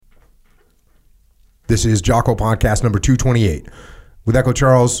This is Jocko Podcast number 228 with Echo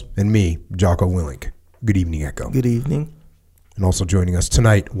Charles and me, Jocko Willink. Good evening, Echo. Good evening. And also joining us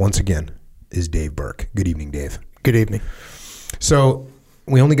tonight, once again, is Dave Berke. Good evening, Dave. Good evening. So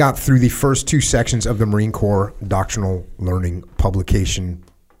we only got through the first two sections of the Marine Corps Doctrinal Learning Publication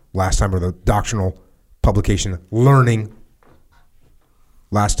last time, or the Doctrinal Publication Learning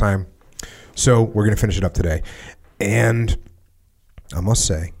last time. So we're going to finish it up today. And I must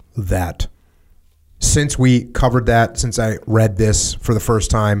say that since we covered that, since I read this for the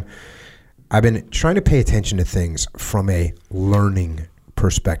first time, I've been trying to pay attention to things from a learning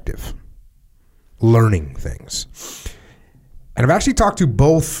perspective. Learning things. And I've actually talked to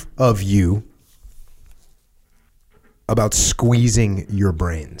both of you about squeezing your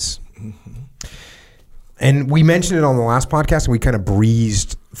brains. Mm-hmm. And we mentioned it on the last podcast, and we kind of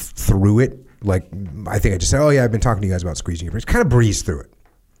breezed through it. Like, I think I just said, oh yeah, I've been talking to you guys about squeezing your brains. Kind of breezed through it.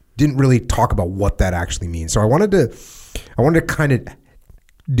 Didn't really talk about what that actually means. So I wanted to kind of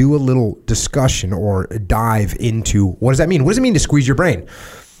do a little discussion or dive into what does that mean? What does it mean to squeeze your brain?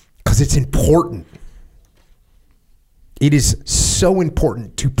 Because it's important. It is so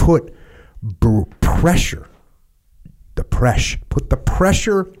important to put pressure, put the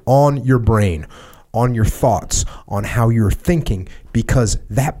pressure on your brain, on your thoughts, on how you're thinking, because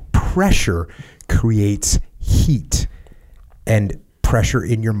that pressure creates heat, and pressure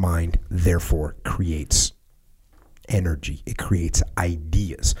in your mind therefore creates energy. It creates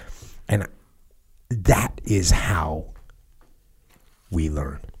ideas, and that is how we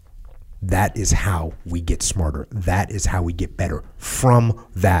learn. That is how we get smarter. That is how we get better, from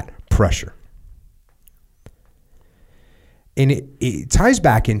that pressure. And it ties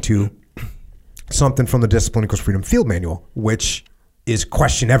back into something from the Discipline Equals Freedom Field Manual, which is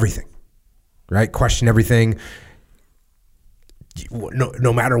question everything, right? Question everything.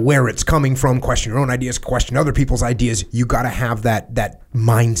 No matter where it's coming from, question your own ideas, question other people's ideas. You got to have that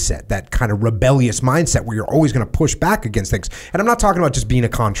mindset, that kind of rebellious mindset where you're always going to push back against things. And I'm not talking about just being a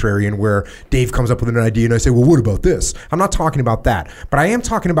contrarian where Dave comes up with an idea and I say, well, what about this? I'm not talking about that. But I am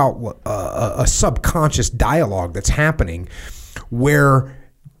talking about a subconscious dialogue that's happening where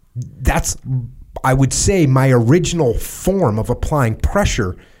that's, I would say, my original form of applying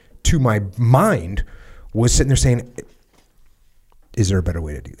pressure to my mind was sitting there saying, is there a better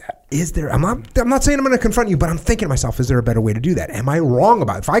way to do that? Is there? I'm not saying I'm going to confront you, but I'm thinking to myself, is there a better way to do that? Am I wrong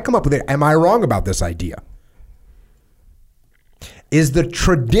about it? If I come up with it, am I wrong about this idea? Is the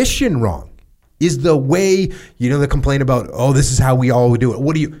tradition wrong? Is the way, they complain about, oh, this is how we all do it.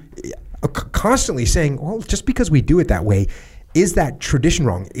 What do you constantly saying, well, just because we do it that way, is that tradition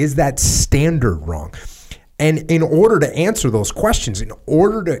wrong? Is that standard wrong? And in order to answer those questions, it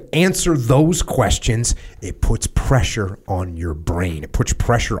puts pressure on your brain. It puts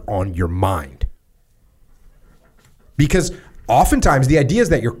pressure on your mind. Because oftentimes the ideas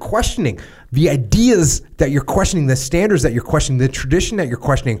that you're questioning, the standards that you're questioning, the tradition that you're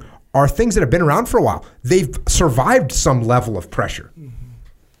questioning are things that have been around for a while. They've survived some level of pressure.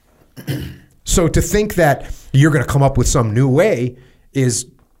 Mm-hmm. So to think that you're going to come up with some new way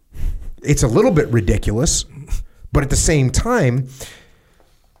it's a little bit ridiculous, but at the same time,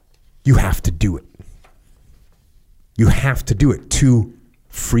 you have to do it. You have to do it to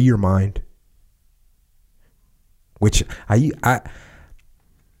free your mind, which I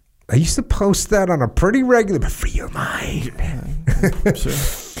used to post that on a pretty regular, but free your mind. Sure.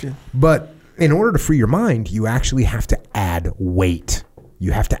 Yeah. But in order to free your mind, you actually have to add weight.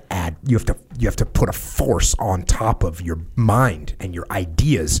 You have to put a force on top of your mind and your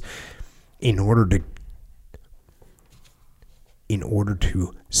ideas in order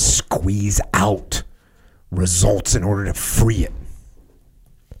to squeeze out results, in order to free it.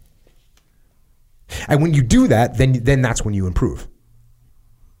 And when you do that, then that's when you improve.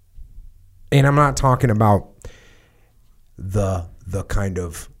 And I'm not talking about the kind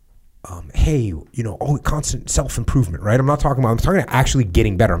of constant self-improvement, right? I'm talking actually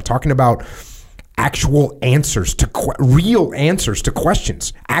getting better. I'm talking about actual answers to real answers to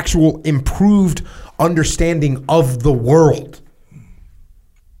questions, actual improved understanding of the world.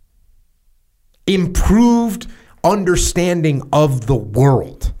 Improved understanding of the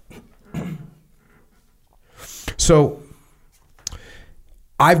world. So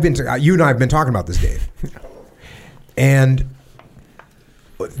you and I have been talking about this, Dave. And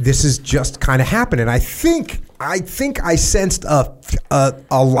this is just kind of happening. I think I sensed a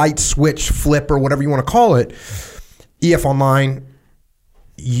light switch flip, or whatever you want to call it. EF Online,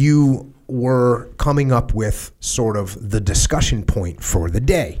 you were coming up with sort of the discussion point for the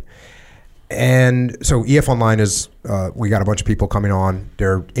day. And so EF Online is, we got a bunch of people coming on.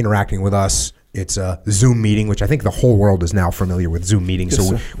 They're interacting with us. It's a Zoom meeting, which I think the whole world is now familiar with Zoom meetings. Yes,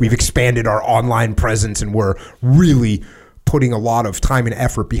 so sir. we've expanded our online presence, and we're really putting a lot of time and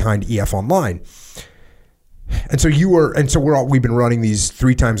effort behind EF Online. And so we've been running these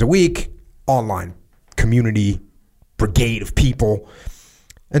 3 times a week online community brigade of people.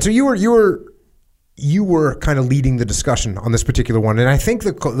 And so you were kind of leading the discussion on this particular one. And I think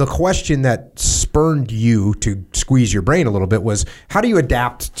the question that spurned you to squeeze your brain a little bit was, how do you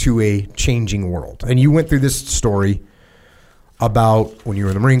adapt to a changing world? And you went through this story about when you were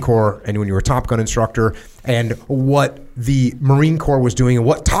in the Marine Corps and when you were a Top Gun instructor, and what the Marine Corps was doing and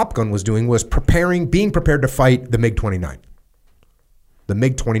what Top Gun was doing was being prepared to fight the MiG-29. The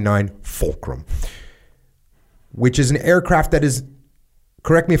MiG-29 Fulcrum, which is an aircraft that is,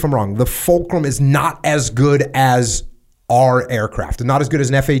 correct me if I'm wrong, the Fulcrum is not as good as our aircraft. Not as good as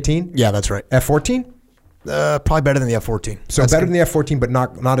an F-18? Yeah, that's right. F-14? Probably better than the F-14. So better than the F-14, but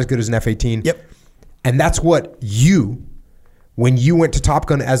not as good as an F-18? Yep. And that's what when you went to Top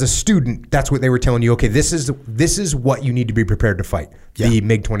Gun as a student, that's what they were telling you. Okay, this is what you need to be prepared to fight. Yeah. The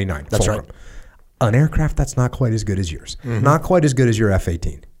MiG-29. That's Fulcrum. right. An aircraft that's not quite as good as yours. Mm-hmm. Not quite as good as your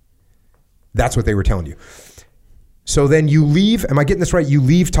F-18. That's what they were telling you. So then you leave, am I getting this right? You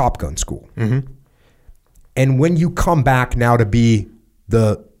leave Top Gun school. Mm-hmm. And when you come back now to be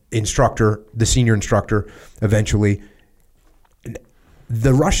the instructor, the senior instructor, eventually,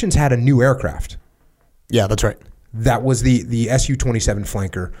 the Russians had a new aircraft. Yeah, that's right. That was the Su-27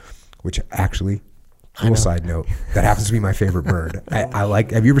 Flanker, which actually, little side note, that happens to be my favorite bird. I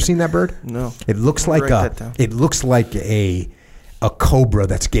like. Have you ever seen that bird? No. It looks like a cobra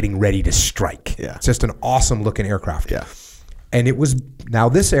that's getting ready to strike. Yeah. It's just an awesome looking aircraft. Yeah. And now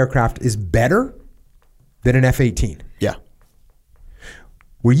this aircraft is better than an F-18. Yeah.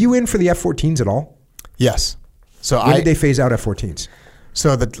 Were you in for the F-14s at all? Yes. So when did they phase out F-14s?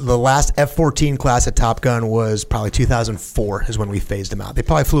 So the last F-14 class at Top Gun was probably 2004 is when we phased them out. They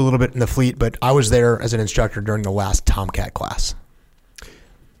probably flew a little bit in the fleet, but I was there as an instructor during the last Tomcat class.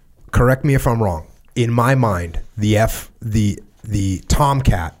 Correct me if I'm wrong. In my mind, the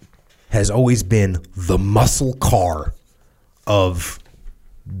Tomcat has always been the muscle car of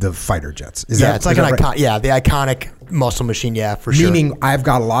the fighter jets. It's like the iconic muscle machine. Yeah, for sure. Meaning, I've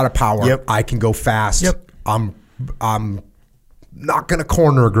got a lot of power. Yep. I can go fast. Yep. I'm not going to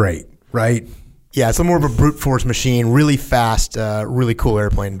corner great, right? Yeah, it's a more of a brute force machine. Really fast, really cool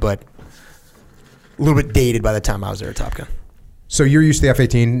airplane, but a little bit dated by the time I was there at Top Gun. So you're used to the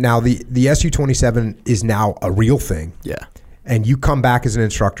F-18. Now the Su-27 is now a real thing. Yeah. And you come back as an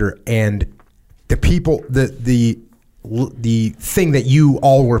instructor, and the people, the thing that you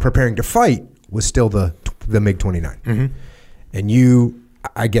all were preparing to fight was still the MiG-29. Mm-hmm. And you,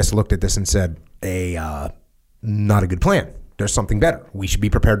 I guess, looked at this and said, not a good plan. There's something better. We should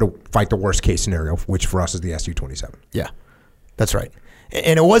be prepared to fight the worst case scenario, which for us is the Su-27. Yeah, that's right.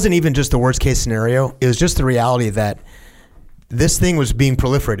 And it wasn't even just the worst case scenario. It was just the reality that this thing was being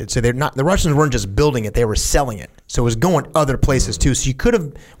proliferated. So the Russians weren't just building it, they were selling it. So it was going other places too. So you could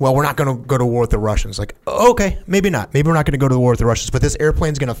have, we're not going to go to war with the Russians. Like, okay, maybe not. Maybe we're not going to go to war with the Russians, but this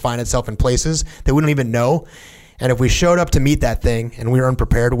airplane's going to find itself in places that we don't even know. And if we showed up to meet that thing and we were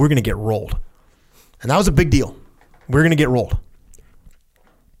unprepared, we're going to get rolled. And that was a big deal. We're going to get rolled.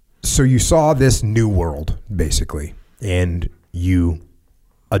 So you saw this new world, basically, and you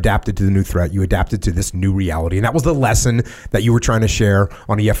adapted to the new threat. You adapted to this new reality. And that was the lesson that you were trying to share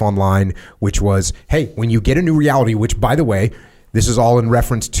on EF Online, which was, hey, when you get a new reality, which, by the way, this is all in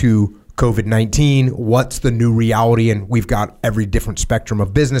reference to COVID-19, what's the new reality? And we've got every different spectrum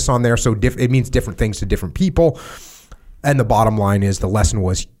of business on there. So it means different things to different people. And the bottom line is the lesson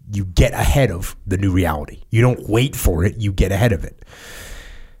was you get ahead of the new reality. You don't wait for it. You get ahead of it.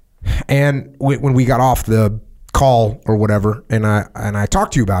 And when we got off the call or whatever, and I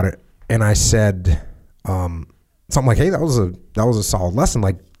talked to you about it, and I said something like, "Hey, that was a solid lesson.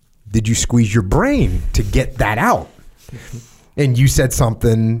 Like, did you squeeze your brain to get that out?" And you said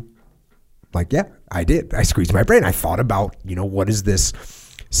something like, "Yeah, I did. I squeezed my brain. I thought about, what is this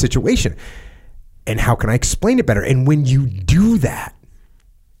situation, and how can I explain it better?" And when you do that,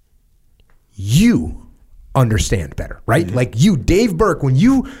 you understand better, right? Mm-hmm. Like you, Dave Berke, when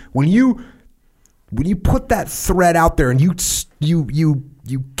you put that thread out there and you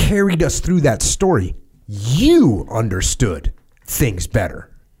carried us through that story, you understood things better.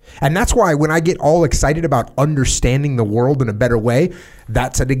 And that's why when I get all excited about understanding the world in a better way,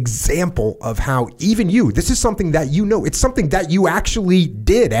 that's an example of how even you, this is something that it's something that you actually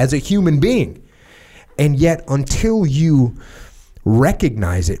did as a human being. And yet until you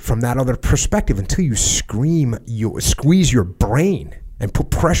recognize it from that other perspective, until you squeeze your brain and put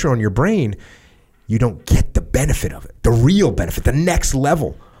pressure on your brain, you don't get the benefit of it, the real benefit, the next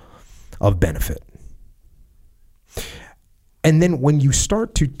level of benefit. And then when you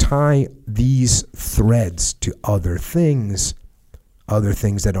start to tie these threads to other things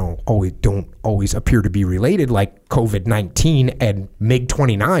that don't always appear to be related, like COVID-19 and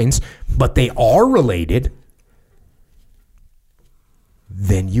MiG-29s, but they are related,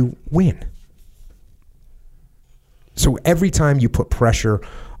 then you win. So every time you put pressure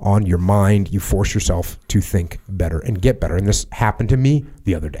on your mind, you force yourself to think better and get better. And this happened to me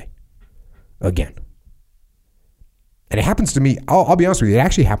the other day. Again. And it happens to me, I'll be honest with you, it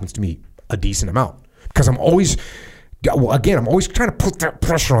actually happens to me a decent amount. Because I'm always trying to put that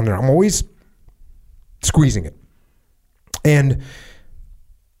pressure on there. I'm always squeezing it. And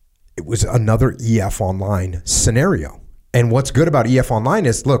it was another EF Online scenario. And what's good about EF Online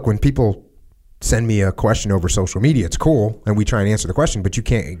is, look, when people send me a question over social media, it's cool, and we try and answer the question, but you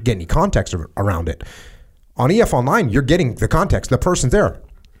can't get any context around it. On EF Online, you're getting the context. The person's there.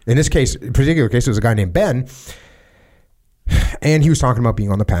 In this case, in particular case, it was a guy named Ben, and he was talking about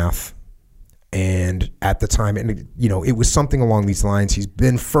being on the path. And at the time, and it was something along these lines. He's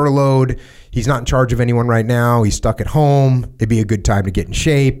been furloughed. He's not in charge of anyone right now. He's stuck at home. It'd be a good time to get in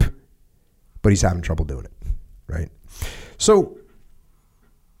shape, but he's having trouble doing it, right? So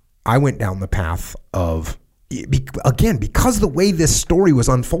I went down the path of, again, because the way this story was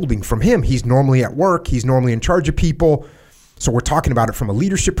unfolding from him, he's normally at work. He's normally in charge of people. So we're talking about it from a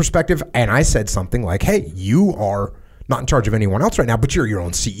leadership perspective. And I said something like, hey, you are not in charge of anyone else right now, but you're your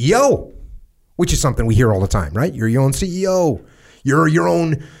own CEO, which is something we hear all the time, right? You're your own CEO. You're your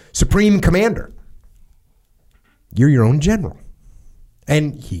own supreme commander. You're your own general.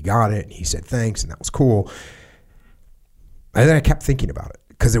 And he got it. And he said thanks, and that was cool. And then I kept thinking about it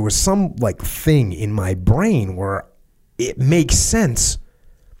because there was some thing in my brain where it makes sense,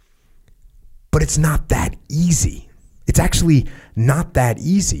 but it's not that easy. It's actually not that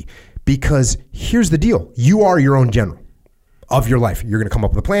easy because here's the deal. You are your own general of your life. You're going to come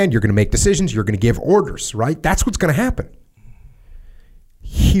up with a plan. You're going to make decisions. You're going to give orders, right? That's what's going to happen.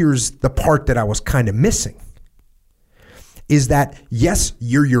 Here's the part that I was kind of missing. Is that, yes,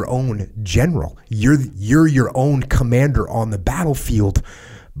 you're your own general. You're your own commander on the battlefield,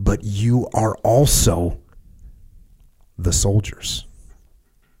 but you are also the soldiers.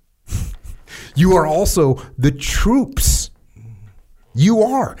 You are also the troops. You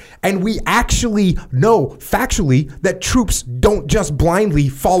are. And we actually know factually that troops don't just blindly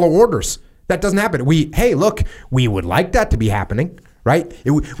follow orders. That doesn't happen. Hey, look, we would like that to be happening, right?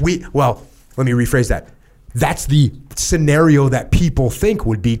 Well, let me rephrase that. That's the scenario that people think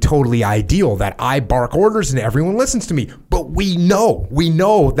would be totally ideal, that I bark orders and everyone listens to me. But we know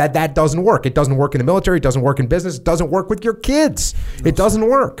that doesn't work. It doesn't work in the military. It doesn't work in business. It doesn't work with your kids. It doesn't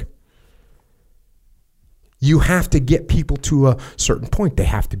work. You have to get people to a certain point. They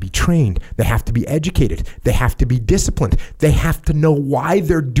have to be trained. They have to be educated. They have to be disciplined. They have to know why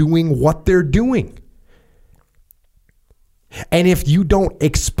they're doing what they're doing. And if you don't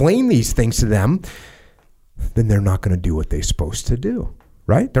explain these things to them, then they're not going to do what they're supposed to do,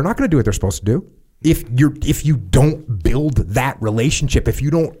 right? They're not going to do what they're supposed to do. If you don't build that relationship, if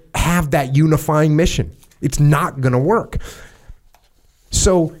you don't have that unifying mission, it's not going to work.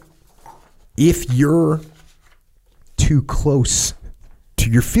 So if you're too close to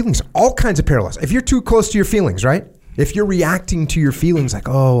your feelings, all kinds of parallels. If you're too close to your feelings, right? If you're reacting to your feelings like,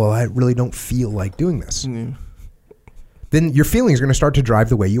 oh, well, I really don't feel like doing this, then your feelings are going to start to drive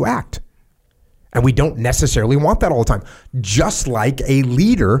the way you act. And we don't necessarily want that all the time. Just like a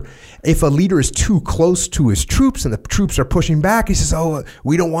leader, if a leader is too close to his troops and the troops are pushing back, he says, oh,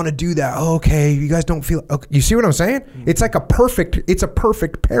 we don't want to do that. Oh, okay, you guys don't feel, okay. You see what I'm saying? It's like it's a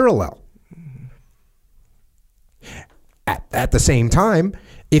perfect parallel. At the same time,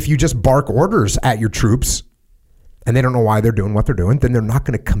 if you just bark orders at your troops and they don't know why they're doing what they're doing, then they're not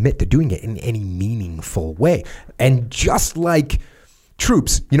going to commit to doing it in any meaningful way. And just like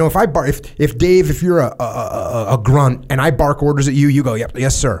troops, if Dave, if you're a grunt and I bark orders at you, you go, yep,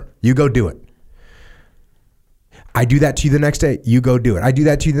 yes, sir. You go do it. I do that to you the next day. You go do it. I do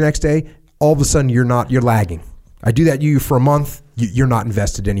that to you the next day. All of a sudden you're lagging. I do that to you for a month. You're not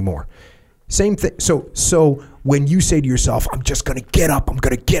invested anymore. Same thing. So when you say to yourself, I'm just going to get up and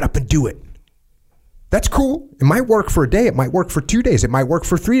do it. That's cool. It might work for a day. It might work for 2 days. It might work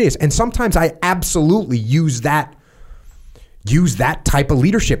for 3 days. And sometimes I absolutely use that type of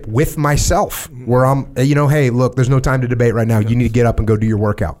leadership with myself where I'm, hey, look, there's no time to debate right now. You need to get up and go do your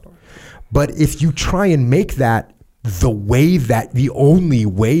workout. But if you try and make that the only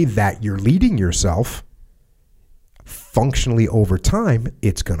way that you're leading yourself, functionally over time,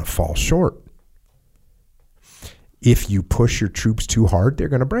 it's going to fall short. If you push your troops too hard, they're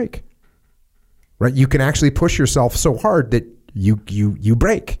going to break. Right? You can actually push yourself so hard that you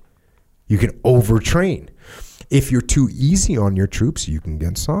break. You can overtrain. If you're too easy on your troops, you can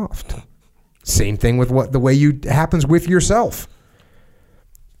get soft. Same thing with the way happens with yourself.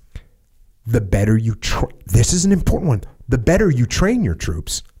 The better you this is an important one. The better you train your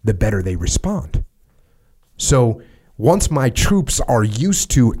troops, the better they respond. So once my troops are used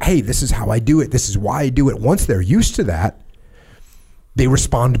to, hey, this is how I do it, this is why I do it, once they're used to that, they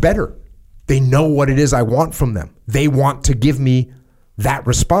respond better. They know what it is I want from them. They want to give me that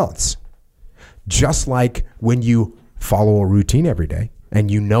response. Just like when you follow a routine every day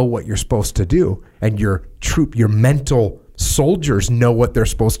and you know what you're supposed to do, and your mental soldiers know what they're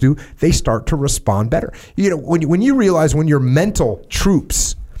supposed to do, they start to respond better. You know, when you realize when your mental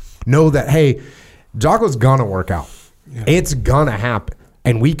troops know that, hey, Jocko's gonna work out. Yeah. It's gonna happen.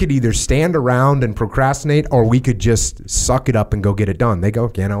 And we could either stand around and procrastinate, or we could just suck it up and go get it done. They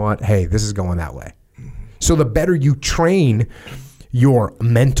go, you know what? Hey, this is going that way. So the better you train your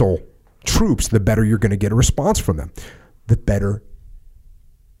mental troops, the better you're going to get a response from them. The better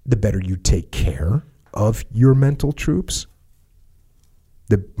you take care of your mental troops,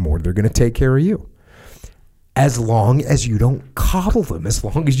 the more they're going to take care of you. As long as you don't coddle them, as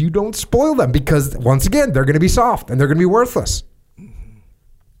long as you don't spoil them, because once again, they're going to be soft and they're going to be worthless.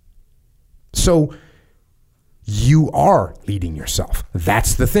 So you are leading yourself.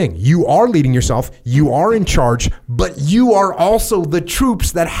 That's the thing. You are leading yourself. You are in charge, but you are also the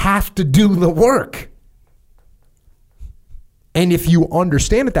troops that have to do the work. And if you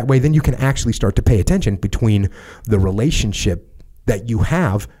understand it that way, then you can actually start to pay attention between the relationship that you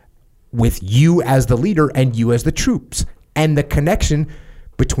have with you as the leader and you as the troops, and the connection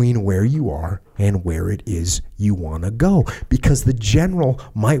between where you are and where it is you want to go. Because the general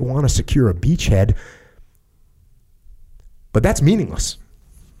might want to secure a beachhead, but that's meaningless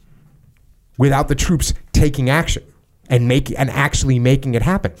without the troops taking action and actually making it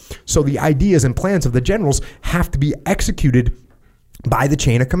happen. So the ideas and plans of the generals have to be executed by the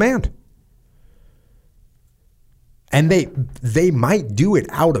chain of command. And they might do it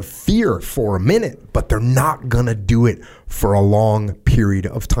out of fear for a minute, but they're not going to do it for a long period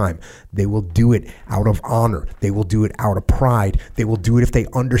of time. They will do it out of honor. They will do it out of pride. They will do it if they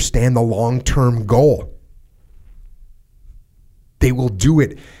understand the long-term goal. They will do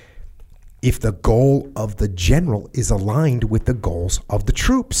it if the goal of the general is aligned with the goals of the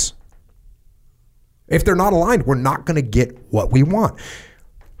troops. If they're not aligned, we're not going to get what we want.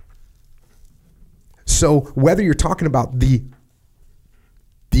 So whether you're talking about the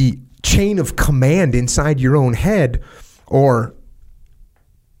chain of command inside your own head, or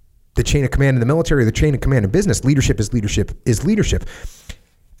the chain of command in the military, or the chain of command in business, leadership is leadership.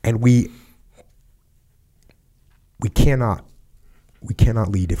 And we cannot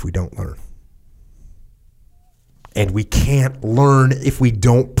lead if we don't learn. And we can't learn if we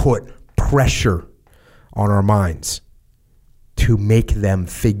don't put pressure on our minds to make them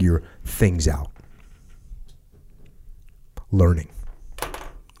figure things out. Learning.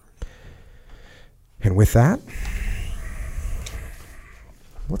 And with that,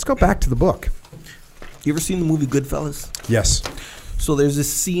 let's go back to the book. You ever seen the movie Goodfellas? Yes. So there's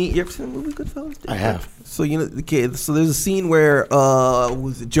this scene. You ever seen the movie Goodfellas? I have. So so there's a scene where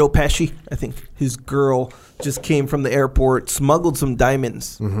was it Joe Pesci? I think his girl just came from the airport, smuggled some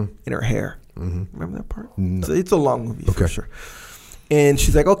diamonds in her hair. Mm-hmm. Remember that part? No. So it's a long movie for sure. And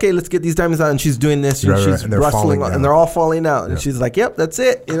she's like, okay, let's get these diamonds out. And she's doing this, and she's and they're rustling, and they're all falling out. And Yep. she's like, yep, that's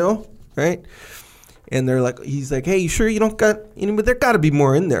it, right? And he's like, hey, you sure you don't got any? But there got to be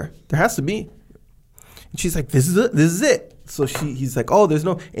more in there. There has to be. And she's like, this is it. This is it. So he's like, oh, there's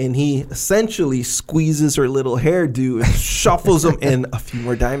no. And he essentially squeezes her little hairdo and shuffles them, and a few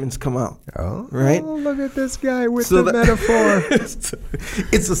more diamonds come out. Oh, right? Look at this guy with the metaphor.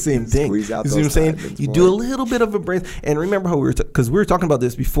 It's the same thing. Squeeze out you see what I'm saying? You more. do a little bit of a brain. And remember how because we were talking about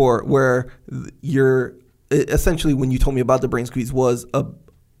this before, where essentially when you told me about the brain squeeze was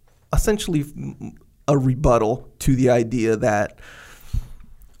essentially a rebuttal to the idea that,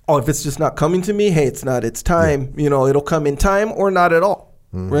 oh, if it's just not coming to me, hey, it's not its time. Yeah. It'll come in time or not at all,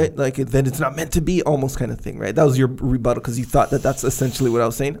 right? Like then it's not meant to be, almost kind of thing, right? That was your rebuttal because you thought that that's essentially what I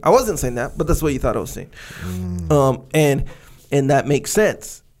was saying. I wasn't saying that, but that's what you thought I was saying. And that makes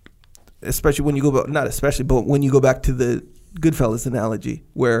sense, especially when you go back, not especially, but when you go back to the Goodfellas analogy,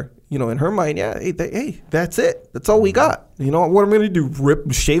 where in her mind, yeah, hey, that's it, that's all we got. What I'm gonna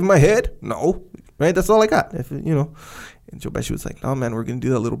do? Shave my head? No, right? That's all I got. And Joe Pesci was like, "No, man, we're gonna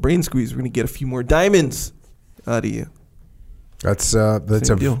do that little brain squeeze. We're gonna get a few more diamonds, out of you. That's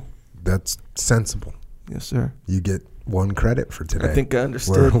sensible. Yes, sir. You get one credit for today. I think I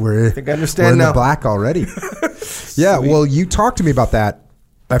understood. We're I think I understand in now. the black already. Yeah, well, you talked to me about that.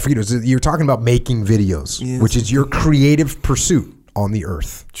 I forget, you were talking about making videos, Yes. which is your creative pursuit on the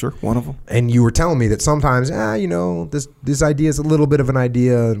earth. Sure, one of them. And you were telling me that sometimes, this idea is a little bit of an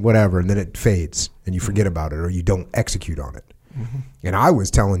idea, whatever, and then it fades and you forget about it or you don't execute on it. Mm-hmm. And I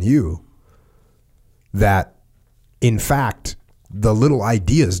was telling you that, in fact, the little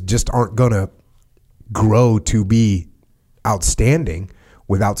ideas just aren't going to grow to be outstanding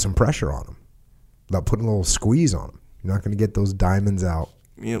without some pressure on them, without putting a little squeeze on them. You're not going to get those diamonds out.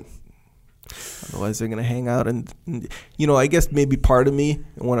 Yep. Otherwise, they're going to hang out. And, I guess maybe part of me,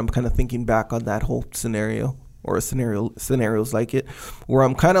 when I'm kind of thinking back on that whole scenario or scenarios like it, where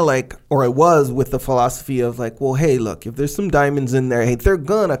I'm kind of like, or I was with the philosophy of like, well, hey, look, if there's some diamonds in there, hey, they're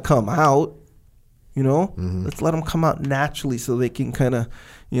going to come out, mm-hmm. Let's let them come out naturally so they can kind of,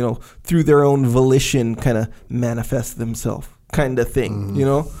 through their own volition, kind of manifest themselves kind of thing,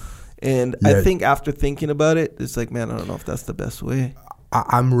 Mm-hmm. And yeah. I think after thinking about it, it's like, man, I don't know if that's the best way.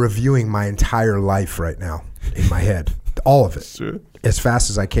 I'm reviewing my entire life right now in my head, all of it, sure. as fast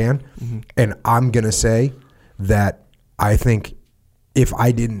as I can. Mm-hmm. And I'm going to say that I think if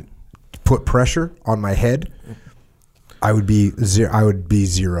I didn't put pressure on my head, I would be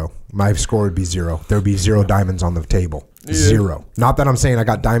zero. My score would be 0. There would be 0 diamonds on the table. Yeah. 0. Not that I'm saying I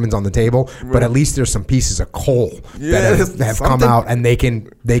got diamonds on the table, right. But at least there's some pieces of coal that have come out, and they can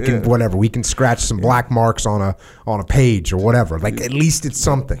whatever. We can scratch some black marks on a page or whatever. Like at least it's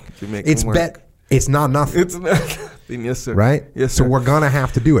something. It's It's not nothing. It's nothing. Yes, sir. Right? Yes, sir. So we're gonna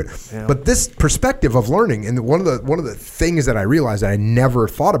have to do it. Yeah. But this perspective of learning, and one of the things that I realized that I never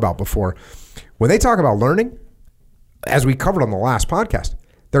thought about before, when they talk about learning, as we covered on the last podcast,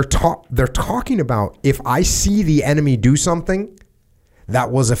 they're talking about if I see the enemy do something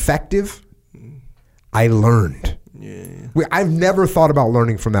that was effective, I learned. Yeah. I've never thought about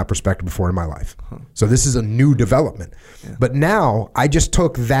learning from that perspective before in my life. So this is a new development. Yeah. But now I just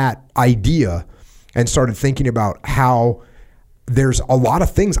took that idea and started thinking about how there's a lot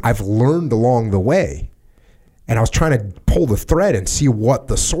of things I've learned along the way. And I was trying to pull the thread and see what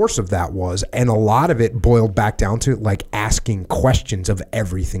the source of that was. And a lot of it boiled back down to like asking questions of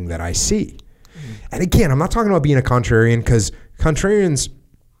everything that I see. Mm-hmm. And again, I'm not talking about being a contrarian, because contrarians,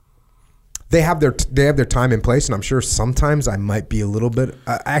 they have their time and place. And I'm sure sometimes I might be a little bit,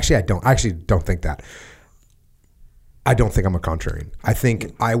 I don't think that. I don't think I'm a contrarian. I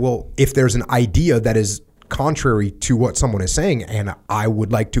think I will, if there's an idea that is contrary to what someone is saying and I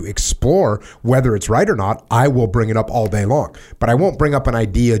would like to explore whether it's right or not, I will bring it up all day long. But I won't bring up an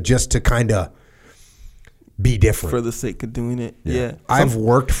idea just to kind of be different. For the sake of doing it. Yeah. I've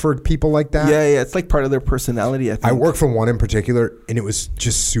worked for people like that. Yeah. It's like part of their personality, I think. I worked for one in particular, and it was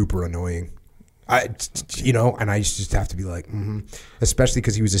just super annoying. And I just have to be like, especially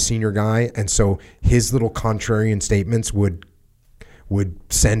because he was a senior guy. And so his little contrarian statements would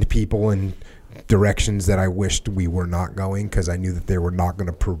send people in directions that I wished we were not going, because I knew that they were not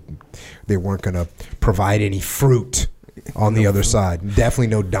going to they weren't going to provide any fruit on the other side. Definitely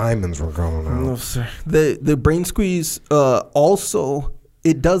no diamonds were going out. No, sir. The brain squeeze also,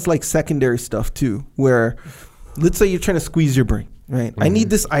 it does like secondary stuff too, where let's say you're trying to squeeze your brain, right? Mm-hmm. I need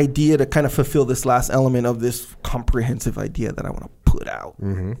this idea to kind of fulfill this last element of this comprehensive idea that I want to put out.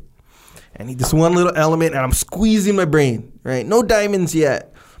 Mm-hmm. I need this one little element, and I'm squeezing my brain, right? No diamonds yet.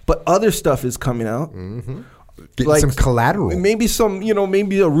 But other stuff is coming out. Mm-hmm. Getting like some collateral. Maybe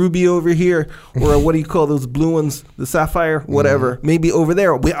maybe a ruby over here, or what do you call those blue ones? The sapphire, whatever. Mm-hmm. Maybe over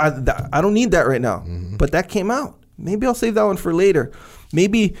there. I don't need that right now. Mm-hmm. But that came out. Maybe I'll save that one for later.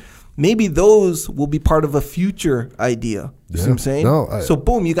 Maybe those will be part of a future idea. You see what I'm saying? No, so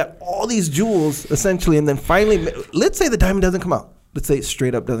boom, you got all these jewels essentially, and then finally, let's say the diamond doesn't come out. Let's say it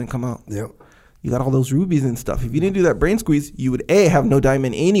straight up doesn't come out. Yep. You got all those rubies and stuff. If you didn't do that brain squeeze, you would have no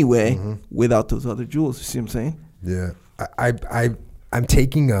diamond anyway without those other jewels. You see what I'm saying? Yeah. I'm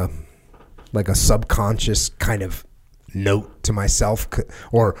taking a subconscious kind of note to myself,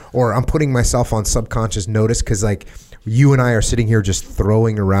 or I'm putting myself on subconscious notice, because like you and I are sitting here just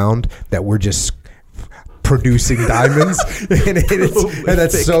throwing around that we're just producing diamonds, and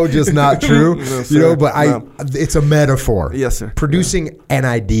that's so just not true. No, but it's a metaphor. Yes, sir. Producing an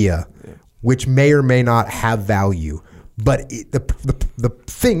idea, which may or may not have value, but the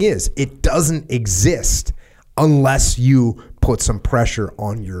thing is, it doesn't exist unless you put some pressure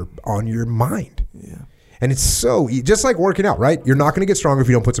on your mind. Yeah. And it's so just like working out, right? You're not going to get stronger if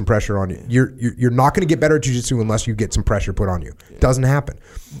you don't put some pressure on you. You're not going to get better at jiu-jitsu unless you get some pressure put on you. It doesn't happen.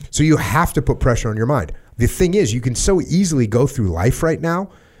 So you have to put pressure on your mind. the thing is, you can so easily go through life right now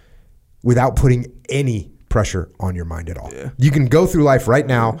without putting any pressure on your mind at all. Yeah. You can go through life right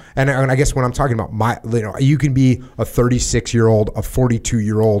now, and I guess when I'm talking about you can be a 36-year-old, a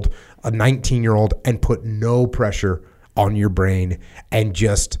 42-year-old, a 19-year-old, and put no pressure on your brain and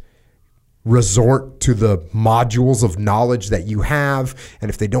just resort to the modules of knowledge that you have. And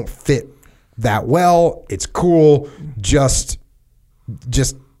if they don't fit that well, it's cool. Just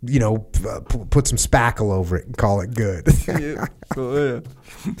put some spackle over it and call it good. Yeah. Cool, yeah.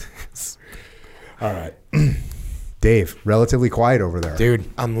 All right. Dave, relatively quiet over there. Dude,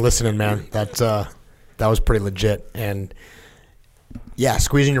 I'm listening, man. That was pretty legit. And yeah,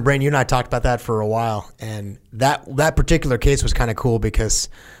 squeezing your brain, you and I talked about that for a while. And that particular case was kind of cool because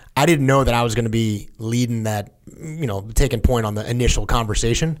I didn't know that I was going to be leading that, taking point on the initial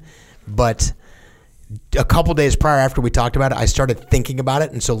conversation. But a couple days prior after we talked about it, I started thinking about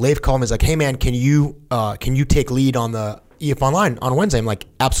it. And so Leif called me. He's like, hey, man, can you take lead on the EF Online on Wednesday? I'm like,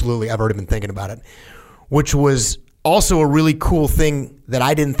 absolutely. I've already been thinking about it, which was also a really cool thing that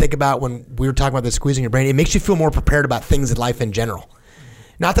I didn't think about when we were talking about the squeezing your brain. It makes you feel more prepared about things in life in general.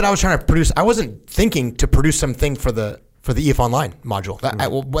 Not that I was trying to produce, I wasn't thinking to produce something for the EF Online module.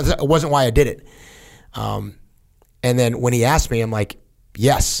 That wasn't why I did it. And then when he asked me, I'm like,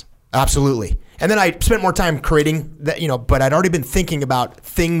 yes, absolutely. And then I spent more time creating that, but I'd already been thinking about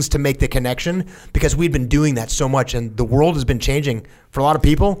things to make the connection because we'd been doing that so much, and the world has been changing for a lot of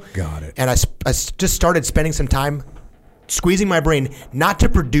people. Got it. And I just started spending some time squeezing my brain, not to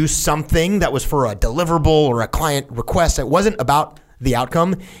produce something that was for a deliverable or a client request. It wasn't about the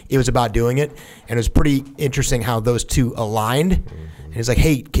outcome. It was about doing it. And it was pretty interesting how those two aligned. Mm-hmm. And he's like,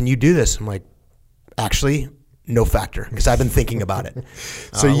 hey, can you do this? I'm like, actually, no factor, because I've been thinking about it.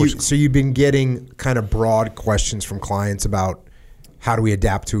 So you've been getting kind of broad questions from clients about how do we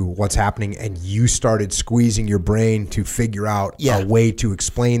adapt to what's happening, and you started squeezing your brain to figure out a way to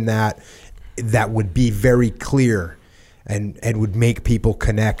explain that would be very clear and would make people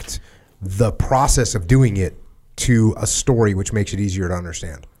connect the process of doing it to a story, which makes it easier to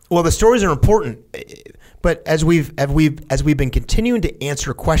understand. Well, the stories are important, but as we've been continuing to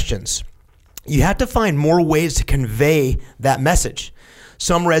answer questions, you have to find more ways to convey that message.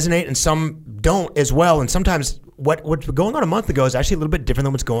 Some resonate and some don't as well. And sometimes what's going on a month ago is actually a little bit different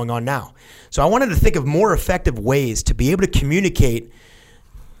than what's going on now. So I wanted to think of more effective ways to be able to communicate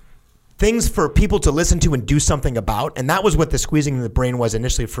things for people to listen to and do something about. And that was what the squeezing the brain was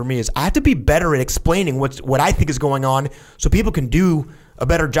initially for me, is I have to be better at explaining what I think is going on so people can do a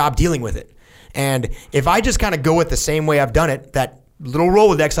better job dealing with it. And if I just kind of go it the same way I've done it, that little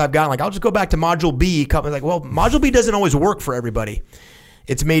Rolodex I've got, like I'll just go back to module B. Like, well, module B doesn't always work for everybody.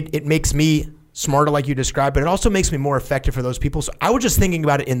 It makes me smarter, like you described, but it also makes me more effective for those people. So I was just thinking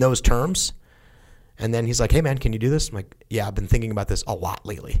about it in those terms. And then he's like, hey man, can you do this? I'm like, yeah, I've been thinking about this a lot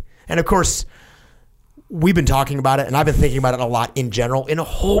lately. And of course, we've been talking about it, and I've been thinking about it a lot in general in a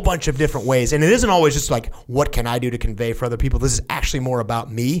whole bunch of different ways. And it isn't always just like, what can I do to convey for other people? This is actually more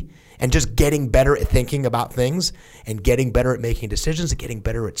about me and just getting better at thinking about things and getting better at making decisions and getting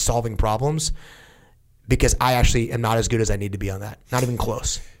better at solving problems, because I actually am not as good as I need to be on that. Not even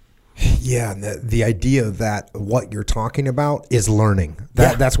close. Yeah, the idea that what you're talking about is learning.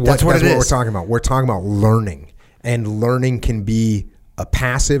 That's what we're talking about. We're talking about learning, and learning can be a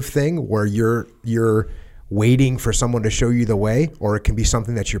passive thing where you're waiting for someone to show you the way, or it can be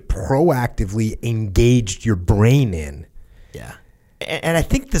something that you're proactively engaged your brain in. Yeah. And I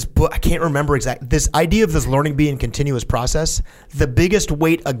think this book, I can't remember exactly, this idea of this learning being a continuous process, the biggest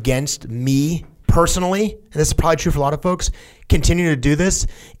weight against me personally, and this is probably true for a lot of folks, continuing to do this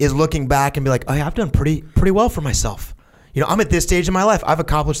is looking back and be like, oh yeah, I've done pretty well for myself. I'm at this stage in my life. I've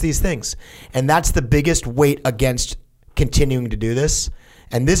accomplished these things. And that's the biggest weight against continuing to do this.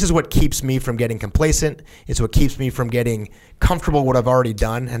 And this is what keeps me from getting complacent. It's what keeps me from getting comfortable with what I've already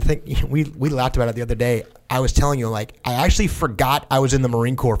done. And I think we laughed about it the other day. I was telling you, like, I actually forgot I was in the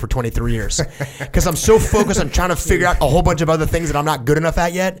Marine Corps for 23 years because I'm so focused on trying to figure out a whole bunch of other things that I'm not good enough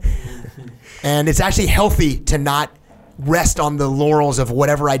at yet. And it's actually healthy to not rest on the laurels of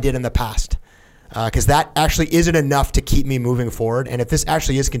whatever I did in the past, because that actually isn't enough to keep me moving forward. And if this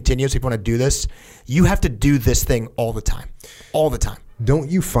actually is continuous, if you want to do this, you have to do this thing all the time. All the time. Don't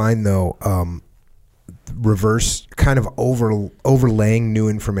you find, though, reverse kind of overlaying new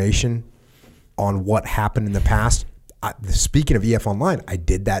information on what happened in the past? Speaking of EF Online, I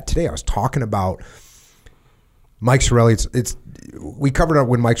did that today. I was talking about Mike Sorelli. We covered it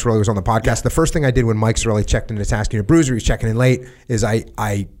when Mike Sorelli was on the podcast. Yeah. The first thing I did when Mike Sorelli checked in to Task Unit Bruiser, he's checking in late, is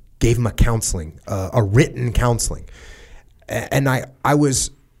I gave him a written counseling. And I was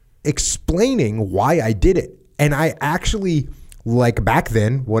explaining why I did it. And I actually, like back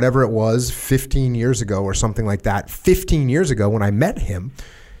then, whatever it was, 15 years ago or something like that, 15 years ago when I met him,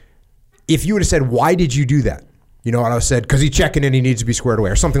 if you would have said, why did you do that? You know what I said? Because he's checking in, he needs to be squared away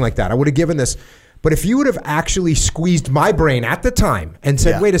or something like that. I would have given this. But if you would have actually squeezed my brain at the time and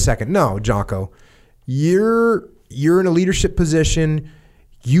said, wait a second, no, Jocko, you're in a leadership position.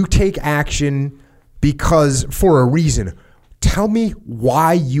 You take action because for a reason. Tell me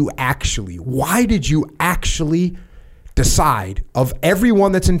why did you actually decide of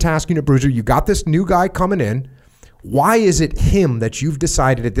everyone that's in Task Unit Bruiser, you got this new guy coming in. Why is it him that you've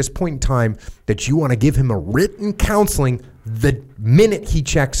decided at this point in time that you want to give him a written counseling the minute he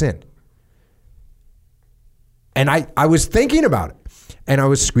checks in? And I was thinking about it, and I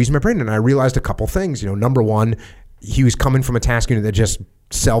was squeezing my brain, and I realized a couple things. You know, number one, he was coming from a task unit that just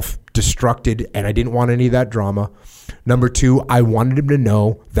self-destructed, and I didn't want any of that drama. Number two, I wanted him to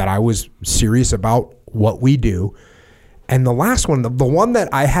know that I was serious about what we do. And the last one, the one that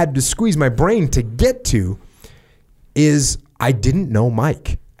I had to squeeze my brain to get to, is I didn't know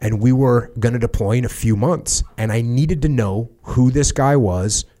Mike, and we were going to deploy in a few months, and I needed to know who this guy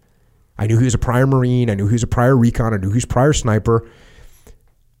was. I knew he was a prior Marine. I knew he was a prior recon. I knew he was a prior sniper.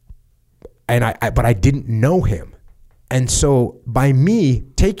 But I didn't know him. And so by me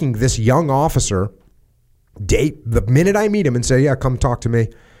taking this young officer, the minute I meet him and say, yeah, come talk to me,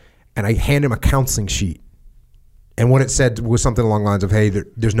 and I hand him a counseling sheet. And what it said was something along the lines of, hey,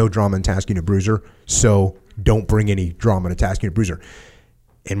 there's no drama in Task Unit Bruiser, so don't bring any drama to Task Unit Bruiser.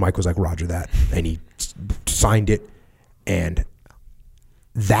 And Mike was like, roger that. And he signed it. And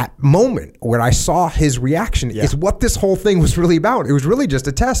that moment where I saw his reaction is what this whole thing was really about. It was really just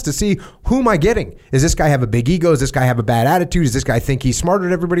a test to see, who am I getting? Does this guy have a big ego? Does this guy have a bad attitude? Does this guy think he's smarter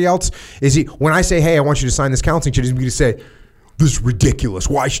than everybody else? Is he, when I say, hey, I want you to sign this counseling sheet, is he going to say, this is ridiculous.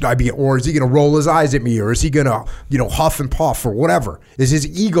 Why should I be? Or is he going to roll his eyes at me? Or is he going to, huff and puff or whatever? Is his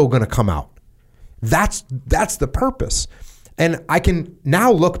ego going to come out? That's the purpose. And I can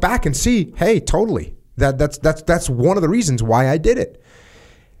now look back and see, hey, totally. That's one of the reasons why I did it.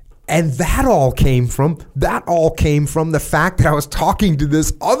 And that all came from the fact that I was talking to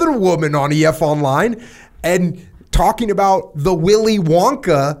this other woman on EF Online and talking about the Willy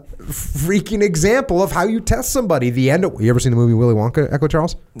Wonka freaking example of how you test somebody. You ever seen the movie Willy Wonka, Echo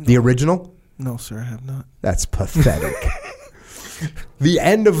Charles? No. The original? No, sir, I have not. That's pathetic. The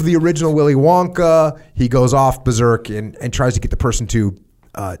end of the original Willy Wonka, he goes off berserk and tries to get the person to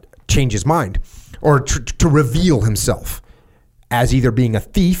change his mind or to reveal himself as either being a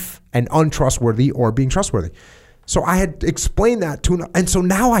thief and untrustworthy or being trustworthy. So I had explained that to him. And so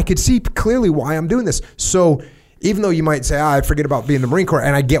now I could see clearly why I'm doing this. So even though you might say, I forget about being in the Marine Corps,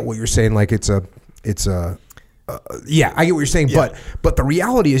 and I get what you're saying, like I get what you're saying, yeah. But the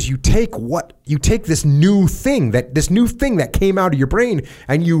reality is you take this new thing that came out of your brain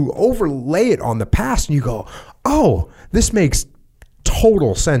and you overlay it on the past and you go, oh, this makes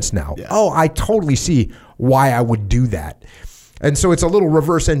total sense now. Yeah. Oh, I totally see why I would do that. And so it's a little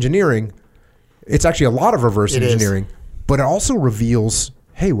reverse engineering. It's actually a lot of reverse engineering, but it also reveals,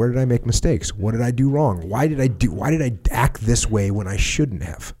 hey, where did I make mistakes? What did I do wrong? Why did I act this way when I shouldn't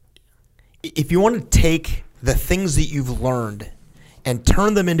have? If you want to take the things that you've learned and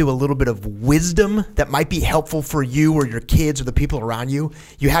turn them into a little bit of wisdom that might be helpful for you or your kids or the people around you,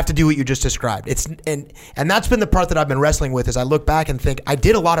 you have to do what you just described. And that's been the part that I've been wrestling with, as I look back and think I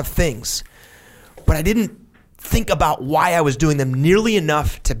did a lot of things, but I didn't think about why I was doing them nearly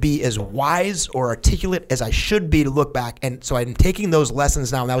enough to be as wise or articulate as I should be to look back. And so I'm taking those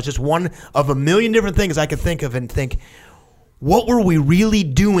lessons now, and that was just one of a million different things I could think of and think, what were we really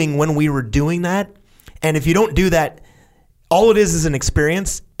doing when we were doing that? And if you don't do that, all it is an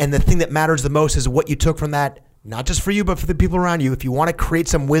experience, and the thing that matters the most is what you took from that, not just for you, but for the people around you. If you want to create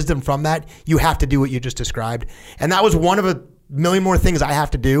some wisdom from that, you have to do what you just described. And that was one of a million more things I have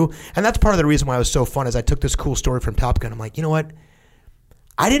to do. And that's part of the reason why it was so fun is I took this cool story from Top Gun. I'm like, you know what?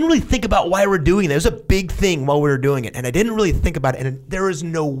 I didn't really think about why we're doing it. It was a big thing while we were doing it. And I didn't really think about it. And there is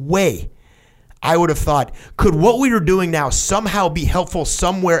no way I would have thought, could what we were doing now somehow be helpful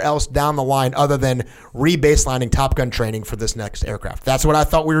somewhere else down the line other than rebaselining Top Gun training for this next aircraft? That's what I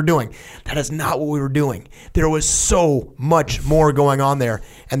thought we were doing. That is not what we were doing. There was so much more going on there.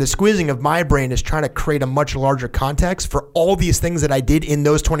 And the squeezing of my brain is trying to create a much larger context for all these things that I did in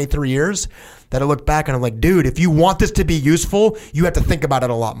those 23 years that I look back and I'm like, dude, if you want this to be useful, you have to think about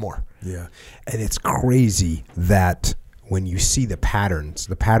it a lot more. Yeah. And it's crazy that when you see the patterns,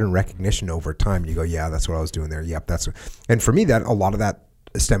 the pattern recognition over time, you go, yeah, that's what I was doing there. Yep, that's what. And for me, that a lot of that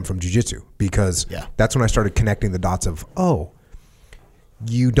stemmed from jiu-jitsu because that's when I started connecting the dots of, oh,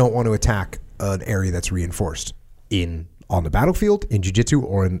 you don't want to attack an area that's reinforced on the battlefield, in jiu-jitsu,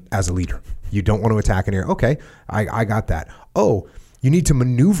 or as a leader. You don't want to attack an area. Okay, I got that. Oh, you need to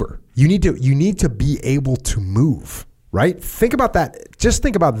maneuver. You need to be able to move, right? Think about that. Just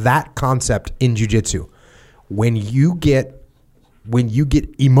think about that concept in jiu-jitsu. When you get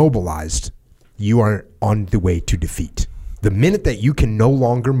immobilized, you are on the way to defeat. The minute that you can no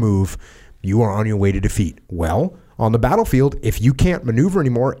longer move, you are on your way to defeat. Well, on the battlefield, if you can't maneuver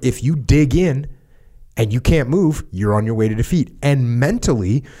anymore, if you dig in and you can't move, you're on your way to defeat. And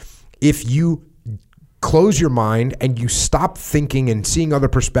mentally, if you close your mind and you stop thinking and seeing other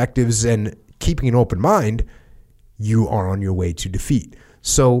perspectives and keeping an open mind, you are on your way to defeat.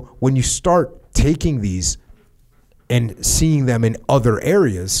 So when you start taking these and seeing them in other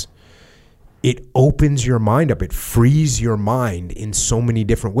areas, it opens your mind up. It frees your mind in so many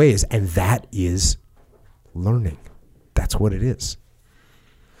different ways. And that is learning. That's what it is.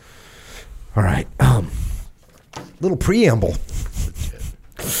 All right. Little preamble.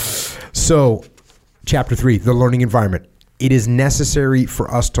 So, chapter 3, the learning environment. It is necessary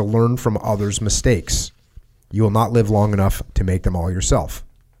for us to learn from others' mistakes. You will not live long enough to make them all yourself.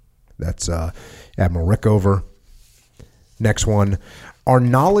 That's Admiral Rickover. Next one. Our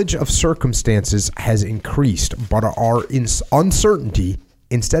knowledge of circumstances has increased, but our uncertainty,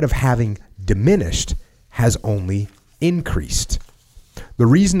 instead of having diminished, has only increased. The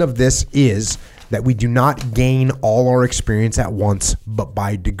reason of this is that we do not gain all our experience at once, but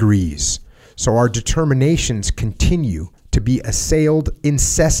by degrees. So our determinations continue to be assailed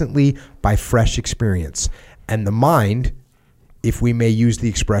incessantly by fresh experience. And the mind, if we may use the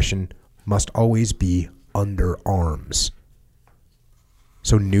expression, must always be under arms.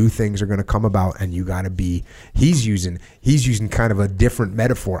 So new things are going to come about, and you got to be. He's using kind of a different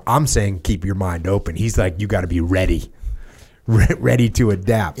metaphor. I'm saying keep your mind open. He's like, you got to be ready to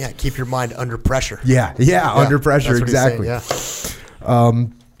adapt. Yeah, keep your mind under pressure. Yeah, under pressure, exactly. Saying, yeah.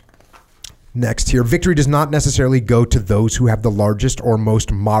 Next here, victory does not necessarily go to those who have the largest or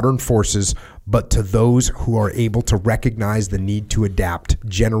most modern forces, but to those who are able to recognize the need to adapt,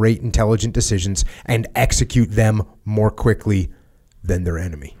 generate intelligent decisions, and execute them more quickly than their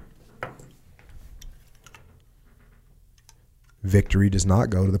enemy. Victory does not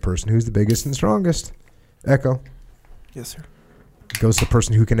go to the person who's the biggest and strongest. Echo. Yes, sir. It goes to the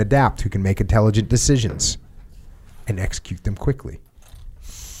person who can adapt, who can make intelligent decisions and execute them quickly.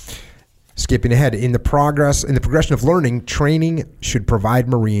 Skipping ahead, in the progression of learning, training should provide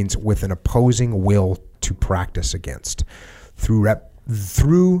Marines with an opposing will to practice against.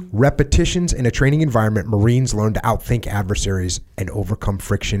 Through repetitions in a training environment, Marines learn to outthink adversaries and overcome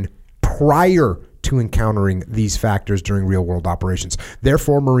friction prior to encountering these factors during real-world operations.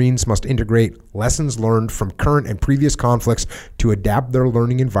 Therefore, Marines must integrate lessons learned from current and previous conflicts to adapt their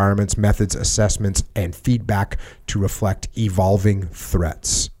learning environments, methods, assessments, and feedback to reflect evolving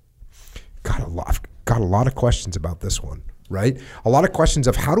threats. Got a lot of questions about this one, right? A lot of questions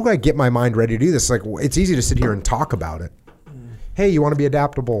of how do I get my mind ready to do this? Like, it's easy to sit here and talk about it. Hey, you want to be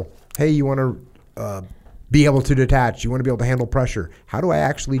adaptable. Hey, you want to be able to detach. You want to be able to handle pressure. How do I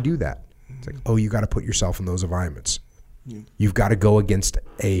actually do that? It's like, you got to put yourself in those environments. You've got to go against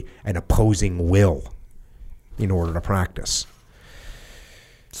an opposing will in order to practice.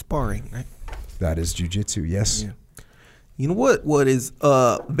 Sparring, right? That is jiu-jitsu, yes. Yeah. You know what is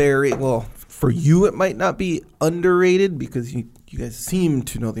very, well, for you it might not be underrated because you guys seem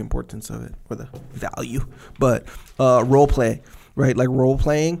to know the importance of it or the value, but role play. Right, like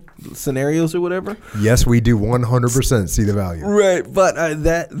role-playing scenarios or whatever. Yes, we do 100% see the value. Right, but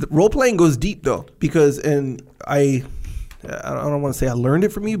that role-playing goes deep though, because I don't want to say I learned it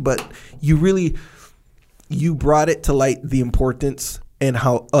from you, but you brought it to light the importance and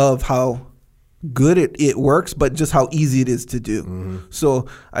how good it works, but just how easy it is to do. Mm-hmm. So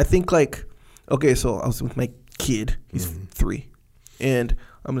I think like, okay, so I was with my kid, he's 3, and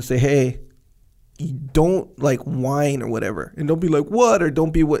I'm gonna say, hey, don't like whine or whatever, and don't be like what, or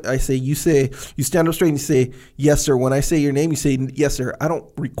don't be what I say. You stand up straight and you say yes sir. When I say your name, you say yes sir. I don't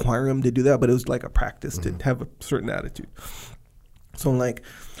require him to do that, but it was like a practice to have a certain attitude. So I'm like,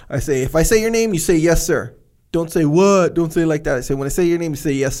 if I say your name, you say yes sir. Don't say what, don't say like that. I say when I say your name, you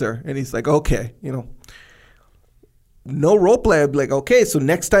say yes sir. And he's like, okay, no role play. I'd be like, okay, so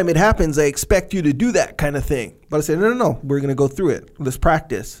next time it happens, I expect you to do that kind of thing. But I said, no, we're going to go through it. Let's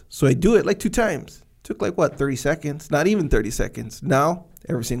practice. So I do it like 2 times. Took like 30 seconds? Not even 30 seconds. Now,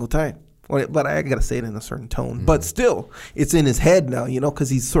 every single time. But I got to say it in a certain tone. Mm-hmm. But still, it's in his head now,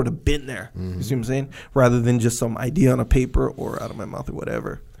 because he's sort of been there. Mm-hmm. You see what I'm saying? Rather than just some idea on a paper or out of my mouth or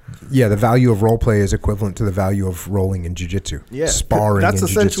whatever. Yeah, the value of role play is equivalent to the value of rolling in jiu-jitsu. Yeah, sparring. That's in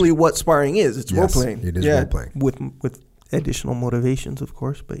essentially jiu-jitsu. what sparring is. It's role playing. It is role playing with additional motivations, of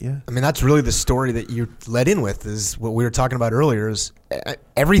course. But yeah, I mean, that's really the story that you led in with, is what we were talking about earlier, is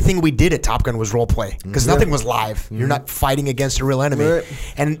everything we did at Top Gun was role play, because nothing was live. You're not fighting against a real enemy. Right.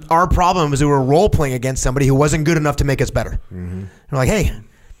 And our problem is we were role playing against somebody who wasn't good enough to make us better. We're like, hey,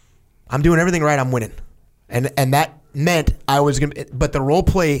 I'm doing everything right, I'm winning. And that meant I was going to, but the role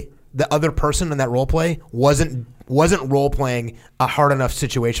play, the other person in that role play wasn't role playing a hard enough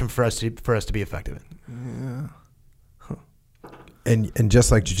situation for us to be effective in. And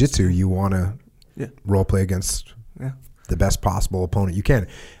just like jiu-jitsu, you want to role play against the best possible opponent you can.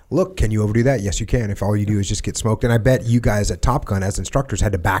 Look, can you overdo that? Yes, you can. If all you do is just get smoked. And I bet you guys at Top Gun as instructors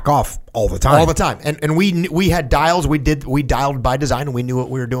had to back off all the time. All the time. And we had dials. We dialed by design, and we knew what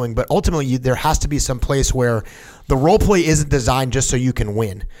we were doing. But ultimately, there has to be some place where the role play isn't designed just so you can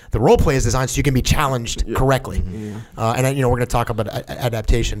win. The role play is designed so you can be challenged correctly. And we're going to talk about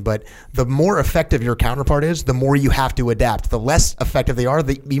adaptation. But the more effective your counterpart is, the more you have to adapt. The less effective they are,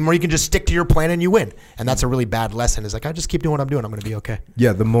 the more you can just stick to your plan and you win. And that's a really bad lesson. Is like, I just keep doing what I'm doing. I'm going to be okay.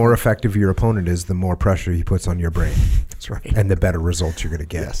 Yeah, the more effective your opponent is, the more pressure he puts on your brain. That's right. And the better results you're going to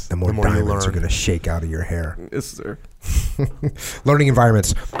get. Yes, the more the more you diamonds are learn. going to shake out of your hair. yes, sir. Learning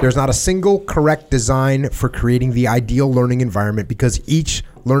environments. There's not a single correct design for creating the ideal learning environment, because each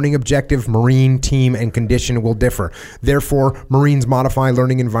learning objective, Marine, team, and condition will differ. Therefore, Marines modify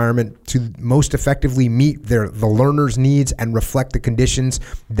learning environment to most effectively meet the learner's needs and reflect the conditions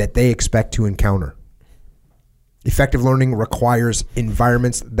that they expect to encounter. Effective learning requires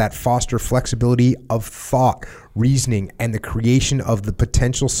environments that foster flexibility of thought, reasoning, and the creation of the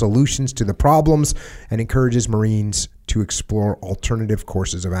potential solutions to the problems, and encourages Marines to explore alternative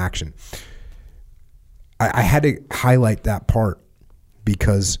courses of action. I had to highlight that part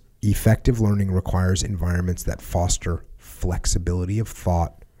because effective learning requires environments that foster flexibility of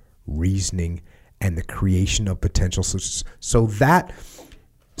thought, reasoning, and the creation of potential solutions.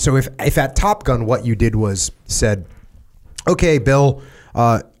 So if at Top Gun what you did was said, okay, Bill,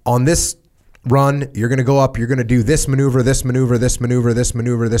 on this run, you're going to go up, you're going to do this maneuver, this maneuver, this maneuver, this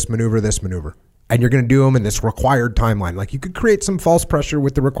maneuver, this maneuver, this maneuver. And you're going to do them in this required timeline. Like, you could create some false pressure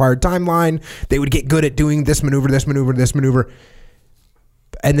with the required timeline. They would get good at doing this maneuver, this maneuver, this maneuver.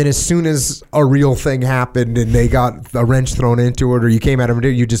 And then as soon as a real thing happened and they got a wrench thrown into it, or you came at them,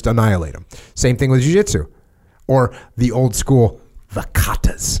 you just annihilate them. Same thing with jiu-jitsu. Or the old school, the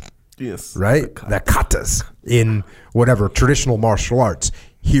katas. Yes. Right? The katas in whatever traditional martial arts.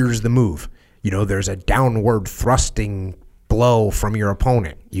 Here's the move. There's a downward thrusting blow from your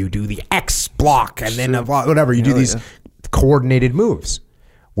opponent. You do the X block and then whatever. You do these coordinated moves,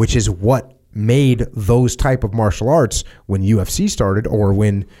 which is what made those type of martial arts when UFC started, or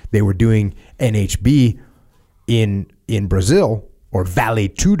when they were doing NHB in Brazil, or Vale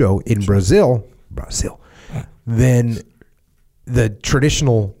Tudo in Brazil, then the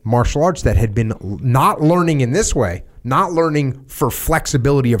traditional martial arts that had been not learning in this way, not learning for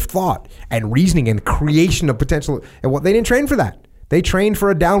flexibility of thought and reasoning and creation of potential, and what they didn't train for that. They trained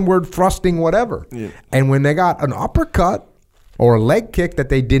for a downward thrusting whatever. Yeah. And when they got an uppercut or a leg kick that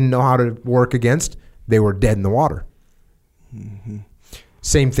they didn't know how to work against, they were dead in the water. Mm-hmm.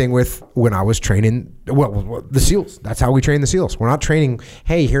 Same thing with when I was training the SEALs. That's how we train the SEALs. We're not training,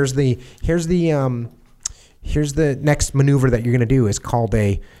 hey, here's the next maneuver that you're going to do is called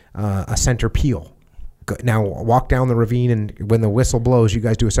a center peel. Now walk down the ravine, and when the whistle blows, you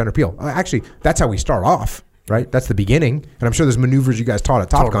guys do a center peel. Actually, that's how we start off, right? That's the beginning. And I'm sure there's maneuvers you guys taught at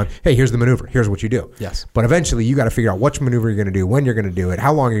Top Gun. Hey, here's the maneuver. Here's what you do. Yes. But eventually, you got to figure out which maneuver you're going to do, when you're going to do it,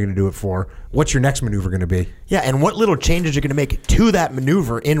 how long you're going to do it for, what's your next maneuver going to be. Yeah, and what little changes you're going to make to that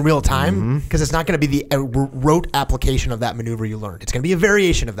maneuver in real time, because it's not going to be the rote application of that maneuver you learned. It's going to be a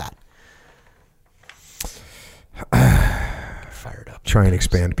variation of that. Fired up. Try and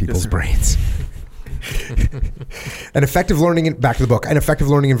expand people's brains. An effective learning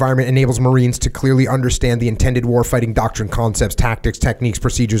environment enables Marines to clearly understand the intended warfighting doctrine, concepts, tactics, techniques,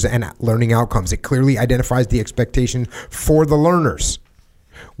 procedures, and learning outcomes. It clearly identifies the expectation for the learners.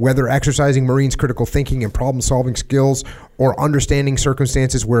 Whether exercising Marines' critical thinking and problem-solving skills, or understanding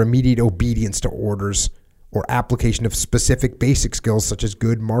circumstances where immediate obedience to orders or application of specific basic skills such as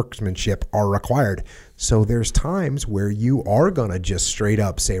good marksmanship are required. So there's times where you are going to just straight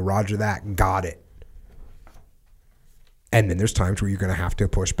up say, Roger that, got it. And then there's times where you're going to have to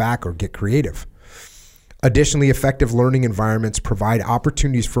push back or get creative. Additionally, effective learning environments provide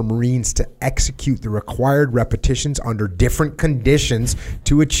opportunities for Marines to execute the required repetitions under different conditions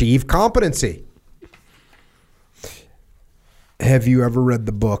to achieve competency. Have you ever read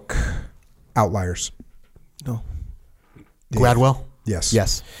the book Outliers? No. Gladwell? Yes.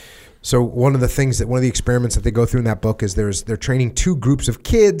 Yes. So one of the experiments that they go through in that book is they're training two groups of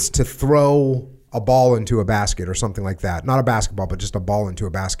kids to throw a ball into a basket or something like that. Not a basketball, but just a ball into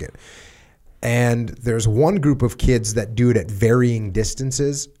a basket. And there's one group of kids that do it at varying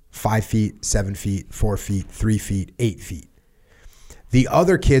distances, 5 feet, 7 feet, 4 feet, 3 feet, 8 feet. The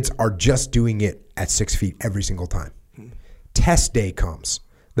other kids are just doing it at 6 feet every single time. Test day comes.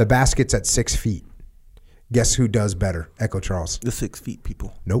 The basket's at 6 feet. Guess who does better? Echo Charles. The 6 feet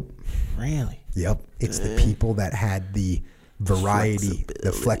people. Nope. Really? Yep. It's the people that had the variety,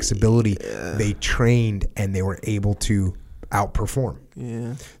 the flexibility. Yeah. They trained and they were able to outperform.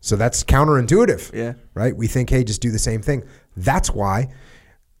 Yeah. So that's counterintuitive. Yeah. Right? We think, hey, just do the same thing. That's why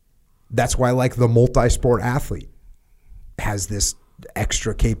like the multi-sport athlete has this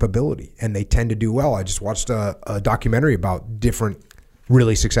extra capability and they tend to do well. I just watched a documentary about different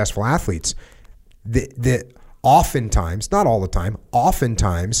really successful athletes. The oftentimes, not all the time,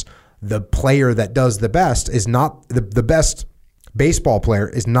 oftentimes the player that does the best is not the best baseball player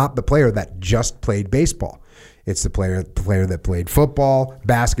is not the player that just played baseball. It's the player that played football,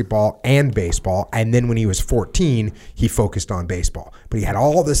 basketball, and baseball. And then when he was 14, he focused on baseball. But he had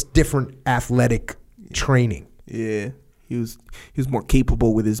all this different athletic training. Yeah. He was more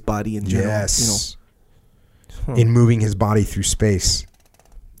capable with his body in general. Yes. In moving his body through space.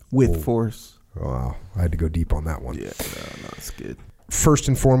 With force. Oh, wow. I had to go deep on that one. Yeah, no, it's good. First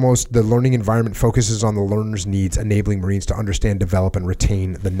and foremost, the learning environment focuses on the learner's needs, enabling Marines to understand, develop, and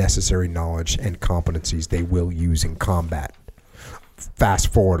retain the necessary knowledge and competencies they will use in combat.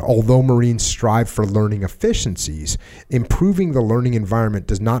 Fast forward, although Marines strive for learning efficiencies, improving the learning environment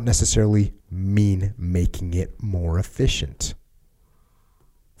does not necessarily mean making it more efficient.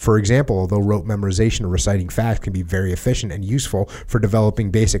 For example, although rote memorization or reciting facts can be very efficient and useful for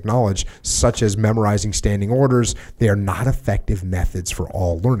developing basic knowledge, such as memorizing standing orders, they are not effective methods for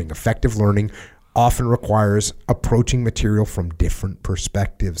all learning. Effective learning often requires approaching material from different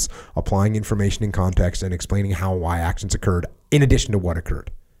perspectives, applying information in context, and explaining how and why actions occurred in addition to what occurred.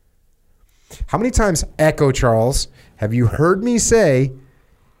 How many times, Echo Charles, have you heard me say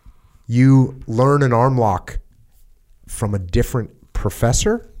you learn an arm lock from a different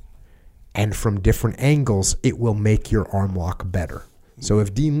professor? And from different angles, it will make your arm lock better. So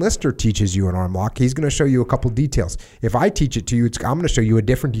if Dean Lister teaches you an arm lock, he's going to show you a couple details. If I teach it to you, I'm going to show you a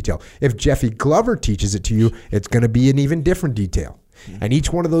different detail. If Jeffy Glover teaches it to you, it's going to be an even different detail. And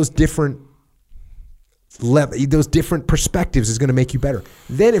each one of those different perspectives is going to make you better.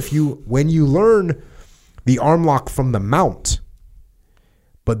 Then when you learn the arm lock from the mount,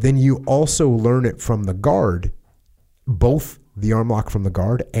 but then you also learn it from the guard, both the arm lock from the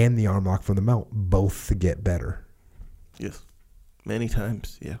guard and the arm lock from the mount, both get better. Yes. Many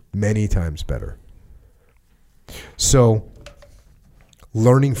times, yeah. Many times better. So,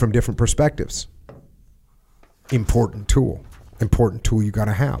 learning from different perspectives, important tool you got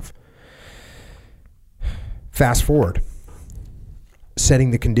to have. Fast forward,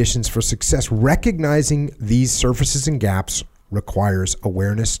 setting the conditions for success. Recognizing these surfaces and gaps requires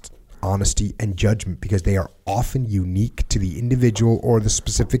awareness, honesty, and judgment because they are often unique to the individual or the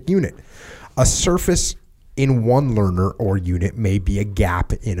specific unit. A surface in one learner or unit may be a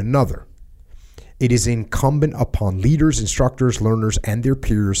gap in another. It is incumbent upon leaders, instructors, learners, and their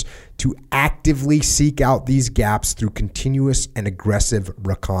peers to actively seek out these gaps through continuous and aggressive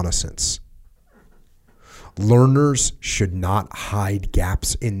reconnaissance. Learners should not hide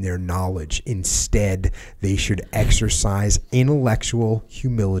gaps in their knowledge. Instead, they should exercise intellectual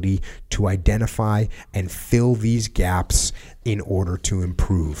humility to identify and fill these gaps in order to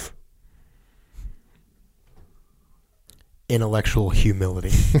improve. Intellectual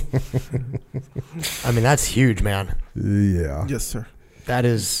humility. I mean, that's huge, man. Yeah. Yes, sir. That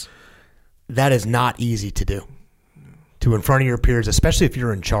is not easy to do. To in front of your peers, especially if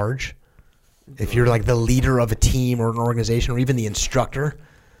you're in charge. If you're like the leader of a team or an organization or even the instructor,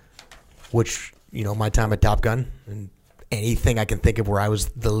 which, my time at Top Gun and anything I can think of where I was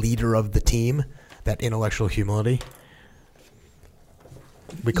the leader of the team, that intellectual humility,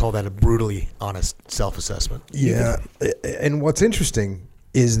 we call that a brutally honest self-assessment. Yeah. And what's interesting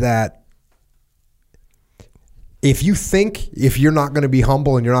is that if you're not going to be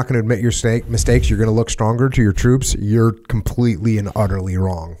humble and you're not going to admit your mistakes, you're going to look stronger to your troops, you're completely and utterly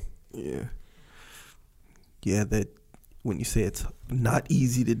wrong. Yeah. Yeah, that when you say it's not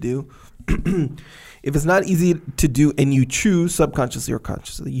easy to do, if it's not easy to do and you choose subconsciously or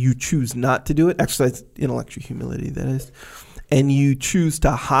consciously, you choose not to do it, exercise intellectual humility, that is, and you choose to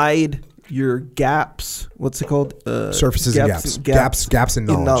hide your gaps. What's it called? Surfaces and gaps in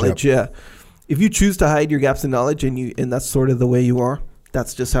knowledge. Yeah. If you choose to hide your gaps in knowledge, and that's sort of the way you are,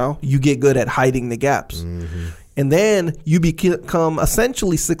 that's just how you get good at hiding the gaps. Mm-hmm. And then you become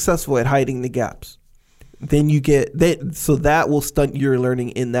essentially successful at hiding the gaps. Then you get that, so that will stunt your learning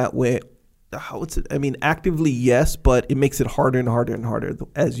in that way. How it's, I mean, actively yes, but it makes it harder and harder and harder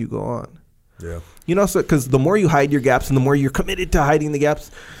as you go on. Yeah. You know, so because the more you hide your gaps and the more you're committed to hiding the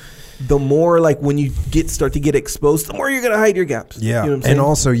gaps, the more like when you start to get exposed, the more you're gonna hide your gaps. Yeah. You know what I'm saying? And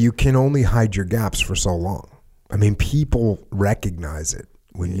also, you can only hide your gaps for so long. I mean, people recognize it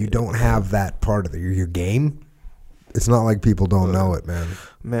when you don't have that part of your game. It's not like people don't know it,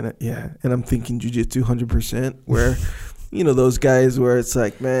 man. Yeah. And I'm thinking jiu-jitsu 100%, where, you know, those guys where it's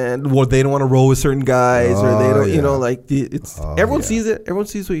like, man, well, they don't want to roll with certain guys, or they don't, you know, like everyone sees it. Everyone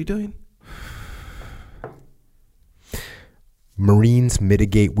sees what you're doing. Marines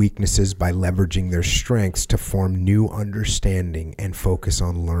mitigate weaknesses by leveraging their strengths to form new understanding and focus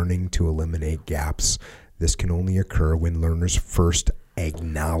on learning to eliminate gaps. This can only occur when learners first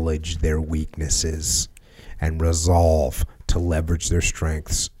acknowledge their weaknesses and resolve to leverage their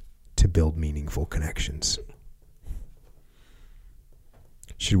strengths to build meaningful connections.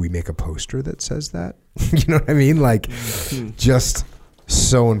 Should we make a poster that says that? You know what I mean? Like, just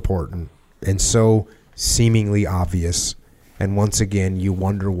so important and so seemingly obvious. And once again, you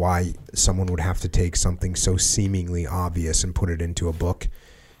wonder why someone would have to take something so seemingly obvious and put it into a book.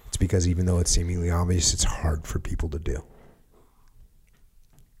 It's because even though it's seemingly obvious, it's hard for people to do.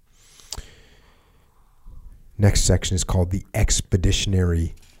 Next section is called the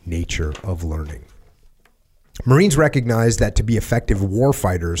expeditionary nature of learning. Marines recognize that to be effective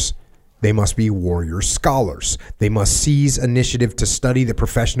warfighters, they must be warrior scholars. They must seize initiative to study the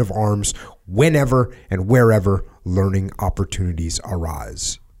profession of arms whenever and wherever learning opportunities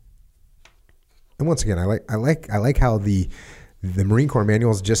arise. And once again, I like how the Marine Corps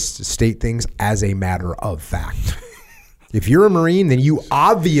manuals just state things as a matter of fact. If you're a Marine, then you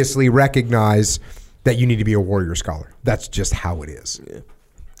obviously recognize that you need to be a warrior scholar. That's just how it is. Yeah.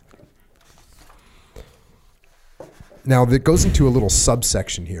 Now, that goes into a little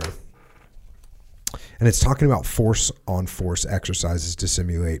subsection here. And it's talking about force-on-force exercises to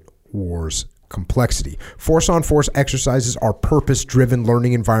simulate war's complexity. Force-on-force exercises are purpose-driven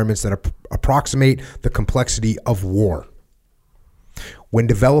learning environments that approximate the complexity of war. When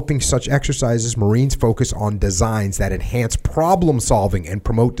developing such exercises, Marines focus on designs that enhance problem solving and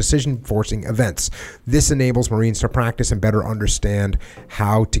promote decision-forcing events. This enables Marines to practice and better understand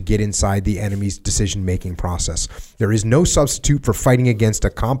how to get inside the enemy's decision-making process. There is no substitute for fighting against a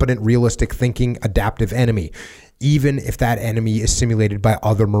competent, realistic thinking, adaptive enemy, even if that enemy is simulated by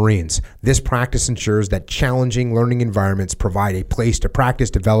other Marines. This practice ensures that challenging learning environments provide a place to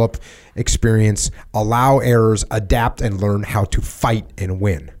practice, develop, experience, allow errors, adapt, and learn how to fight and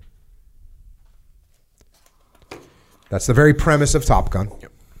win. That's the very premise of Top Gun,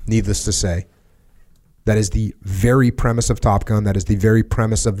 needless to say. That is the very premise of Top Gun. That is the very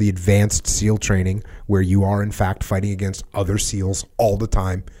premise of the advanced SEAL training, where you are, in fact, fighting against other SEALs all the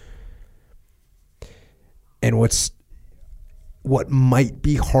time. And what might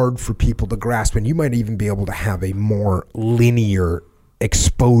be hard for people to grasp, and you might even be able to have a more linear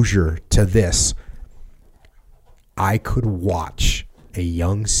exposure to this. I could watch a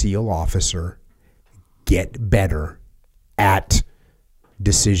young SEAL officer get better at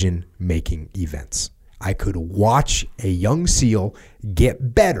decision-making events. I could watch a young SEAL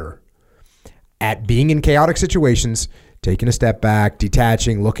get better at being in chaotic situations, taking a step back,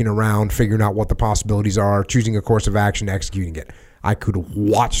 detaching, looking around, figuring out what the possibilities are, choosing a course of action, executing it. I could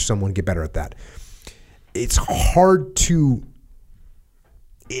watch someone get better at that. It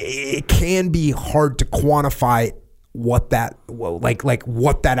can be hard to quantify what that, like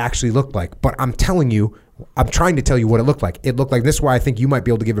what that actually looked like. But I'm trying to tell you what it looked like. It looked like, this is why I think you might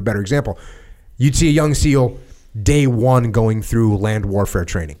be able to give a better example. You'd see a young SEAL day one going through land warfare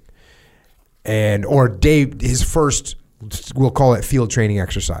training, or his first, we'll call it field training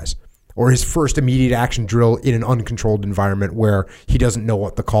exercise, or his first immediate action drill in an uncontrolled environment where he doesn't know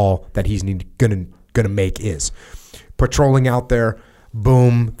what the call that he's gonna make is. Patrolling out there,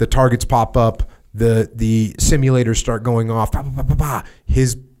 boom, the targets pop up, the simulators start going off, bah, bah, bah, bah, bah.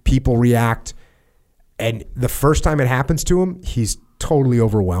 His people react, and the first time it happens to him, he's totally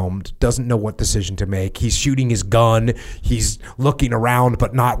overwhelmed, doesn't know what decision to make. He's shooting his gun, he's looking around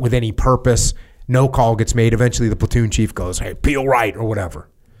but not with any purpose. No call gets made. Eventually the platoon chief goes, hey, peel right, or whatever.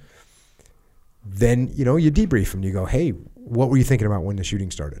 Then, you debrief him. You go, hey, what were you thinking about when the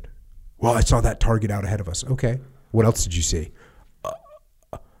shooting started? Well, I saw that target out ahead of us. Okay. What else did you see?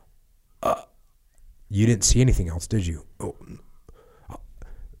 You didn't see anything else, did you? Oh,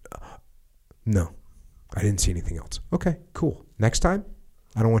 no, I didn't see anything else. Okay, cool. Next time,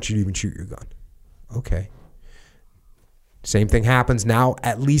 I don't want you to even shoot your gun. Okay. Same thing happens now.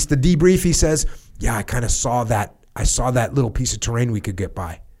 At least the debrief, he says, yeah, I kind of saw that. I saw that little piece of terrain we could get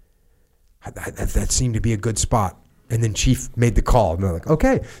by. That seemed to be a good spot. And then Chief made the call. And they're like,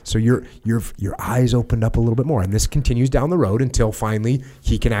 okay, so your eyes opened up a little bit more. And this continues down the road until finally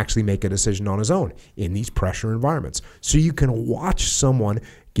he can actually make a decision on his own in these pressure environments. So you can watch someone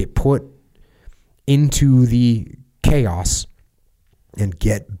get put into the chaos and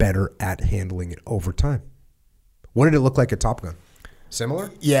get better at handling it over time. What did it look like at Top Gun?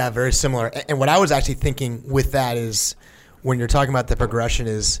 Similar? Yeah, very similar. And what I was actually thinking with that is when you're talking about the progression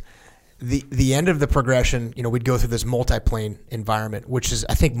is the end of the progression, we'd go through this multi-plane environment, which is,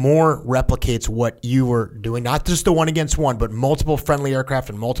 I think, more replicates what you were doing, not just the one against one, but multiple friendly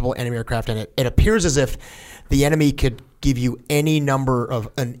aircraft and multiple enemy aircraft. And it appears as if the enemy could give you an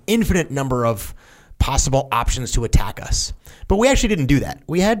infinite number of possible options to attack us. But we actually didn't do that.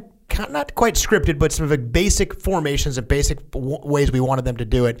 We had not quite scripted, but some of the basic formations and basic ways we wanted them to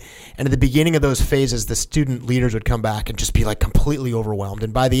do it. And at the beginning of those phases, the student leaders would come back and just be like completely overwhelmed.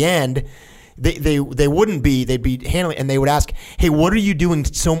 And by the end, they wouldn't be. They'd be handling, and they would ask, "Hey, what are you doing?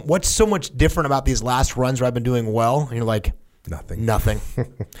 What's so much different about these last runs where I've been doing well?" And you're like, Nothing.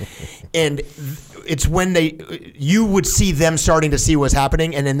 And it's when you would see them starting to see what's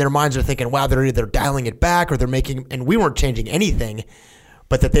happening, and in their minds are thinking, "Wow, they're either dialing it back or they're making." And we weren't changing anything.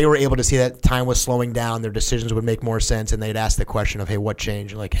 But that they were able to see that time was slowing down, their decisions would make more sense, and they'd ask the question of, hey, what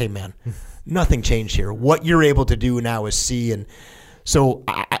changed? Like, hey, man, nothing changed here. What you're able to do now is see. And so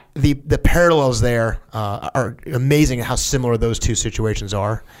the parallels there are amazing how similar those two situations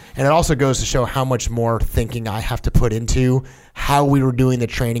are. And it also goes to show how much more thinking I have to put into how we were doing the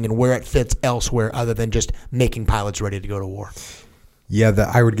training and where it fits elsewhere other than just making pilots ready to go to war. Yeah,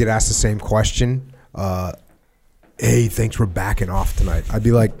 I would get asked the same question. Hey, thanks for backing off tonight. I'd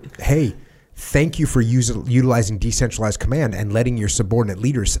be like, hey, thank you for utilizing decentralized command and letting your subordinate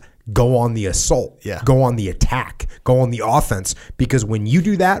leaders go on the assault, go on the attack, go on the offense. Because when you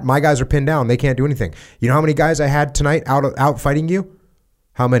do that, my guys are pinned down. They can't do anything. You know how many guys I had tonight out fighting you?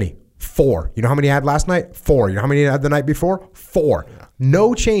 How many? 4. You know how many I had last night? 4. You know how many I had the night before? 4. Yeah.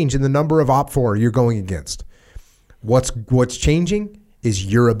 No change in the number of Op 4 you're going against. What's changing is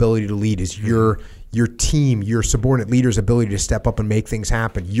your ability to lead, is your team, your subordinate leader's ability to step up and make things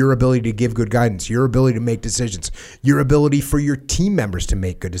happen, your ability to give good guidance, your ability to make decisions, your ability for your team members to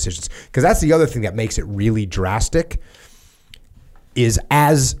make good decisions. Because that's the other thing that makes it really drastic is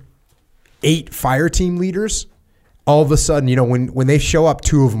as 8 fire team leaders, all of a sudden, when they show up,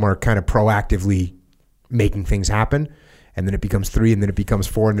 2 of them are kind of proactively making things happen. And then it becomes 3, and then it becomes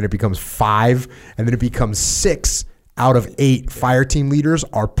 4, and then it becomes 5, and then it becomes 6. Out of 8 fire team leaders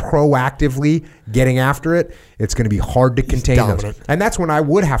are proactively getting after it. It's going to be hard to contain those. And that's when I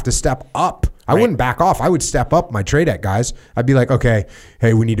would have to step up. I wouldn't back off. I would step up my TRADEC guys. I'd be like, okay,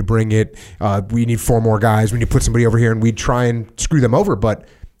 hey, we need to bring it. We need 4 more guys. We need to put somebody over here, and we'd try and screw them over. But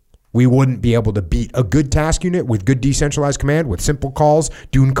we wouldn't be able to beat a good task unit with good decentralized command, with simple calls,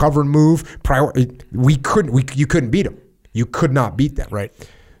 doing cover and move. You couldn't beat them. You could not beat them. Right.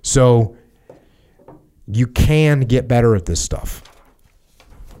 So you can get better at this stuff.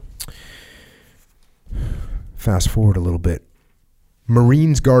 Fast forward a little bit.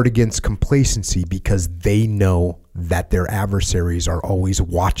 Marines guard against complacency because they know that their adversaries are always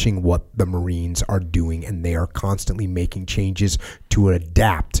watching what the Marines are doing, and they are constantly making changes to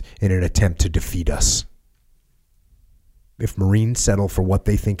adapt in an attempt to defeat us. If Marines settle for what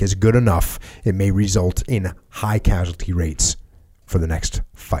they think is good enough, it may result in high casualty rates for the next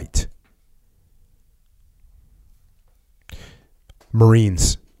fight.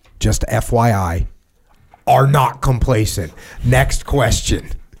 Marines, just FYI, are not complacent. Next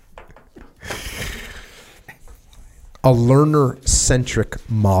question. A learner-centric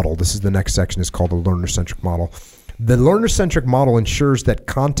model. This is the next section. It's called a learner-centric model. The learner-centric model ensures that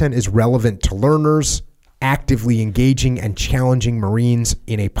content is relevant to learners, actively engaging and challenging Marines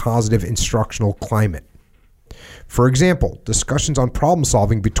in a positive instructional climate. For example, discussions on problem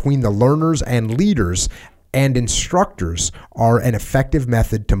solving between the learners and leaders and instructors are an effective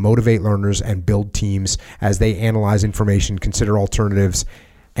method to motivate learners and build teams as they analyze information, consider alternatives,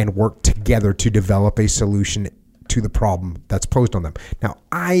 and work together to develop a solution to the problem that's posed on them. Now,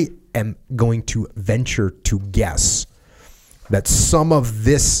 I am going to venture to guess that some of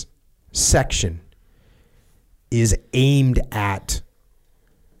this section is aimed at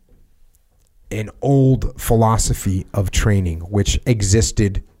an old philosophy of training which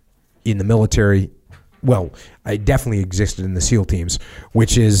existed in the military well, it definitely existed in the SEAL teams,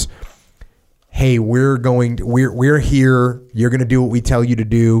 which is, hey, we're here. You're going to do what we tell you to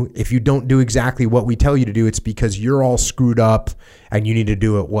do. If you don't do exactly what we tell you to do, it's because you're all screwed up and you need to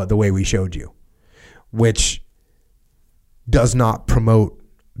do it the way we showed you, which does not promote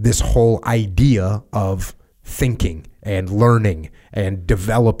this whole idea of thinking and learning and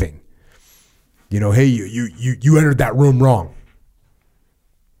developing. Hey, you entered that room wrong.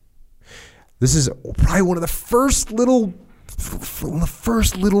 This is probably one of the first little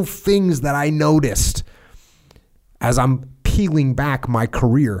things that I noticed as I'm peeling back my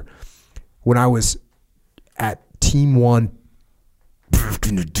career when I was at Team 1 back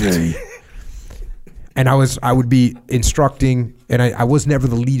in the day. And I would be instructing, and I was never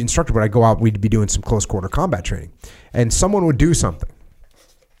the lead instructor, but I'd go out, we'd be doing some close quarter combat training. And someone would do something.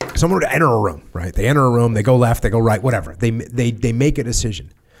 Someone would enter a room, right? They enter a room, they go left, they go right, whatever. They make a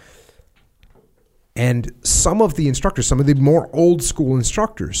decision. And some of the instructors, some of the more old school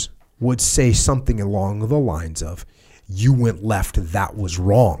instructors would say something along the lines of, you went left, that was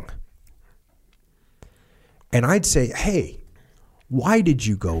wrong. And I'd say, hey, why did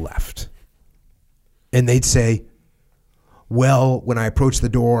you go left? And they'd say, well, when I approached the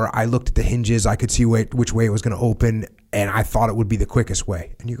door, I looked at the hinges, I could see which way it was going to open, and I thought it would be the quickest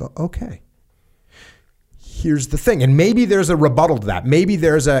way. And you go, okay. Here's the thing. And maybe there's a rebuttal to that. Maybe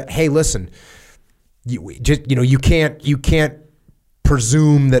there's a, hey, listen, you can't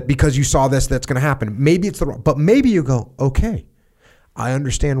presume that because you saw this, that's going to happen. Maybe it's the wrong, but maybe you go, okay, I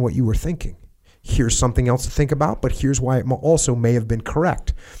understand what you were thinking. Here's something else to think about, but here's why it also may have been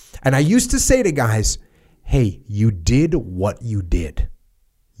correct. And I used to say to guys, hey, you did what you did.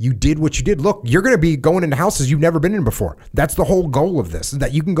 You did what you did. Look, you're going to be going into houses you've never been in before. That's the whole goal of this, is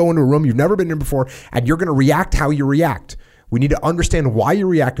that you can go into a room you've never been in before, and you're going to react how you react. We need to understand why you're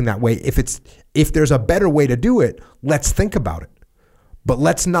reacting that way. If there's a better way to do it, let's think about it. But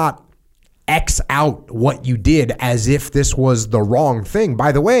let's not X out what you did as if this was the wrong thing.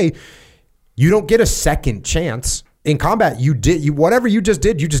 By the way, you don't get a second chance. In combat, whatever you just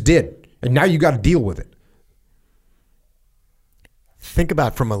did. And now you got to deal with it. Think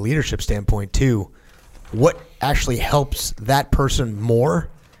about from a leadership standpoint too, what actually helps that person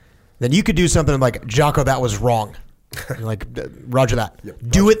more than you could do something like, Jocko, that was wrong. You're like, roger that. Yep,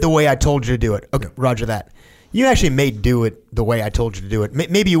 do it the way I told you to do it. Okay, yep. Roger that. You actually may do it the way I told you to do it.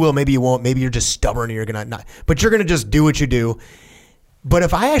 Maybe you will, maybe you won't. Maybe you're just stubborn and you're going to not. But you're going to just do what you do. But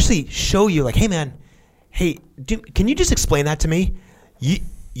if I actually show you like, hey man, can you just explain that to me?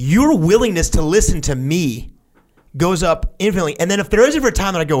 Your willingness to listen to me goes up infinitely. And then if there is ever a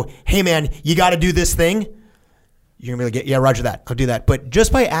time that I go, hey man, you got to do this thing, you're going to be like, yeah, roger that. I'll do that. But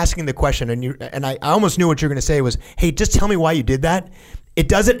just by asking the question, and I almost knew what you're going to say was, hey, just tell me why you did that. It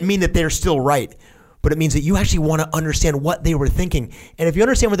doesn't mean that they're still right, but it means that you actually want to understand what they were thinking. And if you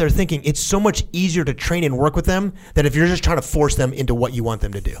understand what they're thinking, it's so much easier to train and work with them than if you're just trying to force them into what you want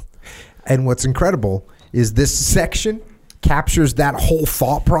them to do. And what's incredible is this section captures that whole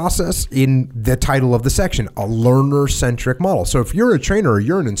thought process in the title of the section, a learner-centric model. So if you're a trainer or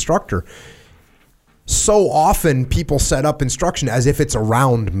you're an instructor, so often people set up instruction as if it's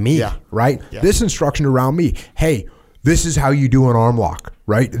around me, right? Yeah. This instruction around me. Hey, this is how you do an arm lock,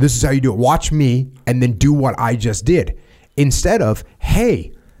 right? This is how you do it. Watch me and then do what I just did. Instead of,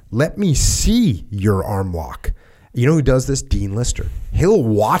 hey, let me see your arm lock. You know who does this? Dean Lister. He'll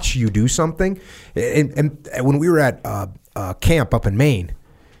watch you do something. And when we were at camp up in Maine,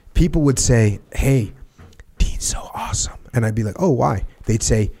 people would say, hey, Dean's so awesome. And I'd be like, oh, why? They'd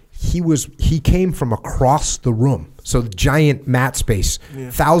say, he came from across the room. So the giant mat space,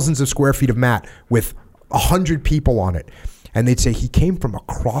 thousands of square feet of mat with 100 people on it. And they'd say he came from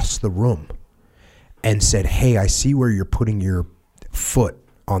across the room and said, hey, I see where you're putting your foot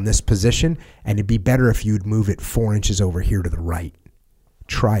on this position, and it'd be better if you'd move it 4 inches over here to the right.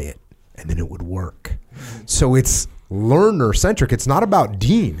 Try it, and then it would work. So it's learner-centric. It's not about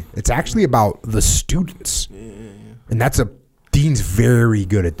Dean. It's actually about the students. And Dean's very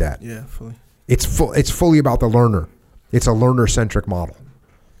good at that. Yeah, fully. It's fully about the learner. It's a learner-centric model.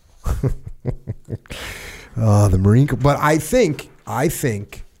 The Marine Corps. But I think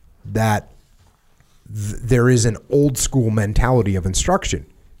that there is an old school mentality of instruction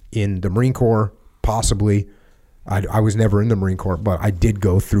in the Marine Corps, possibly. I was never in the Marine Corps, but I did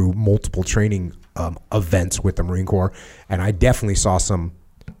go through multiple training events with the Marine Corps, and I definitely saw some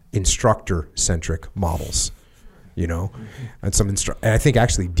instructor-centric models. And and I think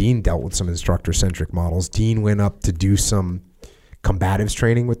actually Dean dealt with some instructor-centric models. Dean went up to do some combatives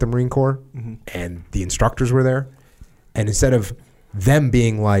training with the Marine Corps, and the instructors were there. And instead of them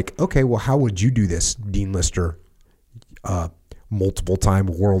being like, okay, well, how would you do this, Dean Lister, multiple time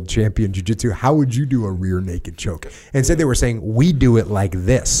world champion jiu-jitsu? How would you do a rear naked choke? And instead they were saying, we do it like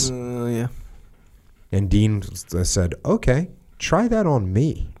this. Yeah. And Dean said, okay, try that on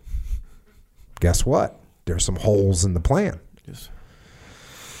me. Guess what? There's some holes in the plan. Yes.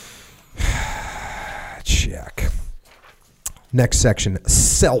 Check. Next section,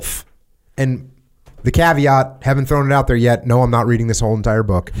 self. And the caveat, haven't thrown it out there yet. No, I'm not reading this whole entire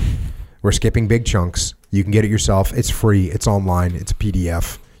book. We're skipping big chunks. You can get it yourself. It's free. It's online. It's a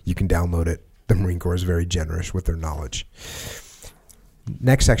PDF. You can download it. The Marine Corps is very generous with their knowledge.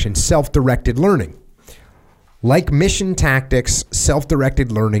 Next section, self-directed learning. Like mission tactics,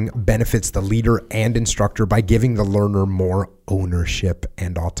 self-directed learning benefits the leader and instructor by giving the learner more ownership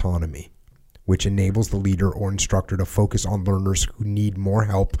and autonomy, which enables the leader or instructor to focus on learners who need more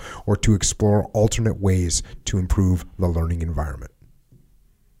help or to explore alternate ways to improve the learning environment.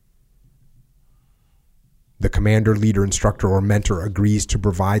 The commander, leader, instructor, or mentor agrees to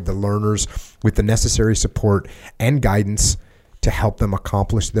provide the learners with the necessary support and guidance to help them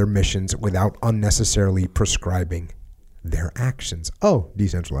accomplish their missions without unnecessarily prescribing their actions. Oh,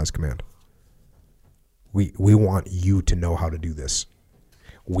 decentralized command. We want you to know how to do this.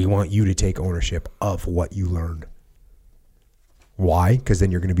 We want you to take ownership of what you learned. Why? Because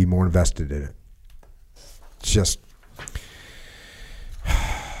then you're going to be more invested in it. It's just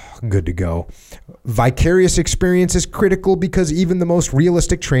good to go. Vicarious experience is critical because even the most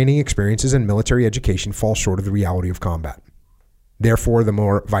realistic training experiences and military education fall short of the reality of combat. Therefore, the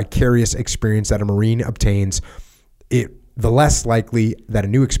more vicarious experience that a Marine obtains, the less likely that a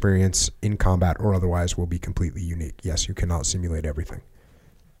new experience in combat or otherwise will be completely unique. Yes, you cannot simulate everything.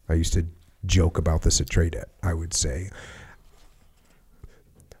 I used to joke about this at TradeEd. I would say,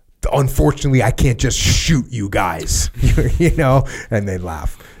 unfortunately, I can't just shoot you guys, you know, and they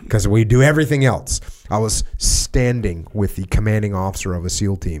laugh because we do everything else. I was standing with the commanding officer of a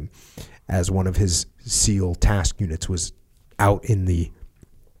SEAL team as one of his SEAL task units was out in the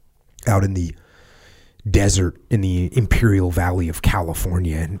desert in the Imperial Valley of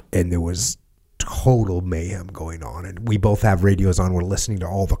California, and there was total mayhem going on, and we both have radios on. We're listening to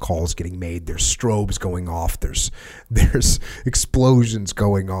all the calls getting made. There's strobes going off. There's explosions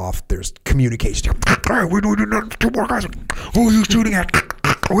going off. There's communication. Hey, we need 2 more guys. Who are you shooting at?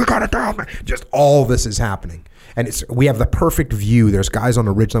 We got it down. Just all this is happening, and we have the perfect view. There's guys on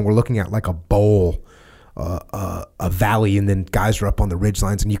the ridgeline. We're looking at like a bowl, a valley, and then guys are up on the ridge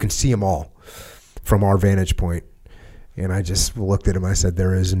lines, and you can see them all from our vantage point. And I just looked at him. I said,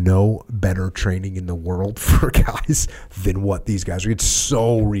 there is no better training in the world for guys than what these guys are. It's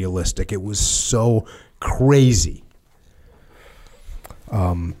so realistic. It was so crazy.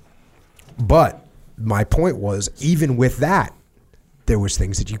 But my point was, even with that, there was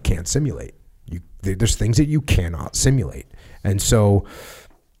things that you can't simulate. There's things that you cannot simulate. And so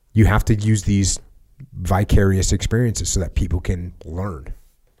you have to use these vicarious experiences so that people can learn.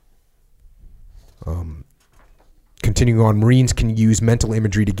 Continuing on, Marines can use mental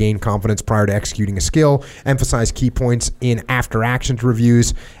imagery to gain confidence prior to executing a skill, emphasize key points in after-actions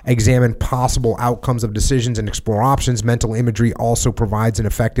reviews, examine possible outcomes of decisions, and explore options. Mental imagery also provides an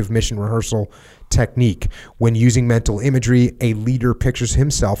effective mission rehearsal technique. When using mental imagery, a leader pictures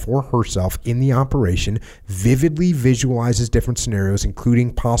himself or herself in the operation, vividly visualizes different scenarios,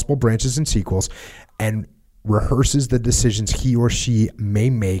 including possible branches and sequels, and rehearses the decisions he or she may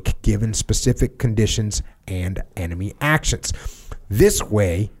make given specific conditions and enemy actions. This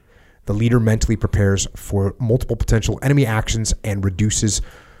way, the leader mentally prepares for multiple potential enemy actions and reduces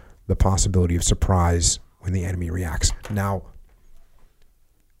the possibility of surprise when the enemy reacts. Now,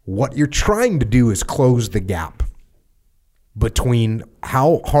 what you're trying to do is close the gap between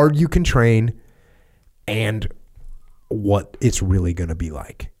how hard you can train and what it's really going to be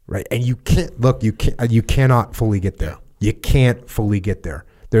like. Right. And you cannot fully get there. You can't fully get there.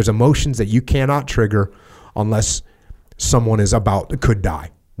 There's emotions that you cannot trigger unless someone could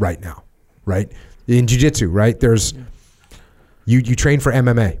die right now. Right. In jiu-jitsu, right? There's you train for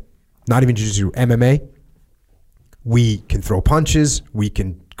MMA, not even jiu-jitsu, MMA. We can throw punches, we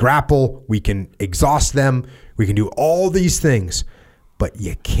can grapple, we can exhaust them, we can do all these things, but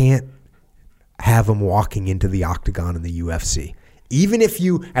you can't have them walking into the octagon in the UFC. Even if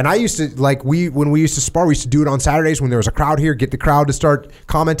you, and I used to, when we used to spar, we used to do it on Saturdays when there was a crowd here, get the crowd to start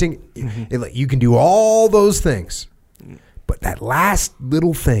commenting. You can do all those things. But that last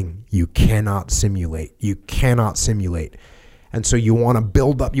little thing, you cannot simulate. You cannot simulate. And so you want to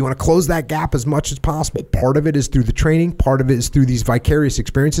build up, you want to close that gap as much as possible. Part of it is through the training. Part of it is through these vicarious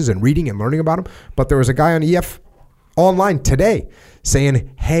experiences and reading and learning about them. But there was a guy on EF online today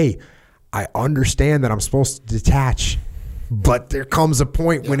saying, hey, I understand that I'm supposed to detach, but there comes a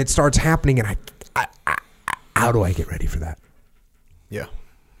point when it starts happening, and I how do I get ready for that? Yeah.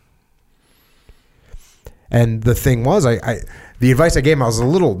 And the thing was, the advice I gave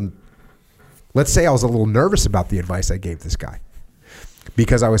him, let's say I was a little nervous about the advice I gave this guy,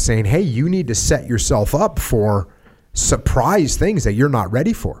 because I was saying, hey, you need to set yourself up for surprise things that you're not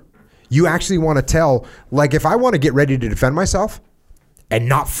ready for. You actually want to tell, like, if I want to get ready to defend myself and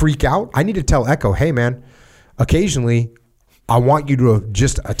not freak out, I need to tell Echo, hey, man, occasionally I want you to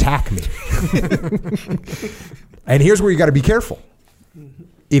just attack me. And here's where you got to be careful.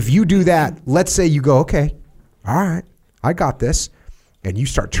 If you do that, let's say you go, okay, all right, I got this, and you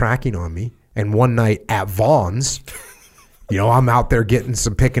start tracking on me, and one night at Vaughn's, I'm out there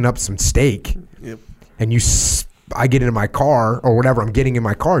picking up some steak, Yep. and I get into my car or whatever, I'm getting in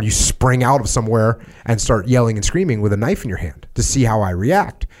my car, and you spring out of somewhere and start yelling and screaming with a knife in your hand to see how I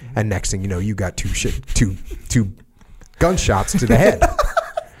react. And next thing you know, you got two gunshots to the head,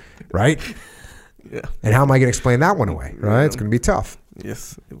 right? Yeah. And how am I going to explain that one away, right? It's going to be tough.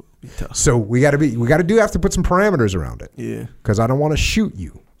 Yes, it will be tough. So we have to put some parameters around it. Yeah. Because I don't want to shoot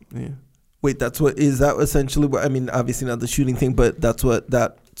you. Yeah. Wait, is that essentially what, I mean, obviously not the shooting thing, but that's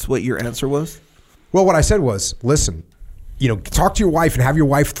what your answer was? Well, what I said was, listen, talk to your wife and have your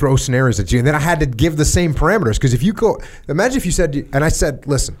wife throw scenarios at you. And then I had to give the same parameters. Because if you imagine if you said, and I said,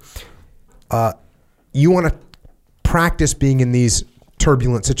 listen, you want to practice being in these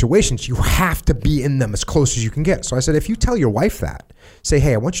turbulent situations, you have to be in them as close as you can get. So I said, if you tell your wife that, say,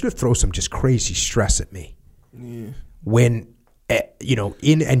 hey, I want you to throw some just crazy stress at me. Yeah. When,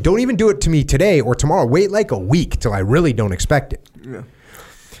 and don't even do it to me today or tomorrow. Wait like a week till I really don't expect it. Yeah.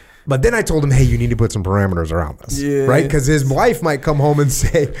 But then I told him, hey, you need to put some parameters around this, right? Because his wife might come home and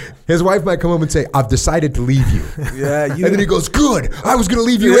say, I've decided to leave you. Yeah. And then he goes, good, I was going to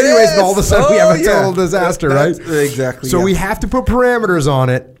leave you anyways. And all of a sudden we have a total disaster, right? Exactly. So we have to put parameters on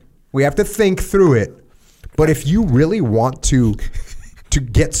it. We have to think through it. But if you really want to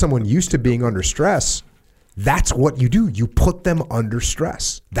get someone used to being under stress, that's what you do. You put them under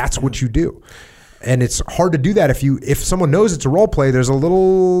stress. That's what you do. And it's hard to do that if someone knows it's a role play, there's a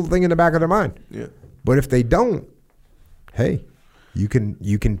little thing in the back of their mind. Yeah. But if they don't, hey, you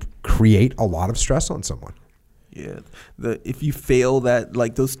can create a lot of stress on someone. Yeah. If you fail that,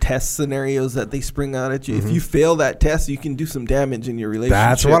 like those test scenarios that they spring out at you, if you fail that test, you can do some damage in your relationship.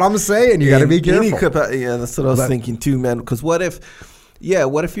 That's what I'm saying. You got to be careful. That's what I was thinking too, man. Because what if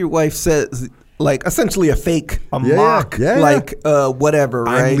your wife says, like, essentially a fake, mock, whatever,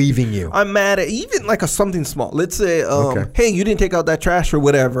 right? I'm leaving you. I'm mad at, even like something small. Let's say, hey, you didn't take out that trash or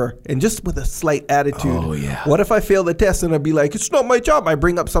whatever, and just with a slight attitude. Oh, yeah. What if I fail the test and I'd be like, it's not my job. I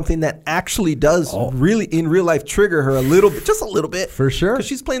bring up something that actually does really, in real life, trigger her a little bit, just a little bit. For sure. Because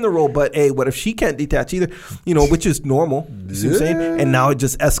she's playing the role, but hey, what if she can't detach either? Which is normal. You see what I'm saying? And now it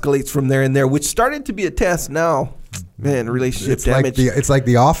just escalates from there and there, which started to be a test now. Man, relationship damage. It's like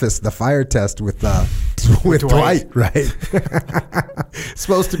The Office, the fire test with Dwight, right? It's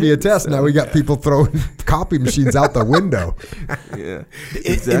supposed to be a test. Now we got people throwing copy machines out the window. Yeah,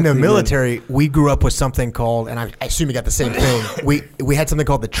 exactly, in the military, we grew up with something called, and I assume you got the same thing. We had something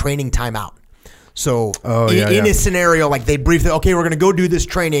called the training timeout. So in a scenario, like they brief, okay, we're going to go do this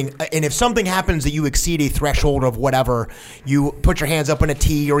training. And if something happens that you exceed a threshold of whatever, you put your hands up in a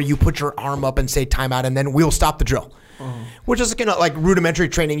T or you put your arm up and say timeout, and then we'll stop the drill. Which is like rudimentary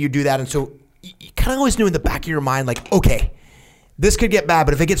training. You do that. And so you kind of always knew in the back of your mind, like, okay, this could get bad,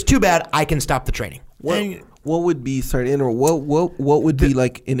 but if it gets too bad, I can stop the training. What would be, what would be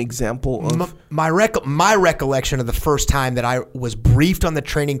like an example of? My recollection of the first time that I was briefed on the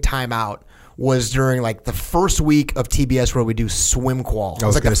training timeout was during like the first week of TBS where we do swim qual.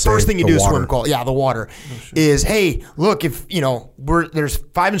 It's like the first thing you do is swim qual. Yeah, the water is, hey, look, if there's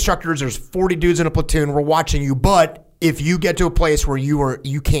 5 instructors, there's 40 dudes in a platoon, we're watching you, but if you get to a place where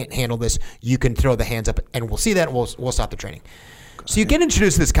you can't handle this, you can throw the hands up and we'll see that and we'll stop the training. So you get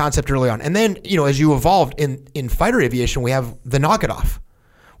introduced to this concept early on. And then, as you evolved in fighter aviation, we have the knock it off,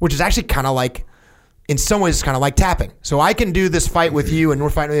 which is actually kind of like, in some ways, it's kind of like tapping. So I can do this fight with you, and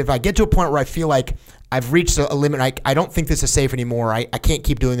we're fighting. If I get to a point where I feel like I've reached a limit, I don't think this is safe anymore, I can't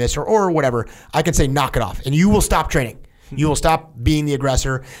keep doing this, or whatever, I can say knock it off, and you will stop training. You will stop being the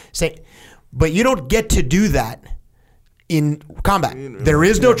aggressor. But you don't get to do that in combat. There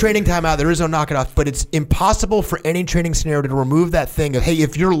is no training timeout. There is no knock it off. But it's impossible for any training scenario to remove that thing of, hey,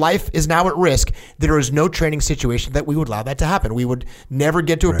 if your life is now at risk, there is no training situation that we would allow that to happen. We would never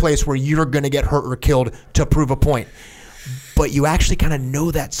get to a place where you're going to get hurt or killed to prove a point. but you actually kind of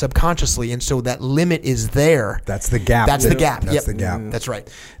know that subconsciously, and so that limit is there. That's the gap. That's the gap. That's the gap. That's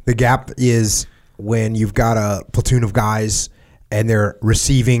right. The gap is when you've got a platoon of guys and they're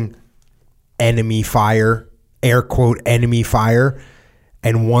receiving enemy fire, air quote enemy fire,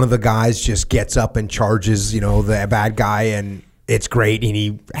 and one of the guys just gets up and charges, the bad guy, and it's great, and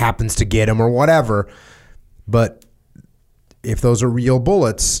he happens to get him or whatever. But if those are real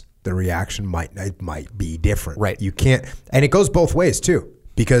bullets, the reaction might be different. Right. You can't, and it goes both ways too,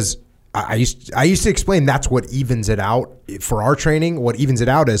 because I used to explain that's what evens it out for our training. What evens it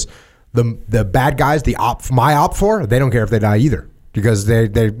out is the bad guys, my op 4, they don't care if they die either, because they're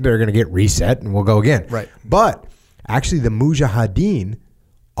going to get reset and we'll go again. Right. But actually, the Mujahideen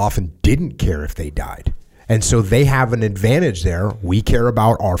often didn't care if they died. And so they have an advantage there. We care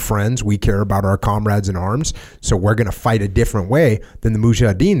about our friends. We care about our comrades in arms. So we're going to fight a different way than the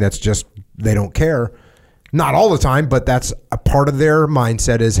Mujahideen. That's just, they don't care. Not all the time, but that's a part of their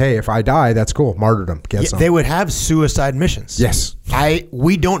mindset is, hey, if I die, that's cool. Martyrdom. They would have suicide missions. Yes.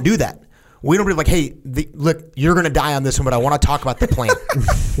 We don't do that. We don't be like, hey, look, you're going to die on this one, but I want to talk about the plan.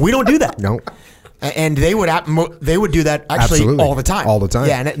 We don't do that. No. And they would do that actually Absolutely. all the time. All the time.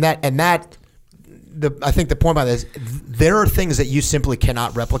 Yeah, I think the point about this, there are things that you simply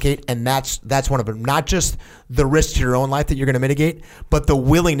cannot replicate, and that's one of them. Not just the risk to your own life that you're going to mitigate, but the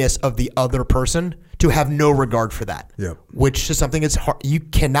willingness of the other person to have no regard for that. Yep. Which is something that's hard. You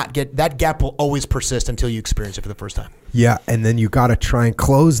cannot get that gap will always persist until you experience it for the first time. Yeah, and then you got to try and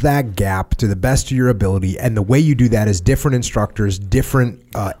close that gap to the best of your ability, and the way you do that is different instructors, different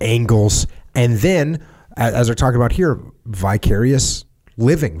angles, and then, as we're talking about here, vicarious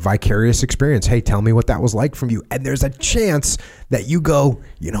living, vicarious experience. Hey, tell me what that was like from you. And there's a chance that you go,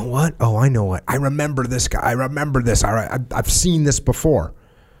 you know what? Oh, I know what. I remember this guy. I remember this. I've seen this before.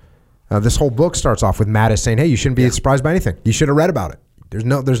 This whole book starts off with Mattis saying, hey, you shouldn't be surprised by anything. You should have read about it.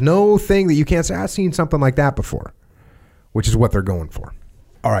 There's no thing that you can't say, I've seen something like that before, which is what they're going for.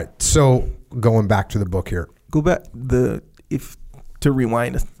 All right. So going back to the book here. Go back to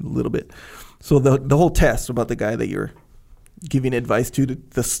rewind a little bit. So the whole test about the guy that you're giving advice to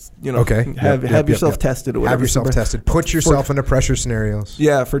this, okay. have yourself tested or whatever. Have yourself tested. Put yourself into pressure scenarios.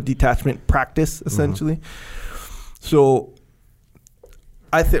 Yeah, for detachment practice, essentially. Mm-hmm. So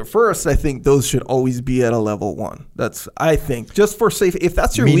I think those should always be at a level 1. That's, I think, just for safe. If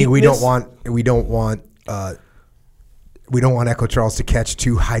that's your meaning, weakness, we don't want Echo Charles to catch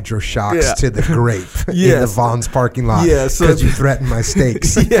 2 hydro shocks to the grape in the Vaughn's parking lot because you threaten my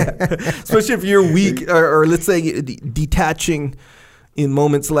steaks. Especially if you're weak or let's say detaching in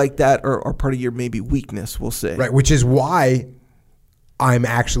moments like that are part of your maybe weakness, we'll say. Right, which is why I'm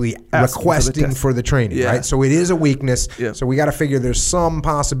actually requesting for the training, right? So it is a weakness. Yeah. So we got to figure there's some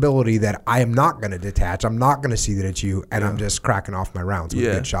possibility that I am not going to detach. I'm not going to see that it's you, and I'm just cracking off my rounds with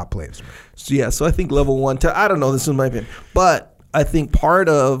good shot plays. So I think level 1 I don't know, this is my opinion, but I think part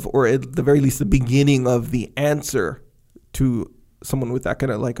of, or at the very least the beginning of the answer to someone with that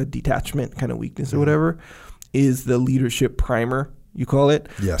kind of like a detachment kind of weakness or whatever is the leadership primer, you call it.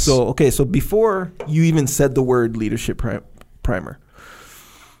 Yes. So before you even said the word leadership primer,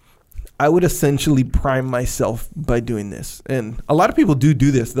 I would essentially prime myself by doing this. And a lot of people do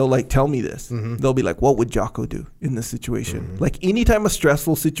this. They'll like tell me this. Mm-hmm. They'll be like, what would Jocko do in this situation? Mm-hmm. Like anytime a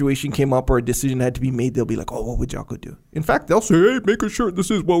stressful situation came up or a decision had to be made, they'll be like, oh, what would Jocko do? In fact, they'll say, hey, make a shirt. This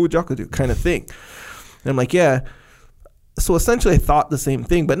is what would Jocko do kind of thing. And I'm like, yeah. So essentially I thought the same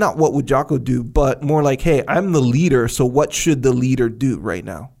thing, but not what would Jocko do, but more like, hey, I'm the leader. So what should the leader do right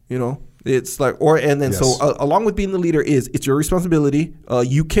now? It's like, so along with being the leader it's your responsibility.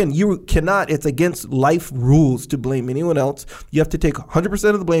 You cannot, it's against life rules to blame anyone else. You have to take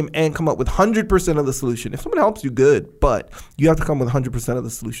 100% of the blame and come up with 100% of the solution. If someone helps you, good, but you have to come with 100% of the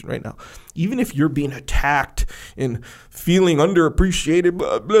solution right now. Even if you're being attacked and feeling underappreciated,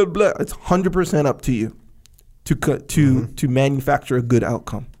 blah, blah, blah, it's 100% up to you to manufacture a good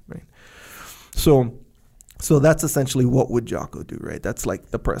outcome, right? So that's essentially what would Jocko do, right? That's like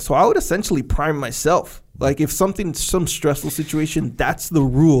the press. So I would essentially prime myself. Like if some stressful situation, that's the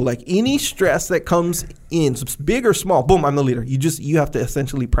rule. Like any stress that comes in, big or small, boom, I'm the leader. You have to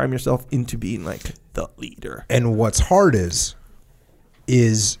essentially prime yourself into being like the leader. And what's hard is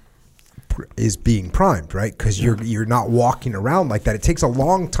being primed, right? Because you're not walking around like that. It takes a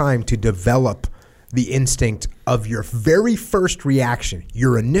long time to develop the instinct of your very first reaction,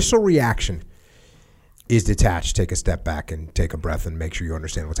 your initial reaction is detached, take a step back and take a breath and make sure you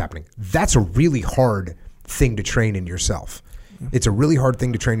understand what's happening. That's a really hard thing to train in yourself. It's a really hard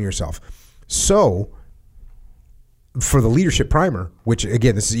thing to train in yourself. So for the leadership primer, which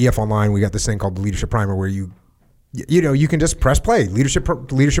again, this is EF Online, we got this thing called the leadership primer where you You know, you can just press play, leadership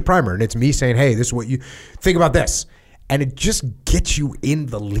primer, and it's me saying, hey, this is what you think about this. And it just gets you in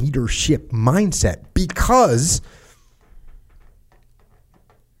the leadership mindset, because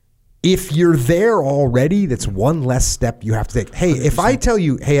if you're there already, that's one less step you have to take. Hey, 100%. If I tell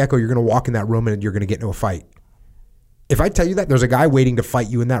you, hey, Echo, you're going to walk in that room and you're going to get into a fight. If I tell you that there's a guy waiting to fight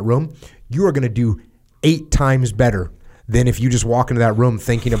you in that room, you are going to do 8 times better than if you just walk into that room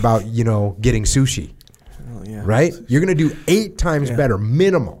thinking about, you know, getting sushi. Oh, yeah. Right? You're going to do 8 times better,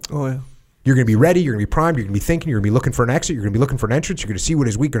 minimum. Oh, yeah. You're going to be ready. You're going to be primed. You're going to be thinking. You're going to be looking for an exit. You're going to be looking for an entrance. You're going to see what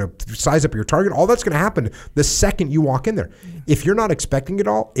is weak. You're going to size up your target. All that's going to happen the second you walk in there. If you're not expecting it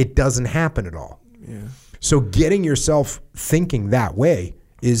all, it doesn't happen at all. Yeah. So getting yourself thinking that way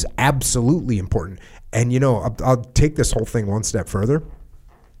is absolutely important. And, you know, I'll take this whole thing one step further.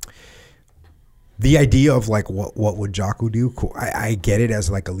 The idea of like, what would Jocko do? Cool. I get it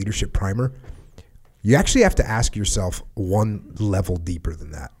as like a leadership primer. You actually have to ask yourself one level deeper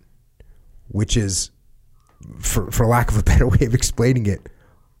than that, which is, for lack of a better way of explaining it,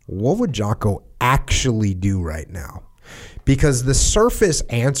 what would Jocko actually do right now? Because the surface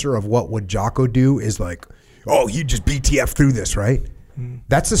answer of what would Jocko do is like, oh, you just BTF through this, right? Mm-hmm.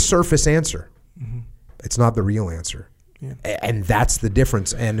 That's the surface answer. Mm-hmm. It's not the real answer. Yeah. And that's the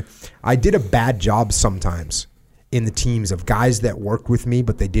difference. And I did a bad job sometimes in the teams of guys that worked with me,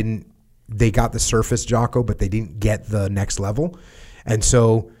 but they got the surface Jocko, but they didn't get the next level. And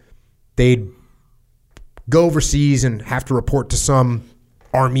so they'd go overseas and have to report to some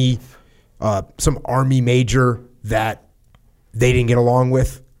army major that they didn't get along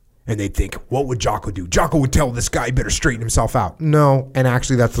with. And they'd think, what would Jocko do? Jocko would tell this guy he better straighten himself out. No, and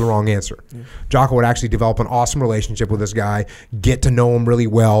actually that's the wrong answer. Yeah. Jocko would actually develop an awesome relationship with this guy, get to know him really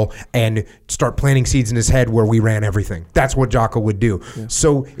well, and start planting seeds in his head where we ran everything. That's what Jocko would do. Yeah.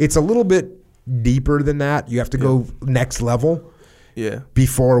 So it's a little bit deeper than that. You have to go next level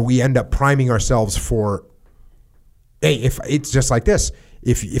before we end up priming ourselves for, hey, if it's just like this.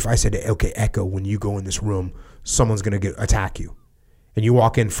 If I said, okay, Echo, when you go in this room, someone's going to attack you. And you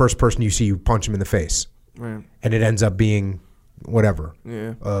walk in, first person you see, you punch him in the face. Right. And it ends up being whatever.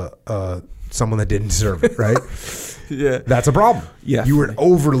 Yeah. Someone that didn't deserve it, right? Yeah. That's a problem. Yeah. You were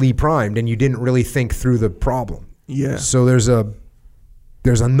overly primed and you didn't really think through the problem. Yeah. So there's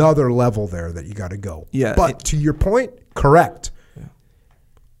another level there that you got to go. Yeah. But to your point, correct. Yeah.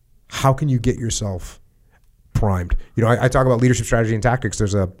 How can you get yourself primed? You know, I talk about leadership strategy and tactics.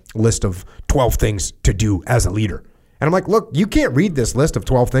 There's a list of 12 things to do as a leader. And I'm like, look, you can't read this list of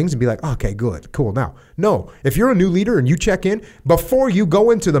 12 things and be like, okay, good, cool. Now, no, if you're a new leader and you check in, before you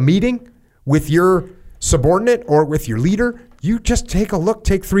go into the meeting with your subordinate or with your leader, you just take a look,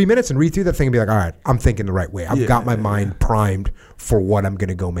 take 3 minutes and read through that thing and be like, all right, I'm thinking the right way. I've got my mind primed for what I'm going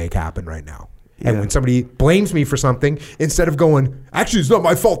to go make happen right now. Yeah. And when somebody blames me for something, instead of going, actually, it's not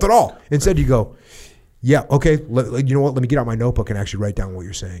my fault at all. Instead, you go, yeah, okay, you know what? Let me get out my notebook and actually write down what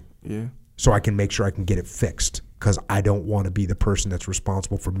you're saying. Yeah. So I can make sure I can get it fixed, because I don't want to be the person that's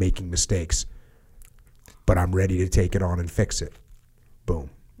responsible for making mistakes, but I'm ready to take it on and fix it. Boom.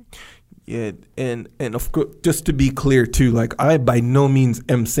 Yeah, and of course, just to be clear too, like I by no means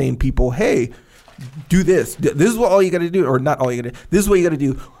am saying people, hey, do this. This is what all you got to do, or not all you got to do. This is what you got to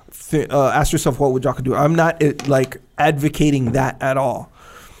do. Ask yourself, what would Jocko do? I'm not like advocating that at all.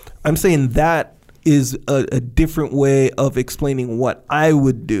 I'm saying that is a different way of explaining what I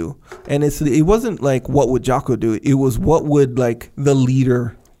would do. And it wasn't like what would Jocko do? It was what would like the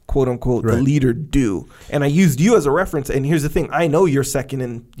leader, quote unquote, the leader do. And I used you as a reference. And here's the thing. I know you're second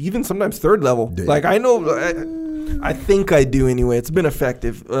and even sometimes third level. Yeah. Like I know, I think I do anyway. It's been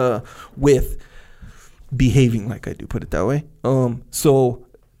effective with behaving like I do, put it that way. So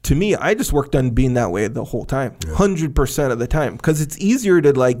to me, I just worked on being that way the whole time, 100% of the time, because it's easier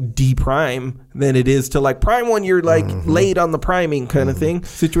to like de-prime than it is to like prime when you're like late on the priming kind of thing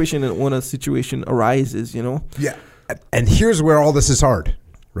situation, and when a situation arises, you know? Yeah. And here's where all this is hard,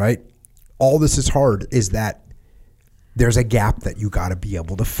 right? All this is hard is that there's a gap that you got to be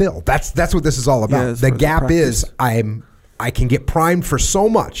able to fill. That's what this is all about. Yeah, the gap is I can get primed for so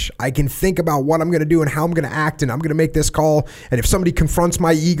much. I can think about what I'm going to do and how I'm going to act, and I'm going to make this call. And if somebody confronts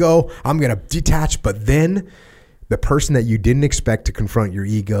my ego, I'm going to detach. But then the person that you didn't expect to confront your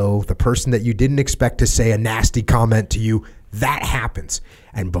ego, the person that you didn't expect to say a nasty comment to you, that happens.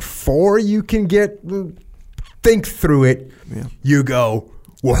 And before you can think through it, you go,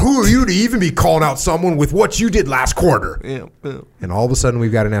 well, who are you to even be calling out someone with what you did last quarter? Yeah. And all of a sudden,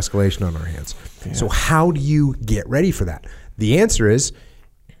 we've got an escalation on our hands. Yeah. So how do you get ready for that? The answer is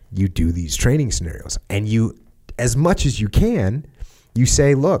you do these training scenarios. And you, as much as you can, you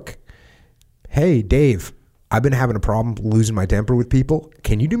say, look, hey, Dave, I've been having a problem losing my temper with people.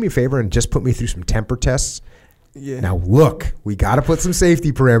 Can you do me a favor and just put me through some temper tests? Yeah. Now look, we got to put some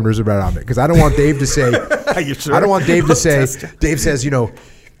safety parameters around it because I don't want Dave to say. Are you sure? I don't want Dave to say. Dave says, you know,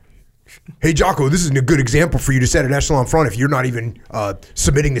 hey Jocko, this isn't a good example for you to set an echelon front if you're not even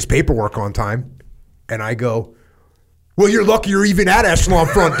submitting this paperwork on time. And I go, well, you're lucky you're even at echelon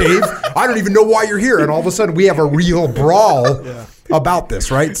front, Dave. I don't even know why you're here. And all of a sudden we have a real brawl about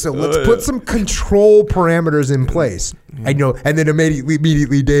this, right? So let's put some control parameters in place. I know, and then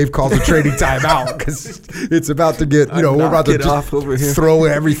immediately Dave calls a training timeout because it's about to get, you know, we're about to just throw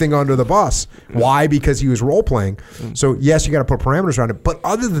everything under the bus. Why? Because he was role playing. So yes, you got to put parameters around it. But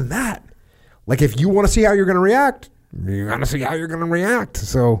other than that, like if you want to see how you're going to react, you got to see how you're going to react.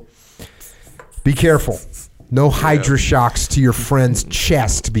 So be careful. No hydra shocks to your friend's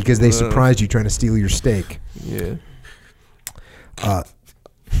chest because they surprised you trying to steal your steak. Yeah.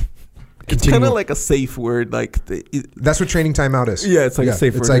 It's kind of like a safe word. Like that's what training timeout is. Yeah, it's like a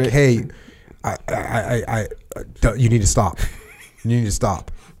safe word. It's like, hey, I you need to stop. You need to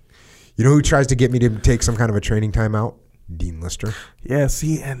stop. You know who tries to get me to take some kind of a training timeout? Dean Lister. Yeah,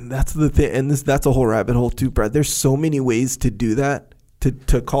 see, and that's the thing. And that's a whole rabbit hole too, Brad. There's so many ways to do that,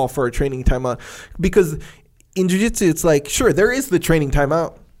 to call for a training timeout. Because in jiu-jitsu, it's like, sure, there is the training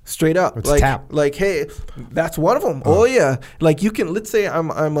timeout. Straight up, it's tap. Like, hey, that's one of them. Oh yeah, like you can. Let's say I'm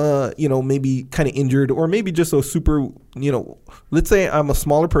you know, maybe kind of injured, or maybe just a super, you know, let's say I'm a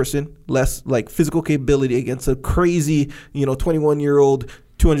smaller person, less like physical capability against a crazy, you know, 21-year-old,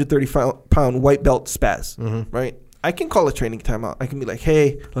 230-pound white belt spaz, right? I can call a training timeout. I can be like,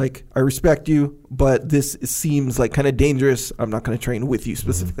 hey, like I respect you, but this seems like kind of dangerous. I'm not going to train with you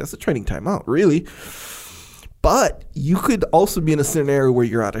specifically. That's a training timeout, really. But you could also be in a scenario where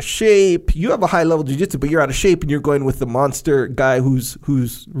you're out of shape. You have a high level jiu-jitsu, but you're out of shape, and you're going with the monster guy who's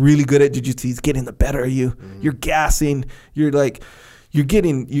really good at jiu-jitsu. He's getting the better of you. You're gassing. You're like, you're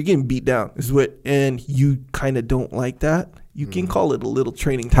getting beat down. Is what, and you kind of don't like that. You can call it a little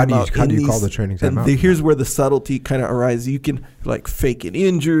training timeout. How do you call the training timeout? Here's where the subtlety kind of arises. You can like fake an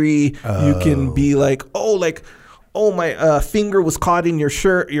injury. You can be like, oh, my finger was caught in your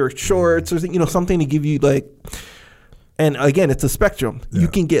shirt, your shorts, or you know, something to give you like. And again, it's a spectrum. Yeah. You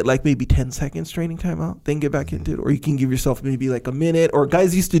can get like maybe 10 seconds training timeout, then get back into it, or you can give yourself maybe like a minute. Or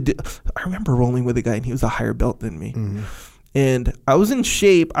guys used to do. I remember rolling with a guy, and he was a higher belt than me, and I was in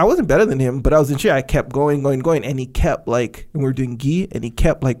shape. I wasn't better than him, but I was in shape. I kept going, and he kept like, and we were doing gi, and he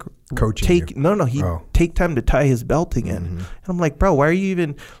kept like coaching. He'd take time to tie his belt again. And I'm like, bro, why are you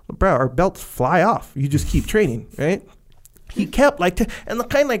even, bro? Our belts fly off. You just keep training, right? He kept like, and the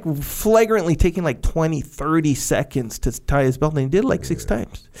kind of like flagrantly taking like 20, 30 seconds to tie his belt, and he did like 6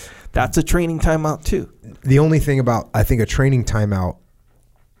 times. That's a training timeout too. The only thing about, I think a training timeout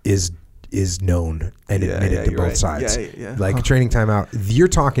is known and admitted to both sides. Like a training timeout, you're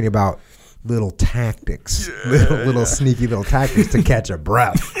talking about little tactics, little sneaky little tactics to catch a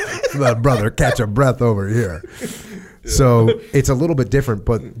breath. Brother, catch a breath over here. So it's a little bit different,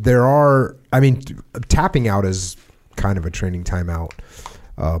 but there are, I mean, tapping out is kind of a training timeout.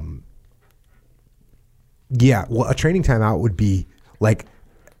 Well, a training timeout would be like,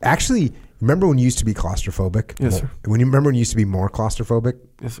 actually, remember when you used to be claustrophobic? Yes, sir. Remember when you used to be more claustrophobic?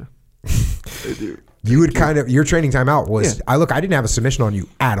 Yes, sir. I do. You would kind of, your training timeout was, I didn't have a submission on you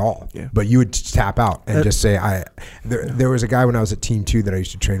at all, but you would tap out and just say, there was a guy when I was at Team 2 that I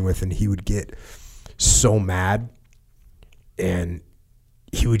used to train with, and he would get so mad, and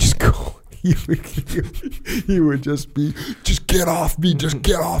he would just go, he would just be, just get off me,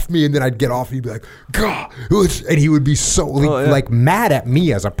 and then I'd get off, and he'd be like, God, and he would be so like mad at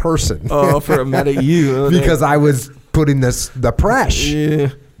me as a person. For mad at you. Because I was putting the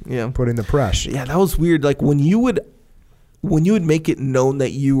pressure. Yeah. Putting the pressure. Yeah, that was weird. Like when you would make it known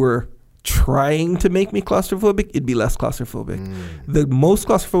that you were trying to make me claustrophobic, it'd be less claustrophobic. The most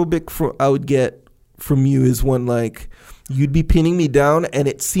claustrophobic I would get from you is when like you'd be pinning me down, and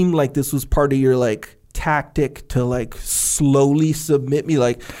it seemed like this was part of your like tactic to like slowly submit me.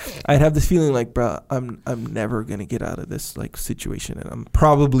 Like I'd have this feeling like, bro, I'm never gonna get out of this like situation, and I'm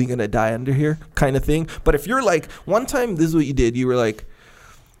probably gonna die under here, kind of thing. But if you're like, one time, this is what you did. You were like,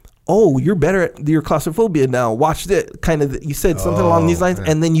 oh, you're better at your claustrophobia now. Watch this. Kind of, you said something along these lines,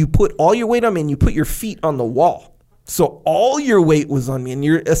 and then you put all your weight on me, and you put your feet on the wall. So all your weight was on me, and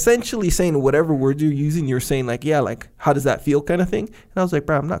you're essentially saying whatever word you're using, you're saying like, yeah, like, how does that feel kind of thing? And I was like,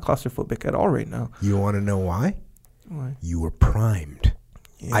 bro, I'm not claustrophobic at all right now. You want to know why? Why? You were primed.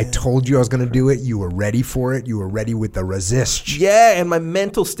 Yeah. I told you I was going to do it. You were ready for it. You were ready with the resist. Yeah, and my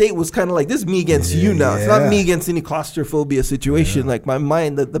mental state was kind of like, this is me against you now. It's not me against any claustrophobia situation. Like my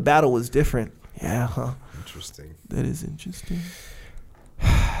mind, the battle was different. Yeah, huh? interesting. That is interesting.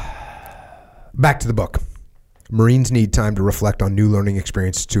 Back to the book. Marines need time to reflect on new learning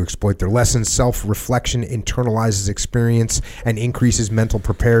experiences to exploit their lessons. Self-reflection internalizes experience and increases mental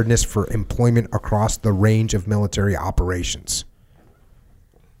preparedness for employment across the range of military operations.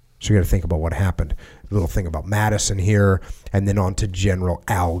 So you got to think about what happened. A little thing about Madison here, and then on to General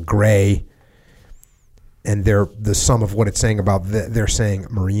Al Gray. And the sum of what it's saying about, they're saying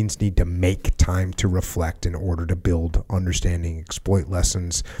Marines need to make time to reflect in order to build understanding, exploit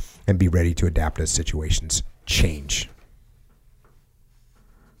lessons, and be ready to adapt as situations change.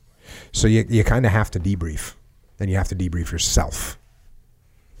 So you kind of have to debrief, and you have to debrief yourself.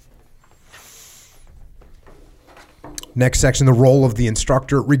 Next section, the role of the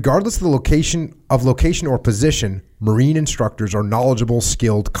instructor. Regardless of the location or position, Marine instructors are knowledgeable,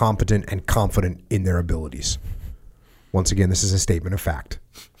 skilled, competent, and confident in their abilities. Once again, this is a statement of fact.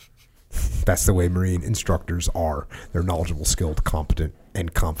 That's the way Marine instructors are. They're knowledgeable, skilled, competent,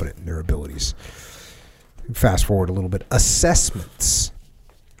 and confident in their abilities. Fast forward a little bit. Assessments.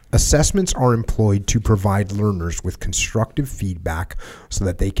 Assessments are employed to provide learners with constructive feedback so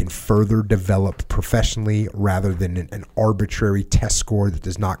that they can further develop professionally rather than an arbitrary test score that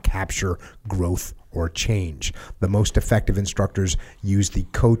does not capture growth or change. The most effective instructors use the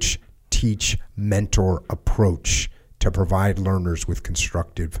coach, teach, mentor approach to provide learners with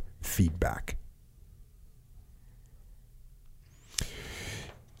constructive feedback.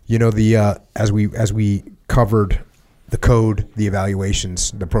 You know, as we covered the code, the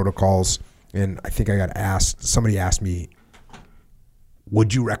evaluations, the protocols, and I think I got asked. Somebody asked me,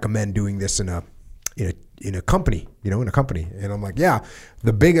 "Would you recommend doing this in a company? In a company?" And I'm like, "Yeah."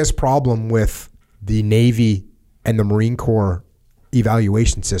 The biggest problem with the Navy and the Marine Corps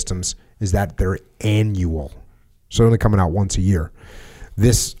evaluation systems is that they're annual, so they're only coming out once a year.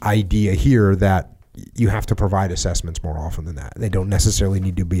 This idea here that you have to provide assessments more often than that. They don't necessarily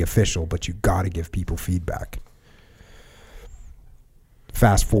need to be official, but you got to give people feedback.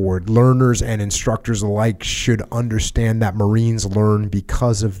 Fast forward, learners and instructors alike should understand that Marines learn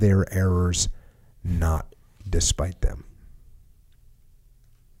because of their errors, not despite them.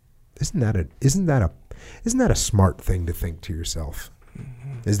 Isn't that a smart thing to think to yourself?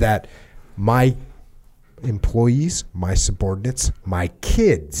 Mm-hmm. Is that my employees, my subordinates, my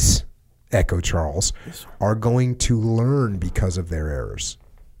kids, echo Charles, are going to learn because of their errors.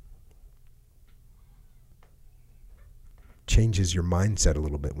 Changes your mindset a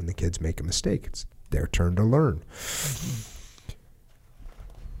little bit when the kids make a mistake. It's their turn to learn.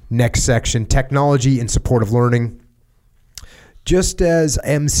 Next section, technology in support of learning. Just as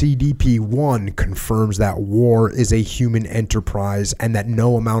MCDP 1 confirms that war is a human enterprise and that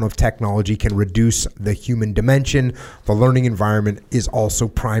no amount of technology can reduce the human dimension, the learning environment is also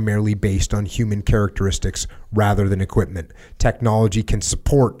primarily based on human characteristics rather than equipment. Technology can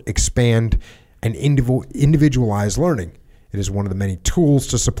support, expand, and individualize learning. It is one of the many tools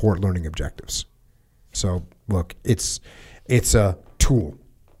to support learning objectives. So, look, it's a tool.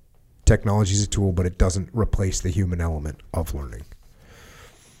 Technology is a tool, but it doesn't replace the human element of learning.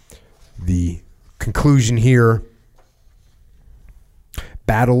 The conclusion here,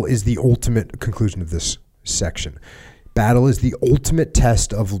 battle is the ultimate conclusion of this section. Battle is the ultimate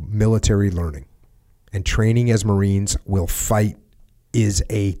test of military learning, and training as Marines will fight is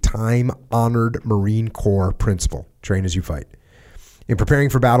a time-honored Marine Corps principle. Train as you fight. In preparing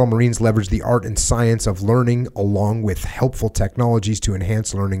for battle, Marines leverage the art and science of learning along with helpful technologies to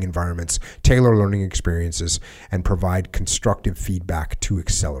enhance learning environments, tailor learning experiences, and provide constructive feedback to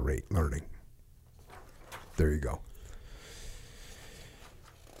accelerate learning. There you go.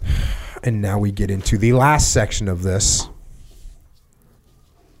 And now we get into the last section of this.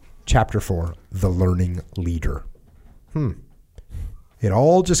 Chapter 4, the learning leader. It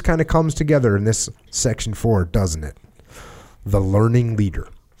all just kind of comes together in this section 4, doesn't it? The learning leader.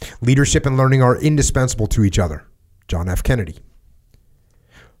 Leadership and learning are indispensable to each other. John F. Kennedy.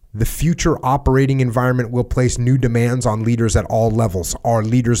 The future operating environment will place new demands on leaders at all levels. Our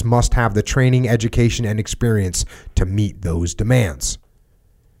leaders must have the training, education, and experience to meet those demands.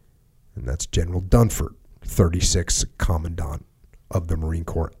 And that's General Dunford, 36th Commandant of the Marine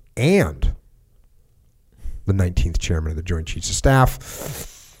Corps and the 19th Chairman of the Joint Chiefs of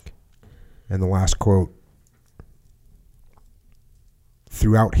Staff. And the last quote,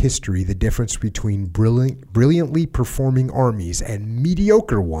 throughout history, the difference between brilliantly performing armies and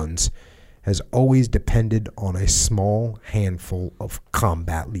mediocre ones has always depended on a small handful of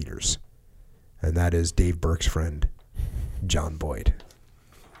combat leaders. And that is Dave Berke's friend, John Boyd.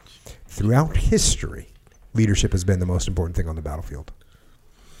 Throughout history, leadership has been the most important thing on the battlefield.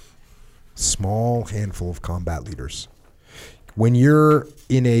 Small handful of combat leaders. When you're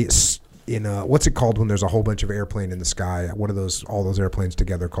in a what's it called when there's a whole bunch of airplane in the sky? What are all those airplanes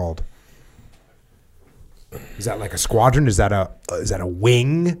together called? Is that like a squadron? Is that a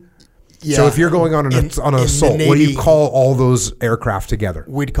wing? Yeah. So if you're going on an assault, Navy, what do you call all those aircraft together?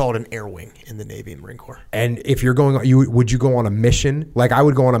 We'd call it an air wing in the Navy and Marine Corps. And if you're going, would you go on a mission? Like I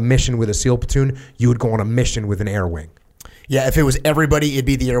would go on a mission with a SEAL platoon. You would go on a mission with an air wing. Yeah, if it was everybody, it'd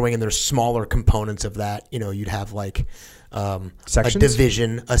be the air wing, and there's smaller components of that. You'd have like sections? a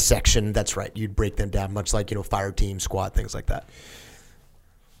division, a section. That's right. You'd break them down, much like fire team, squad, things like that.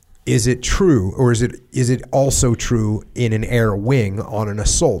 Is it true, or is it also true in an air wing on an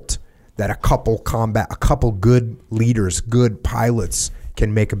assault that a couple good leaders, good pilots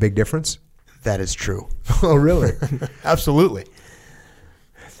can make a big difference? That is true. Oh, really? Absolutely.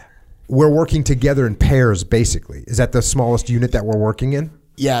 We're working together in pairs, basically. Is that the smallest unit that we're working in?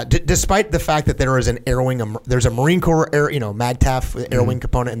 Yeah, despite the fact that there is an air wing, there's a Marine Corps MAGTF air wing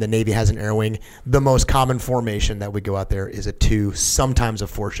component, and the Navy has an air wing. The most common formation that we go out there is a 2, sometimes a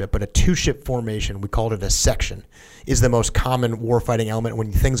 4-ship, but a 2-ship formation, we called it a section, is the most common warfighting element.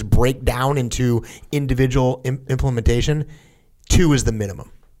 When things break down into individual implementation, 2 is the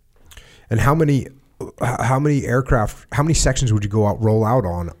minimum. And how many aircraft, how many sections would you roll out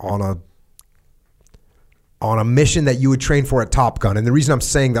on a mission that you would train for at Top Gun? And the reason I'm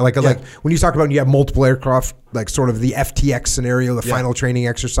saying that, like when you talk about you have multiple aircraft, like sort of the FTX scenario, the final training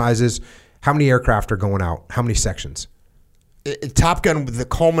exercises, how many aircraft are going out? How many sections? Top Gun, the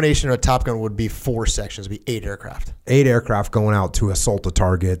culmination of a Top Gun would be 4 sections, would be 8 aircraft. 8 aircraft going out to assault a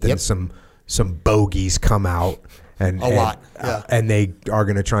target. Then some bogeys come out and they are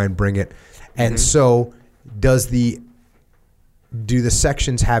going to try and bring it. And so do the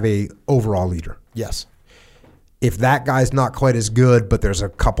sections have a overall leader? Yes. If that guy's not quite as good, but there's a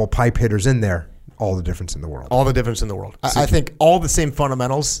couple pipe hitters in there, all the difference in the world. All the difference in the world. I think all the same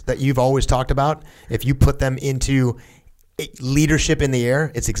fundamentals that you've always talked about, if you put them into leadership in the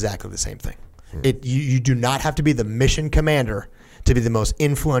air, it's exactly the same thing. You do not have to be the mission commander to be the most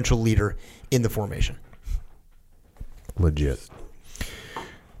influential leader in the formation. Legit.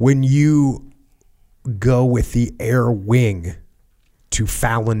 When you go with the air wing to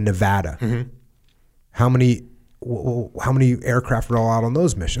Fallon, Nevada, how many aircraft roll out on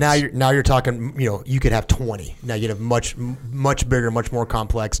those missions? Now you're talking, you could have 20. Now you'd have much bigger, much more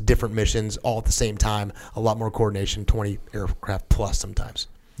complex, different missions all at the same time, a lot more coordination, 20 aircraft plus sometimes.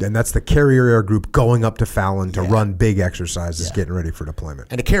 And that's the carrier air group going up to Fallon to run big exercises, getting ready for deployment.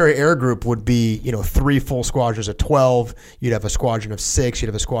 And a carrier air group would be, 3 full squadrons of 12. You'd have a squadron of 6. You'd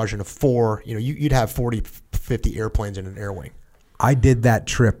have a squadron of 4. You'd have 40, 50 airplanes in an air wing. I did that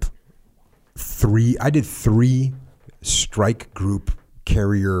trip. I did 3 strike group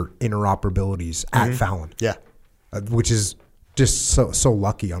carrier interoperabilities at Fallon. Yeah, which is just so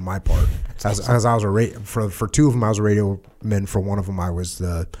lucky on my part. As I was for 2 of them, I was a radio man. For one of them, I was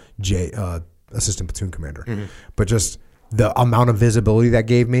the assistant platoon commander. But just the amount of visibility that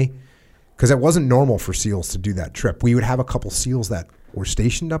gave me, because it wasn't normal for SEALs to do that trip. We would have a couple SEALs that were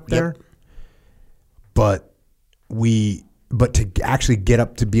stationed up there, but to actually get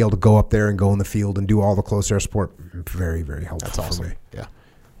up to be able to go up there and go in the field and do all the close air support, very, very helpful. That's awesome. For me. Yeah.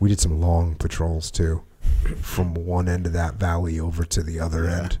 We did some long patrols too, from one end of that valley over to the other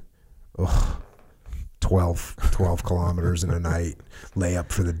end. 12 kilometers in a night, lay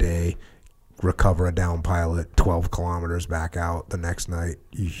up for the day, recover a down pilot, 12 kilometers back out the next night.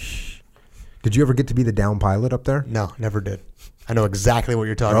 Eesh. Did you ever get to be the down pilot up there? No, never did. I know exactly what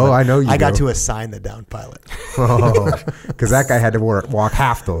you're talking about. Oh, I know you I got do. to assign the down pilot. Because that guy had to walk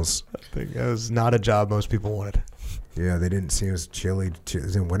half those. I think that was not a job most people wanted. Yeah, they didn't see it was chilly. It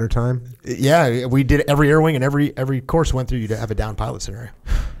was in wintertime. Yeah, we did every air wing and every course went through. You'd have a down pilot scenario,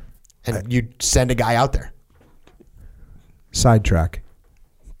 and you'd send a guy out there. Sidetrack.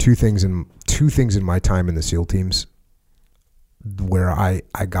 Two things in my time in the SEAL teams where I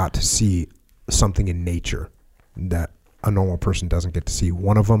got to see something in nature that a normal person doesn't get to see.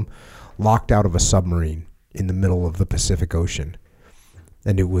 One of them, locked out of a submarine in the middle of the Pacific Ocean,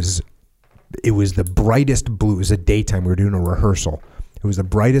 and it was the brightest blue. It was a daytime. We were doing a rehearsal. It was the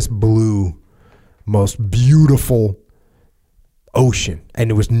brightest blue, most beautiful ocean, and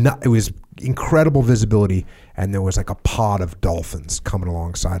it was incredible visibility, and there was like a pod of dolphins coming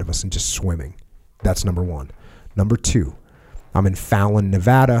alongside of us and just swimming. That's number one. Number two, I'm in Fallon,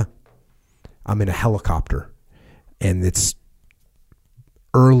 Nevada. I'm in a helicopter, and it's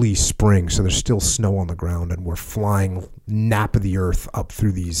early spring, so there's still snow on the ground, and we're flying nap of the earth up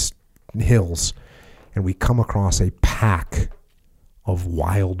through these hills, and we come across a pack of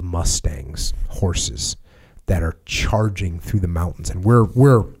wild Mustangs, horses that are charging through the mountains, and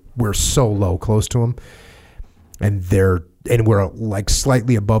we're so low, close to them, and we're like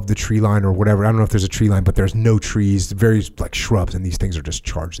slightly above the tree line or whatever. I don't know if there's a tree line, but there's no trees, very like shrubs, and these things are just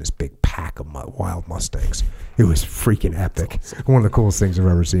charging this big pack of wild Mustangs. It was freaking epic. One of the coolest things I've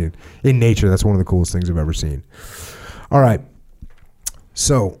ever seen in nature. That's one of the coolest things I've ever seen. All right,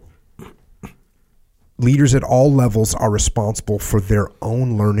 so leaders at all levels are responsible for their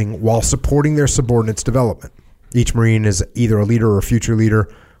own learning while supporting their subordinates' development. Each Marine is either a leader or a future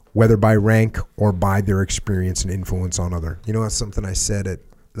leader, whether by rank or by their experience and influence on other. You know, that's something I said at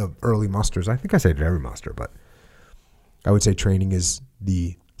the early musters. I think I say it at every muster, but I would say training is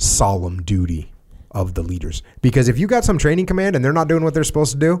the solemn duty of the leaders. Because if you got some training command and they're not doing what they're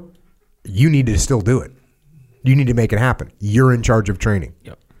supposed to do, you need to still do it. You need to make it happen. You're in charge of training.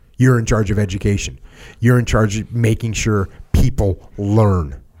 Yep. You're in charge of education. You're in charge of making sure people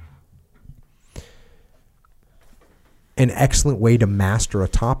learn. An excellent way to master a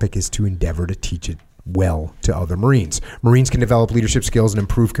topic is to endeavor to teach it well to other Marines. Marines can develop leadership skills and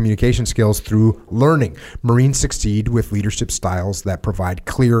improve communication skills through learning. Marines succeed with leadership styles that provide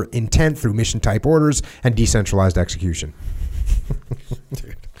clear intent through mission-type orders and decentralized execution.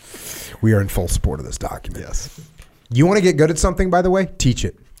 Dude, we are in full support of this document. Yes. You want to get good at something, by the way? Teach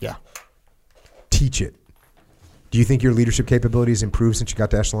it. Yeah. Teach it. Do you think your leadership capabilities improved since you got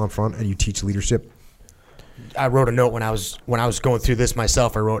to Echelon Front and you teach leadership? I wrote a note when I was going through this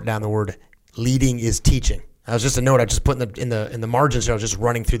myself. I wrote down the word "leading is teaching." That was just a note I just put in the margins. So I was just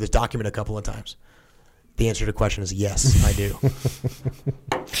running through this document a couple of times. The answer to the question is yes, I do.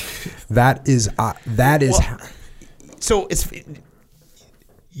 that is. So it's even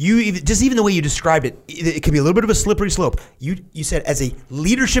the way you described it. It could be a little bit of a slippery slope. You said as a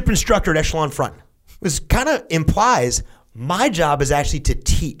leadership instructor at Echelon Front, this kind of implies my job is actually to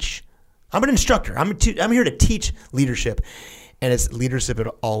teach. I'm an instructor. I'm here to teach leadership, and it's leaders at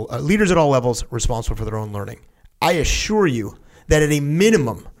all levels responsible for their own learning. I assure you that at a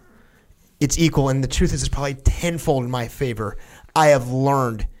minimum, it's equal, and the truth is it's probably tenfold in my favor. I have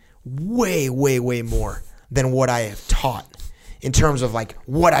learned way, way, way more than what I have taught in terms of like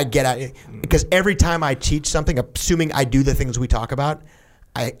what I get at. Because every time I teach something, assuming I do the things we talk about,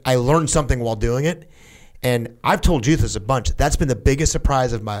 I learn something while doing it. And I've told you this a bunch. That's been the biggest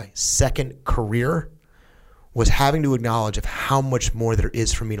surprise of my second career, was having to acknowledge of how much more there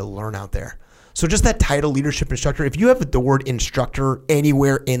is for me to learn out there. So just that title, leadership instructor, if you have the word instructor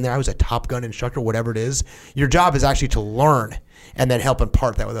anywhere in there, I was a Top Gun instructor, whatever it is, your job is actually to learn and then help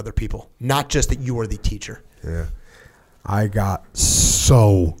impart that with other people, not just that you are the teacher. Yeah. I got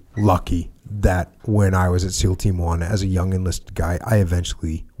so lucky that when I was at SEAL Team 1 as a young enlisted guy, I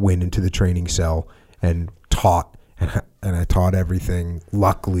eventually went into the training cell and taught, and I taught everything,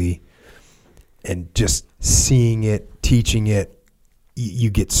 luckily, and just seeing it, teaching it, you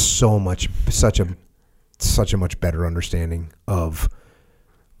get such a much better understanding of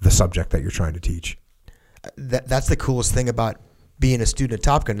the subject that you're trying to teach. That's the coolest thing about being a student at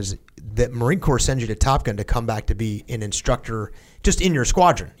Top Gun, is that Marine Corps sends you to Top Gun to come back to be an instructor just in your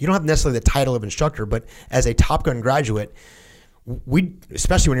squadron. You don't have necessarily the title of instructor, but as a Top Gun graduate,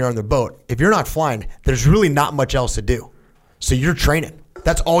 especially when you're on the boat, if you're not flying, there's really not much else to do. So you're training.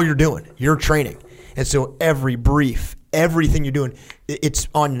 That's all you're doing. You're training. And so every brief, everything you're doing, it's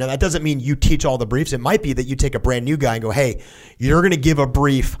on you. Now, that doesn't mean you teach all the briefs. It might be that you take a brand new guy and go, hey, you're going to give a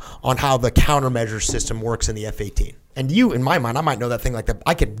brief on how the countermeasure system works in the F-18. And you, in my mind, I might know that thing like that.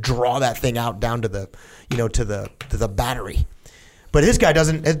 I could draw that thing out down to the, to the battery. But this guy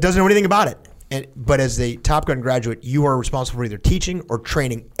doesn't know anything about it. But as a Top Gun graduate, you are responsible for either teaching or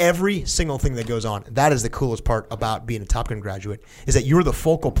training every single thing that goes on. That is the coolest part about being a Top Gun graduate, is that you're the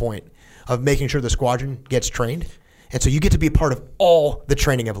focal point of making sure the squadron gets trained. And so you get to be a part of all the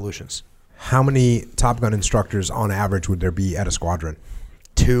training evolutions. How many Top Gun instructors on average would there be at a squadron?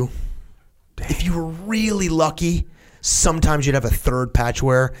 2. Dang. If you were really lucky, sometimes you'd have a third patch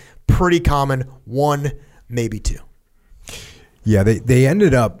wearer. Pretty common, 1, maybe 2. Yeah, they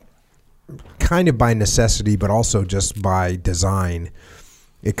ended up kind of by necessity, but also just by design.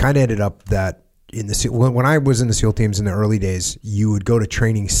 It kind of ended up that when I was in the SEAL teams in the early days, you would go to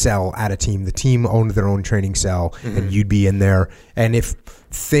training cell at a team. The team owned their own training cell, and you'd be in there. And if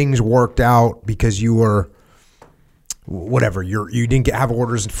things worked out because you were whatever, you didn't have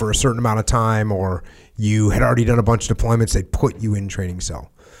orders for a certain amount of time, or you had already done a bunch of deployments, they'd put you in training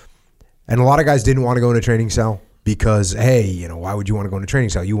cell. And a lot of guys didn't want to go into training cell because, hey, why would you want to go into training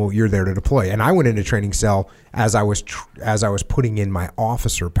cell? You're there to deploy. And I went into training cell as I was putting in my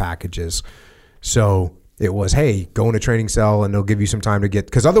officer packages. So It was, hey, go in a training cell and they'll give you some time to get,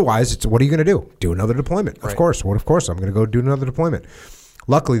 because otherwise, it's what are you going to do? Do another deployment. Right. Of course, I'm going to go do another deployment.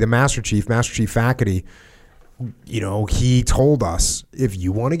 Luckily, the Master Chief faculty, he told us, if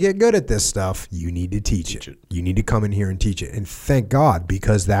you want to get good at this stuff, you need to teach it. You need to come in here and teach it. And thank God,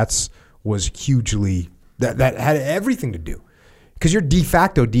 because that had everything to do. Because you're de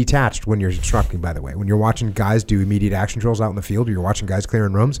facto detached when you're instructing, by the way. When you're watching guys do immediate action drills out in the field, or you're watching guys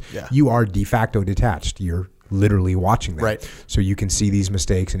clearing rooms, you are de facto detached. You're literally watching them. Right. So you can see these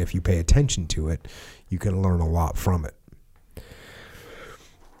mistakes, and if you pay attention to it, you can learn a lot from it.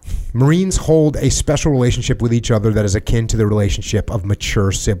 Marines hold a special relationship with each other that is akin to the relationship of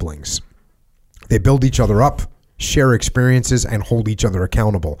mature siblings. They build each other up, share experiences, and hold each other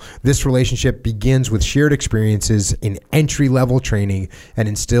accountable. This relationship begins with shared experiences in entry-level training and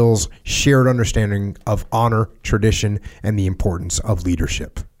instills shared understanding of honor, tradition, and the importance of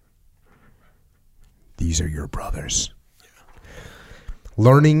leadership. These are your brothers.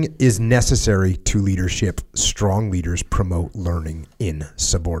 Learning is necessary to leadership. Strong leaders promote learning in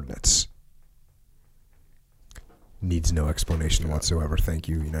subordinates. Needs no explanation whatsoever. Thank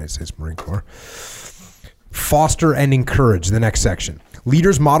you, United States Marine Corps. Foster and encourage, the next section.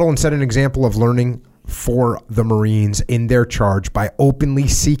 Leaders model and set an example of learning for the Marines in their charge by openly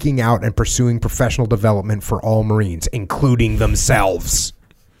seeking out and pursuing professional development for all Marines, including themselves.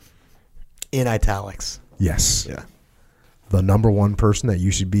 In italics. Yes. Yeah. The number one person that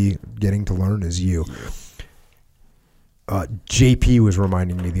you should be getting to learn is you. JP was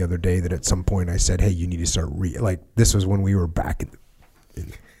reminding me the other day that at some point I said, hey, you need to start this was when we were back in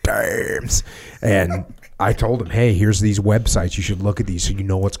the times. And I told him, hey, here's these websites. You should look at these so you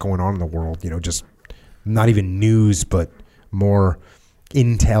know what's going on in the world. Just not even news, but more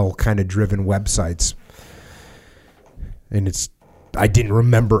intel kind of driven websites. And I didn't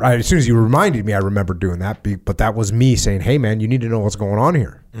remember. As soon as you reminded me, I remembered doing that. But that was me saying, hey, man, you need to know what's going on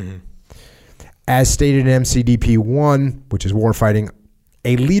here. Mm-hmm. As stated in MCDP 1, which is warfighting,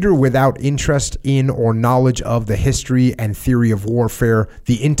 a leader without interest in or knowledge of the history and theory of warfare,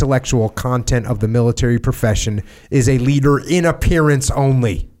 the intellectual content of the military profession, is a leader in appearance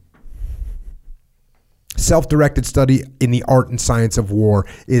only. Self-directed study in the art and science of war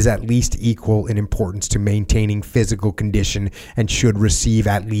is at least equal in importance to maintaining physical condition and should receive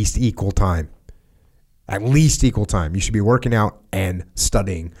at least equal time. At least equal time. You should be working out and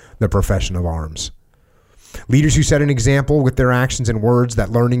studying the profession of arms. Leaders who set an example with their actions and words that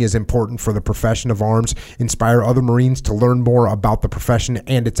learning is important for the profession of arms inspire other Marines to learn more about the profession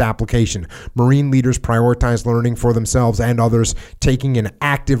and its application. Marine leaders prioritize learning for themselves and others, taking an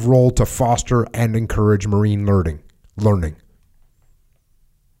active role to foster and encourage Marine learning.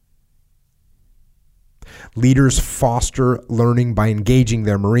 Leaders foster learning by engaging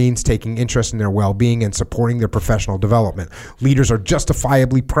their Marines, taking interest in their well-being, and supporting their professional development. Leaders are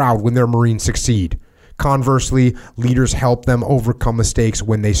justifiably proud when their Marines succeed. Conversely, leaders help them overcome mistakes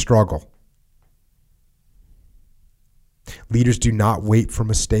when they struggle. Leaders do not wait for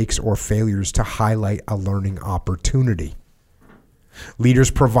mistakes or failures to highlight a learning opportunity. Leaders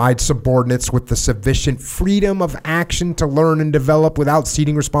provide subordinates with the sufficient freedom of action to learn and develop without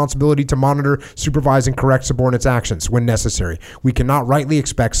ceding responsibility to monitor, supervise, and correct subordinates' actions when necessary. We cannot rightly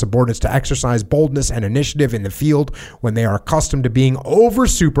expect subordinates to exercise boldness and initiative in the field when they are accustomed to being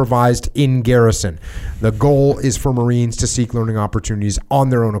over-supervised in garrison. The goal is for Marines to seek learning opportunities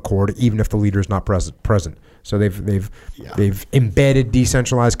on their own accord, even if the leader is not present. So they've embedded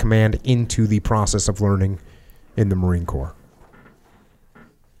decentralized command into the process of learning in the Marine Corps,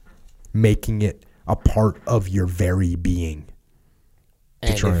 making it a part of your very being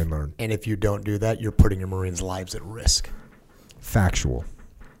to try and learn. And if you don't do that, you're putting your Marines' lives at risk. Factual.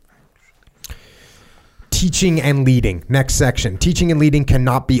 Teaching and leading. Next section. Teaching and leading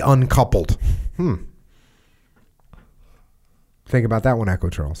cannot be uncoupled. Think about that one, Echo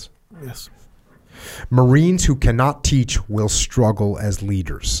Charles. Yes. Marines who cannot teach will struggle as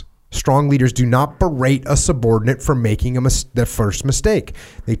leaders. Strong leaders do not berate a subordinate for making their first mistake.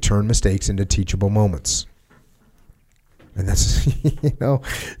 They turn mistakes into teachable moments. And that's,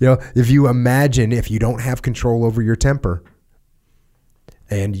 if you imagine if you don't have control over your temper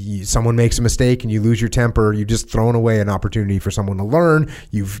and someone makes a mistake and you lose your temper, you've just thrown away an opportunity for someone to learn.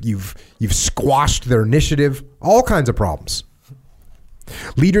 You've squashed their initiative, all kinds of problems.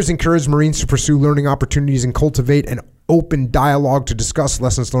 Leaders encourage Marines to pursue learning opportunities and cultivate an open dialogue to discuss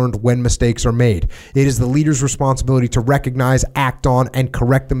lessons learned when mistakes are made. It is the leader's responsibility to recognize, act on, and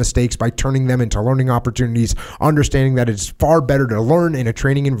correct the mistakes by turning them into learning opportunities, understanding that it's far better to learn in a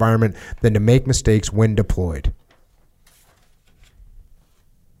training environment than to make mistakes when deployed.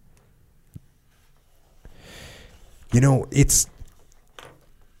 it's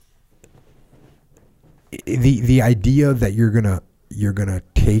the idea that you're gonna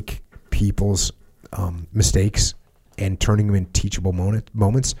take people's mistakes and turning them into teachable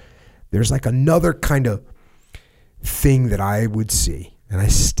moments. There's like another kind of thing that I would see, and I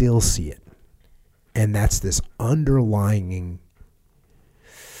still see it, and that's this underlying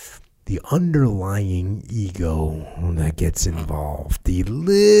ego that gets involved. The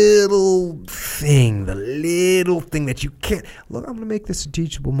little thing that you can't look. I'm gonna make this a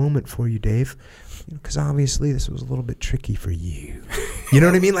teachable moment for you, Dave, because obviously this was a little bit tricky for you. You know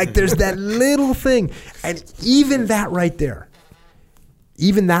what I mean? Like there's that little thing, and even that right there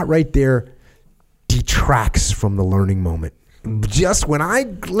detracts from the learning moment. Just when I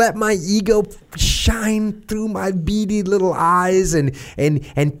let my ego shine through my beady little eyes and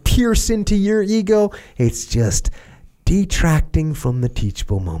pierce into your ego, it's just detracting from the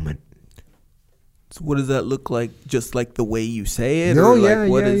teachable moment. So what does that look like? Just like the way you say it? No, or yeah, like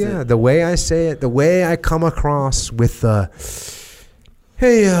what is yeah. it? The way I say it, the way I come across with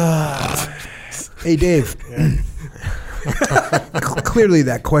hey Dave. Clearly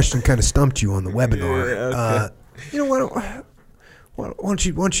that question kind of stumped you on the webinar. Yeah, okay. Why don't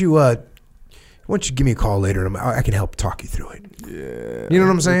you give me a call later and I can help talk you through it. Yeah. You know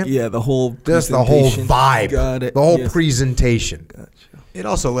what I'm saying? Yeah, the whole Just the whole presentation. vibe. Got it. The whole Yes. presentation. Gotcha. It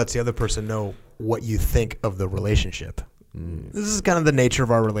also lets the other person know what you think of the relationship. This is kind of the nature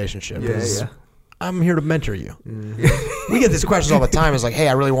of our relationship. Yeah. I'm here to mentor you. We get these questions all the time. It's like, hey,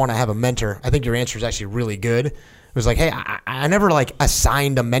 I really want to have a mentor. I think your answer is actually really good. It was like, hey, I never like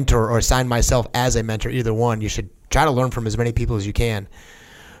assigned a mentor or assigned myself as a mentor. Either one. You should try to learn from as many people as you can.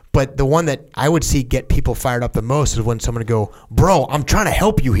 But the one that I would see get people fired up the most is when someone would go, bro, I'm trying to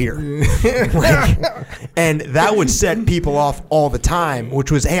help you here. And that would set people off all the time,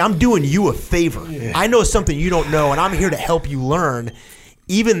 which was, hey, I'm doing you a favor. Yeah. I know something you don't know, and I'm here to help you learn.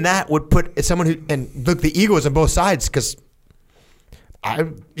 Even that would put someone who, and look, the ego is on both sides, because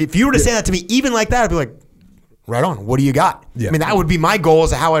if you were to say that to me, even like that, I'd be like, right on. What do you got? Yeah. I mean, that would be my goal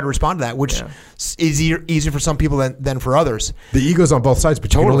as to how I'd respond to that, which is easier for some people than for others. The ego's on both sides,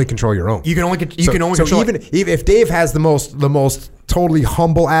 but you can only control your own. You can only control. Even if Dave has the most totally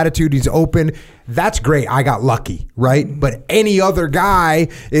humble attitude, he's open. That's great. I got lucky, right? But any other guy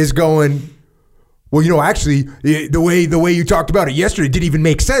is going, well, actually, the way you talked about it yesterday didn't even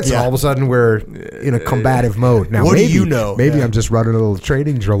make sense. Yeah. And all of a sudden, we're in a combative mode. Now, what do you know? Maybe I'm just running a little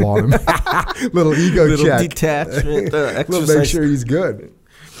training drill on him. Little ego check. Detachment exercise. Little make sure he's good.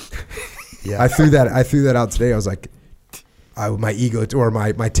 Yeah, I threw that out today. I was like, my ego or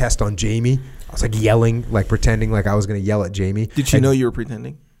my test on Jamie. I was like yelling, like pretending like I was going to yell at Jamie. Did she know you were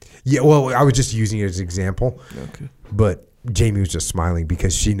pretending? Yeah, well, I was just using it as an example. Okay, but Jamie was just smiling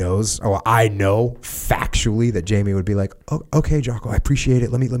because she knows. Oh, I know factually that Jamie would be like, "Oh, okay, Jocko, I appreciate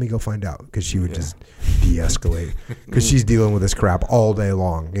it. Let me go find out," because she would just de-escalate because she's dealing with this crap all day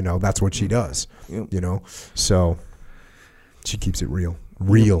long. That's what she does. Yep. So she keeps it real.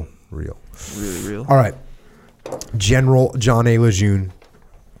 Really real. All right, General John A. Lejeune,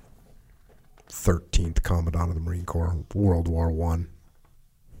 13th Commandant of the Marine Corps, World War I.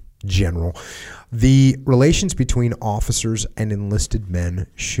 General. The relations between officers and enlisted men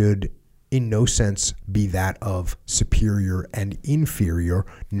should in no sense be that of superior and inferior,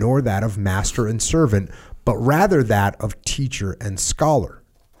 nor that of master and servant, but rather that of teacher and scholar.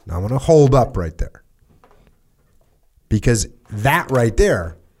 Now I'm going to hold up right there, because that right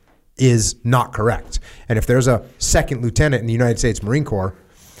there is not correct. And if there's a second lieutenant in the United States Marine Corps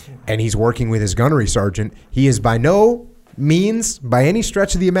and he's working with his gunnery sergeant, he is by no means, by any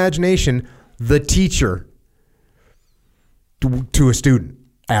stretch of the imagination, the teacher to a student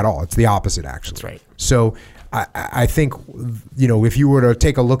at all. It's the opposite, actually. That's right. So I think, if you were to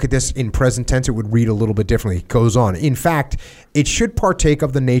take a look at this in present tense, it would read a little bit differently. It goes on. In fact, it should partake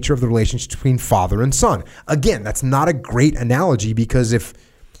of the nature of the relationship between father and son. Again, that's not a great analogy, because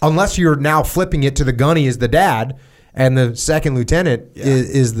unless you're now flipping it to the gunny is the dad and the second lieutenant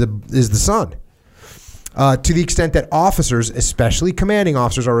is the son. To the extent that officers, especially commanding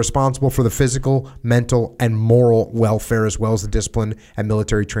officers, are responsible for the physical, mental, and moral welfare, as well as the discipline and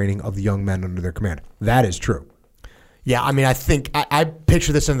military training of the young men under their command. That is true. Yeah, I mean, I think I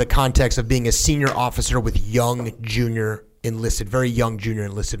picture this in the context of being a senior officer with very young junior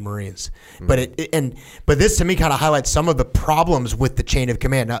enlisted Marines. Mm-hmm. But this to me kind of highlights some of the problems with the chain of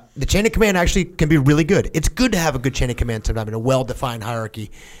command. Now, the chain of command actually can be really good. It's good to have a good chain of command sometimes in a well-defined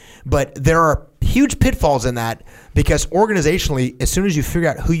hierarchy. But there are huge pitfalls in that, because organizationally, as soon as you figure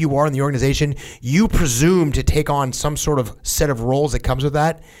out who you are in the organization, you presume to take on some sort of set of roles that comes with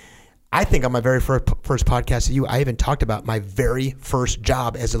that. I think on my very first podcast to you, I even talked about my very first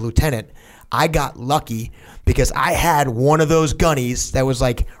job as a lieutenant. I got lucky because I had one of those gunnies that was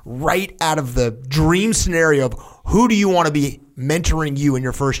like right out of the dream scenario of who do you want to be mentoring you in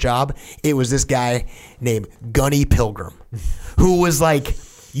your first job? It was this guy named Gunny Pilgrim, who was like,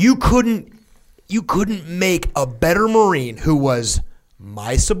 you couldn't make a better Marine, who was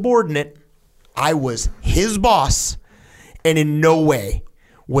my subordinate. I was his boss, and in no way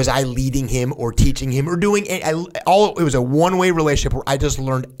was I leading him or teaching him or doing it. It was a one-way relationship where I just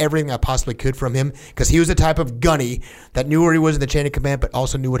learned everything I possibly could from him, because he was the type of gunny that knew where he was in the chain of command, but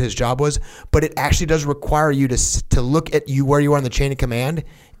also knew what his job was. But it actually does require you to look at you where you are in the chain of command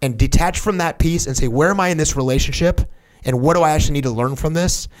and detach from that piece and say, where am I in this relationship? And what do I actually need to learn from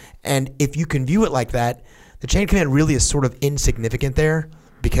this? And if you can view it like that, the chain of command really is sort of insignificant there,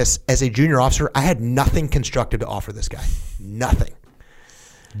 because as a junior officer, I had nothing constructive to offer this guy. Nothing.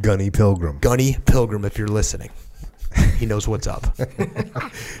 Gunny Pilgrim. Gunny Pilgrim, if you're listening. He knows what's up.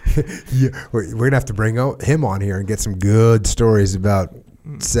 Yeah, we're going to have to bring him on here and get some good stories about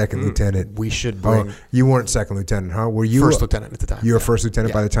second lieutenant. We should bring... Oh, you weren't second lieutenant, huh? Were you... First lieutenant at the time. You were first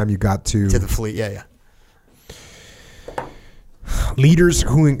lieutenant by the time you got to... To the fleet, yeah. Leaders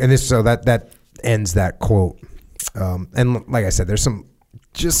who... And this, so that ends that quote. And like I said, there's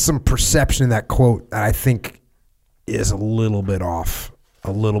some perception in that quote that I think is a little bit off.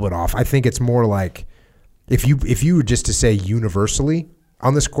 I think it's more like if you were just to say universally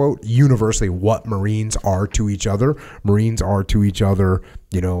on this quote, universally what Marines are to each other,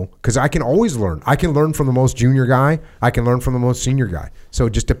 because I can always learn. I can learn from the most junior guy. I can learn from the most senior guy. So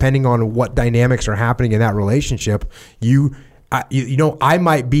just depending on what dynamics are happening in that relationship, I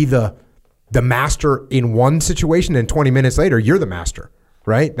might be the master in one situation, and 20 minutes later, you're the master,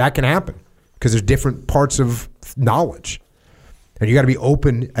 right? That can happen because there's different parts of knowledge. And you got to be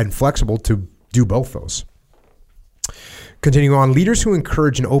open and flexible to do both those. Continuing on, leaders who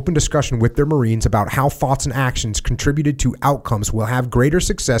encourage an open discussion with their Marines about how thoughts and actions contributed to outcomes will have greater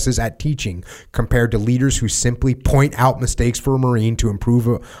successes at teaching compared to leaders who simply point out mistakes for a Marine to improve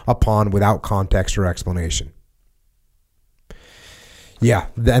upon without context or explanation. Yeah,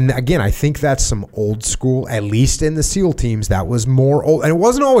 and again, I think that's some old school, at least in the SEAL teams, that was more old. And it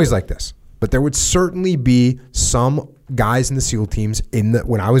wasn't always like this, but there would certainly be some guys in the SEAL teams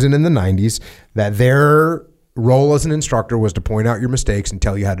when I was in the 90s that their role as an instructor was to point out your mistakes and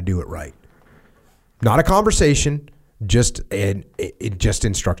tell you how to do it right. Not a conversation, just direction.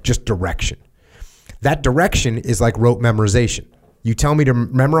 That direction is like rote memorization. You tell me to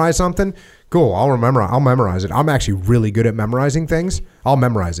memorize something, cool, I'll memorize it. I'm actually really good at memorizing things. I'll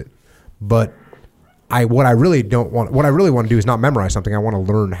memorize it. But what I really want to do is not memorize something. I want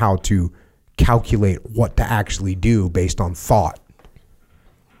to learn how to calculate what to actually do based on thought.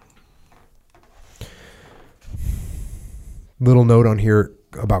 Little note on here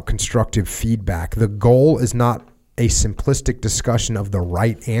about constructive feedback. The goal is not a simplistic discussion of the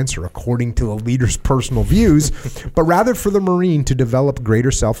right answer according to the leader's personal views, but rather for the Marine to develop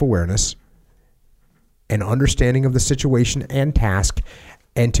greater self-awareness and understanding of the situation and task,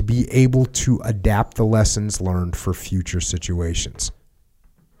 and to be able to adapt the lessons learned for future situations.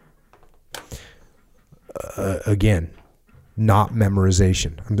 Again, not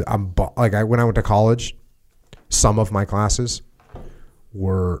memorization. When I went to college, some of my classes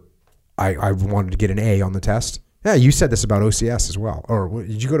were, I wanted to get an A on the test. Yeah, you said this about OCS as well. Or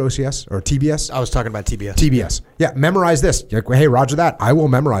did you go to OCS or TBS? I was talking about TBS. TBS. Yeah, memorize this. You're like, hey, roger that. I will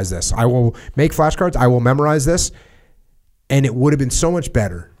memorize this. I will make flashcards. I will memorize this. And it would have been so much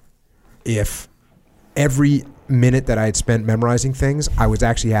better if every minute that I had spent memorizing things, I was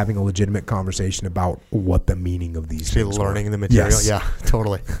actually having a legitimate conversation about what the meaning of these things were. Learning the material. Yes. Yeah,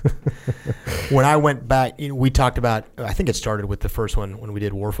 totally. When I went back, we talked about, I think it started with the first one when we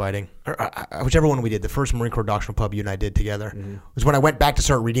did warfighting, or whichever one we did, the first Marine Corps doctrinal pub you and I did together, was when I went back to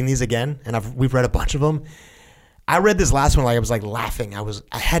start reading these again, and we've read a bunch of them. I read this last one, I was like laughing.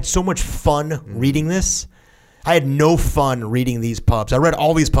 I had so much fun reading this. I had no fun reading these pubs. I read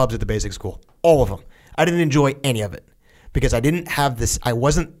all these pubs at the basic school, all of them. I didn't enjoy any of it because I didn't have this. I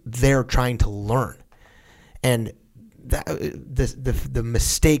wasn't there trying to learn, and the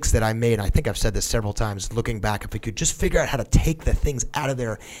mistakes that I made. I think I've said this several times. Looking back, if we could just figure out how to take the things out of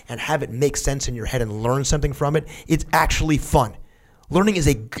there and have it make sense in your head and learn something from it, it's actually fun. Learning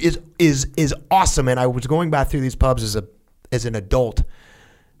is awesome. And I was going back through these pubs as an adult,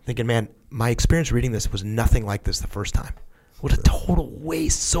 thinking, man, my experience reading this was nothing like this the first time. What a total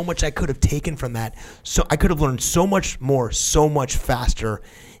waste. So much I could have taken from that. So I could have learned so much more, so much faster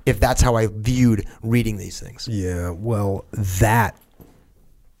if that's how I viewed reading these things. Yeah, well, that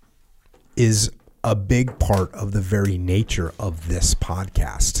is a big part of the very nature of this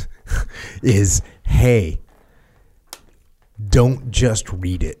podcast is, hey, don't just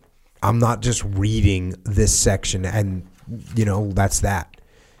read it. I'm not just reading this section and, that's that.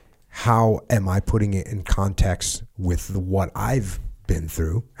 How am I putting it in context with what I've been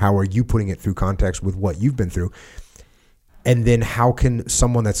through? How are you putting it through context with what you've been through? And then how can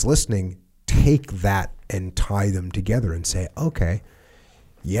someone that's listening take that and tie them together and say, okay,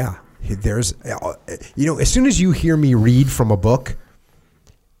 yeah, there's, as soon as you hear me read from a book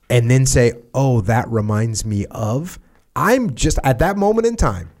and then say, oh, that reminds me of, I'm just at that moment in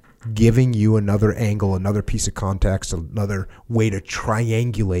time giving you another angle, another piece of context, another way to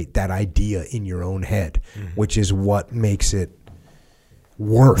triangulate that idea in your own head, which is what makes it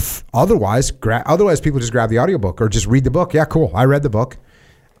worth. Otherwise people just grab the audiobook or just read the book. Yeah, cool. I read the book.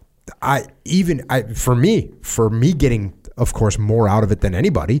 For me getting, of course, more out of it than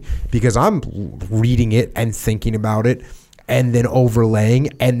anybody, because I'm reading it and thinking about it and then overlaying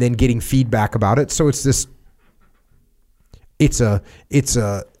and then getting feedback about it. So it's a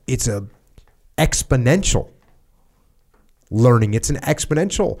exponential learning. It's an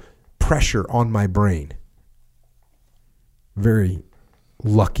exponential pressure on my brain. Very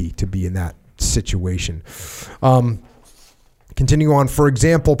lucky to be in that situation. Continue on. For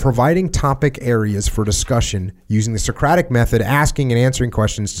example, providing topic areas for discussion using the Socratic method, asking and answering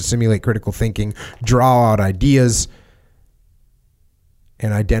questions to simulate critical thinking, draw out ideas,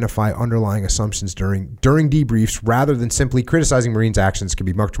 and identify underlying assumptions during debriefs rather than simply criticizing Marines' actions can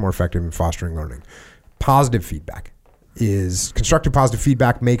be much more effective in fostering learning. Constructive positive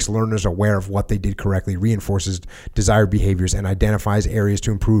feedback makes learners aware of what they did correctly, reinforces desired behaviors, and identifies areas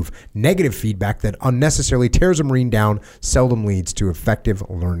to improve. Negative feedback that unnecessarily tears a Marine down seldom leads to effective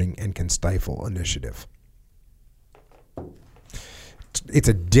learning and can stifle initiative. It's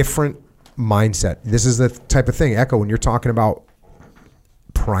a different mindset. This is the type of thing, Echo, when you're talking about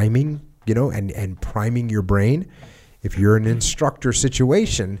priming, and priming your brain. If you're in an instructor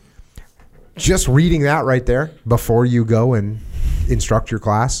situation, just reading that right there before you go and instruct your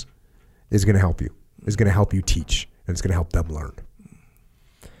class is going to help you. It's going to help you teach, and it's going to help them learn.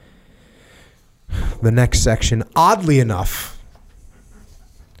 The next section, oddly enough,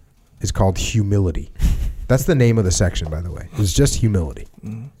 is called humility. That's the name of the section, by the way. It's just humility.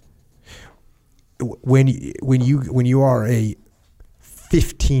 When you are a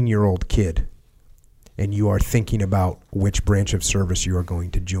 15-year-old kid and you are thinking about which branch of service you are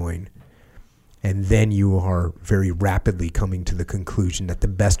going to join, and then you are very rapidly coming to the conclusion that the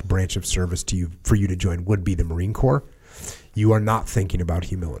best branch of service for you to join would be the Marine Corps, you are not thinking about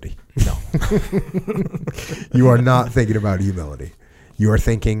humility. No. You are not thinking about humility. You are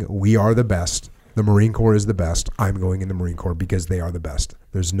thinking, we are the best. The Marine Corps is the best. I'm going in the Marine Corps because they are the best.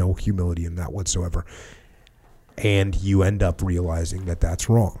 There's no humility in that whatsoever. And you end up realizing that that's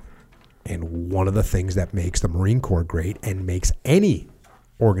wrong. And one of the things that makes the Marine Corps great and makes any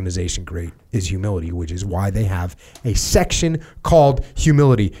organization great is humility, which is why they have a section called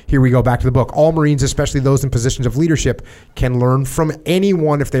humility. Here we go back to the book. All Marines, especially those in positions of leadership, can learn from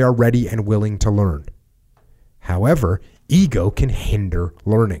anyone if they are ready and willing to learn. However, ego can hinder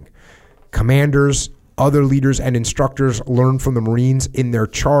learning. Commanders, other leaders, and instructors learn from the Marines in their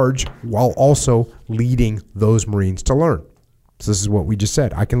charge while also leading those Marines to learn. So this is what we just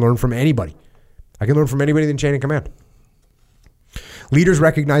said. I can learn from anybody. I can learn from anybody in chain of command. Leaders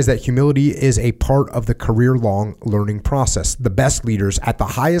recognize that humility is a part of the career-long learning process. The best leaders at the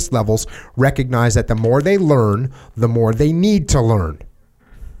highest levels recognize that the more they learn, the more they need to learn.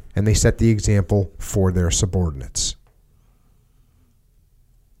 And they set the example for their subordinates.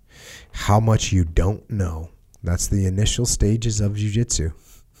 How much you don't know. That's the initial stages of jiu-jitsu.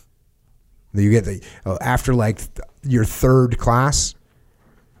 You get after your third class,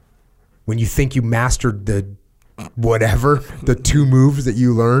 when you think you mastered the two moves that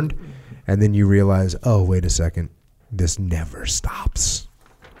you learned, and then you realize, oh, wait a second, this never stops.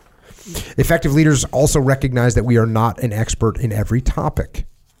 Effective leaders also recognize that we are not an expert in every topic.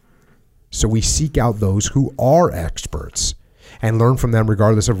 So we seek out those who are experts and learn from them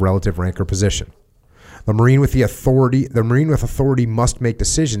regardless of relative rank or position. The Marine with authority must make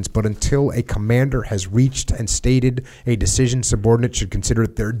decisions, but until a commander has reached and stated a decision, subordinates should consider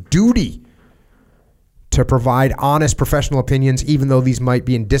it their duty to provide honest professional opinions, even though these might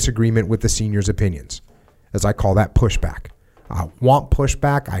be in disagreement with the senior's opinions. As I call that pushback. I want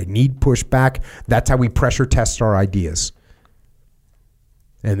pushback. I need pushback. That's how we pressure test our ideas.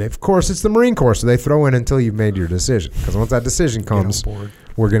 And of course, it's the Marine Corps, so they throw in until you've made your decision. Because once that decision comes,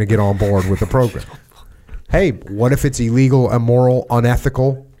 we're going to get on board with the program. Hey, what if it's illegal, immoral,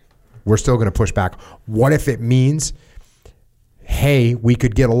 unethical, We're still going to push back. What if it means, hey, we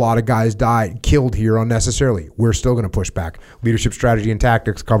could get a lot of guys killed here unnecessarily? We're still going to push back. Leadership, strategy, and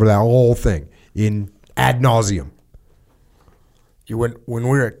tactics cover that whole thing in ad nauseum. When we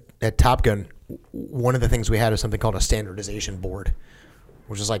were at Top Gun, one of the things we had is something called a standardization board,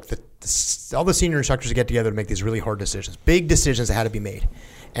 which is like all the senior instructors get together to make these really hard decisions, big decisions that had to be made.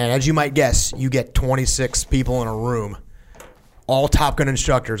 And as you might guess, you get 26 people in a room, all Top Gun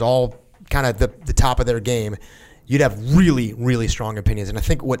instructors, all kind of the top of their game. You'd have really, really strong opinions. And I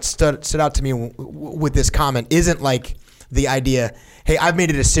think what stood out to me with this comment isn't like the idea, hey, I've made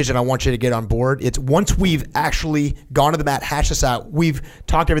a decision, I want you to get on board. It's once we've actually gone to the mat, hashed this out, we've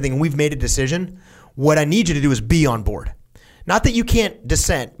talked everything, and we've made a decision, what I need you to do is be on board. Not that you can't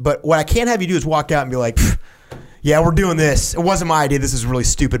dissent, but what I can't have you do is walk out and be like, yeah, we're doing this. It wasn't my idea. This is really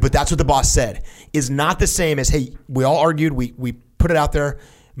stupid, but that's what the boss said. Is not the same as, hey, we all argued. We put it out there.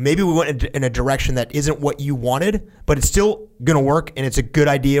 Maybe we went in a direction that isn't what you wanted, but it's still going to work, and it's a good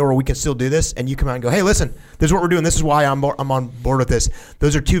idea, or we can still do this. And you come out and go, hey, listen, this is what we're doing. This is why I'm on board with this.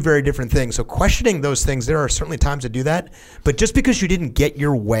 Those are two very different things. So questioning those things, there are certainly times to do that. But just because you didn't get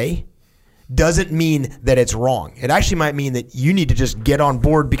your way doesn't mean that it's wrong. It actually might mean that you need to just get on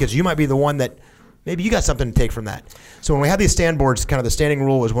board because you might be the one that maybe you got something to take from that. So when we have these stand boards, kind of the standing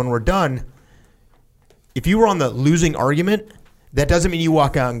rule was when we're done, if you were on the losing argument, that doesn't mean you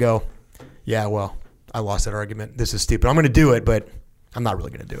walk out and go, yeah, well, I lost that argument. This is stupid. I'm going to do it, but I'm not really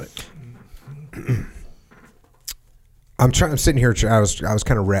going to do it. I'm sitting here. I was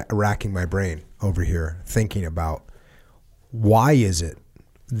kind of racking my brain over here, thinking about why is it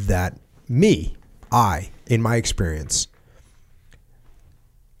that in my experience,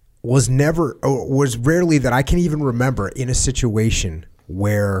 was rarely that I can even remember in a situation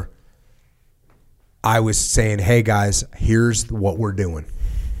where I was saying, hey guys, here's what we're doing.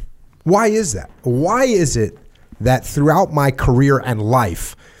 Why is that? Why is it that throughout my career and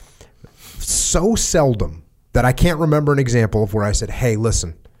life, so seldom that I can't remember an example of where I said, hey,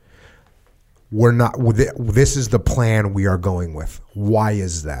 listen, this is the plan we are going with. Why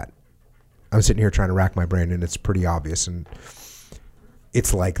is that? I'm sitting here trying to rack my brain, and it's pretty obvious. And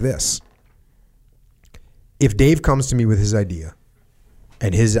it's like this. If Dave comes to me with his idea,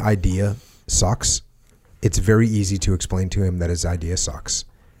 and his idea sucks, it's very easy to explain to him that his idea sucks.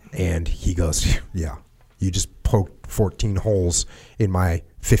 And he goes, yeah, you just poked 14 holes in my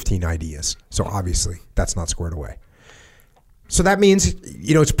 15 ideas. So obviously, that's not squared away. So that means,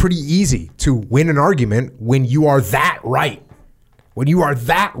 it's pretty easy to win an argument when you are that right. When you are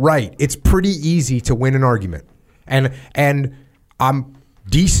that right, it's pretty easy to win an argument. And I'm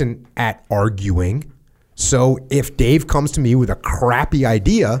decent at arguing. So if Dave comes to me with a crappy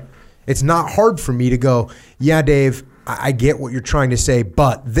idea, it's not hard for me to go, yeah, Dave, I get what you're trying to say,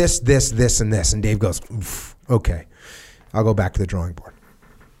 but this, and this. And Dave goes, oof, okay, I'll go back to the drawing board.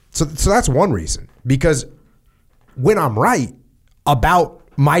 So that's one reason. Because when I'm right about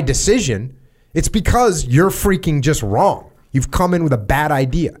my decision, it's because you're freaking just wrong. You've come in with a bad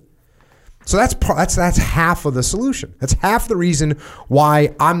idea. So that's half of the solution. That's half the reason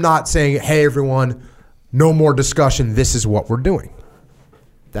why I'm not saying, hey, everyone, no more discussion. This is what we're doing.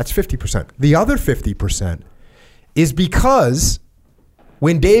 That's 50%. The other 50% is because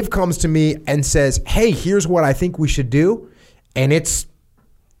when Dave comes to me and says, hey, here's what I think we should do, and it's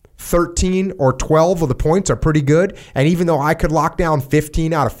 13 or 12 of the points are pretty good, and even though I could lock down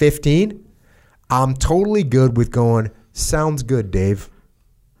 15 out of 15, I'm totally good with going, sounds good, Dave.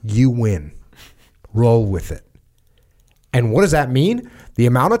 You win. Roll with it. And what does that mean? The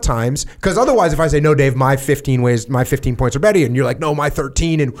amount of times, because otherwise if I say, no, Dave, my 15 points are better, and you're like, no, my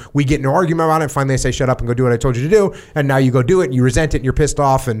 13, and we get in an argument about it, and finally I say, shut up and go do what I told you to do, and now you go do it, and you resent it, and you're pissed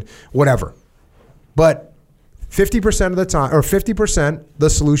off, and whatever. But 50% of the time, or 50%, the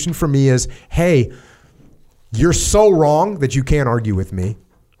solution for me is, hey, you're so wrong that you can't argue with me.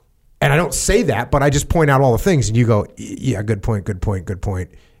 And I don't say that, but I just point out all the things, and you go, yeah, good point.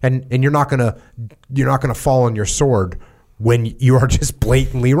 And you're not gonna fall on your sword when you are just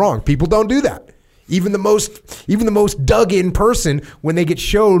blatantly wrong. People don't do that. Even the most dug in person, when they get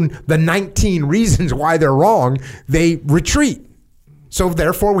shown the 19 reasons why they're wrong, they retreat. So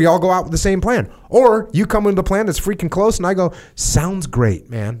therefore, we all go out with the same plan. Or you come with a plan that's freaking close, and I go, sounds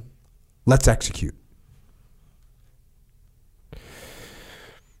great, man. Let's execute.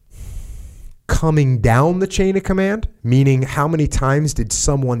 Coming down the chain of command, meaning how many times did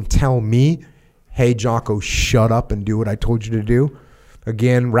someone tell me, hey, Jocko, shut up and do what I told you to do?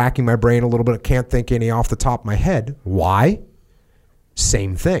 Again, racking my brain a little bit. Can't think any off the top of my head. Why?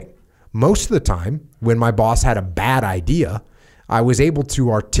 Same thing. Most of the time, when my boss had a bad idea, I was able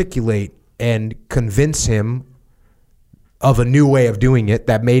to articulate and convince him of a new way of doing it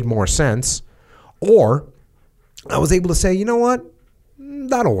that made more sense, or I was able to say, you know what,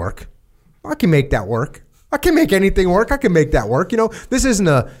 that'll work. I can make that work. I can make anything work. I can make that work. You know, this isn't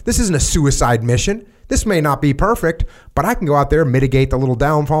a suicide mission. This may not be perfect, but I can go out there, mitigate the little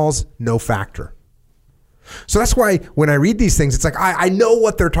downfalls, no factor. So that's why when I read these things, it's like I know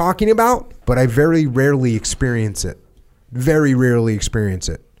what they're talking about, but I very rarely experience it. Very rarely experience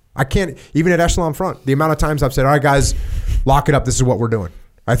it. I can't, even at Echelon Front, the amount of times I've said, all right, guys, lock it up. This is what we're doing.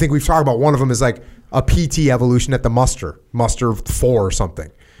 I think we've talked about one of them is like a PT evolution at the muster 4 or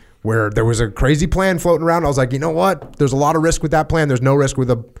something, where there was a crazy plan floating around. I was like, you know what? There's a lot of risk with that plan. There's no risk with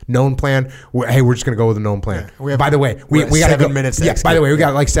a known plan. Hey, we're just going to go with a known plan. Yeah, by the way, we got 7 minutes to execute. By the way, we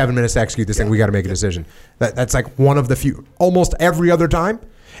got like 7 minutes to execute this thing. We got to make a decision. That's like one of the few, almost every other time.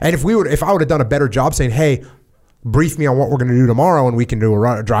 And if I would have done a better job saying, hey, brief me on what we're going to do tomorrow and we can do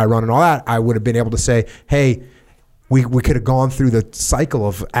a dry run and all that, I would have been able to say, hey, we could have gone through the cycle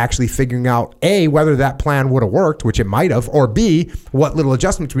of actually figuring out, A, whether that plan would have worked, which it might have, or B, what little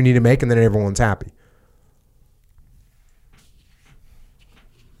adjustments we need to make, and then everyone's happy.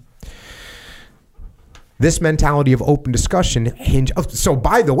 This mentality of open discussion so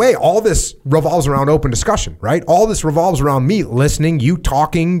by the way, all this revolves around open discussion, right? All this revolves around me listening, you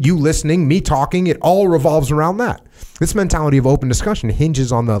talking, you listening, me talking. It all revolves around that. This mentality of open discussion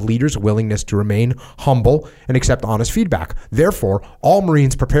hinges on the leader's willingness to remain humble and accept honest feedback. Therefore, all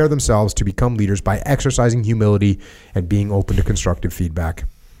Marines prepare themselves to become leaders by exercising humility and being open to constructive feedback.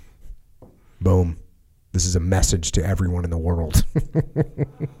 Boom. This is a message to everyone in the world.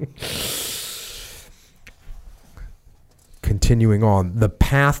 Continuing on, the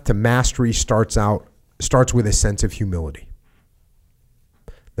path to mastery starts with a sense of humility.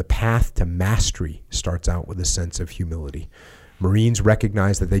 The path to mastery starts out with a sense of humility. Marines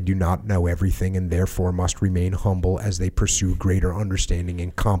recognize that they do not know everything and therefore must remain humble as they pursue greater understanding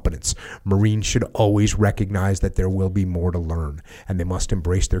and competence. Marines should always recognize that there will be more to learn, and they must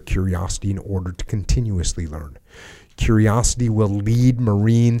embrace their curiosity in order to continuously learn. Curiosity will lead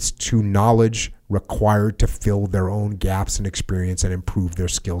Marines to knowledge required to fill their own gaps in experience and improve their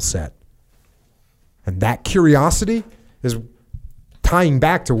skill set. And that curiosity is tying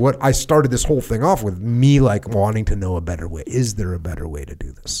back to what I started this whole thing off with, me like wanting to know a better way. Is there a better way to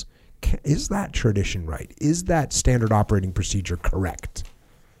do this? Is that tradition right? Is that standard operating procedure correct?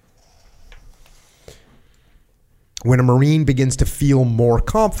 When a Marine begins to feel more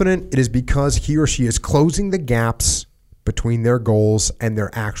confident, it is because he or she is closing the gaps between their goals and their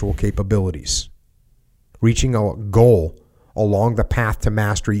actual capabilities. Reaching a goal along the path to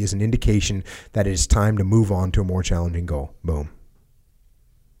mastery is an indication that it is time to move on to a more challenging goal. Boom.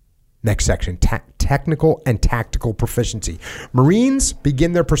 Next section, technical and tactical proficiency. Marines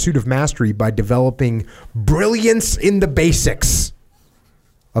begin their pursuit of mastery by developing brilliance in the basics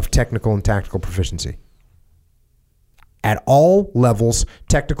of technical and tactical proficiency. At all levels,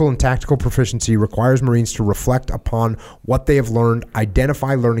 technical and tactical proficiency requires Marines to reflect upon what they have learned,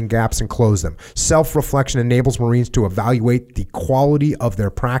 identify learning gaps, and close them. Self-reflection enables Marines to evaluate the quality of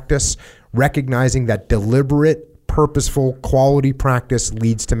their practice, recognizing that deliberate, purposeful, quality practice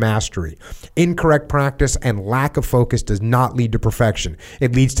leads to mastery. Incorrect practice and lack of focus does not lead to perfection.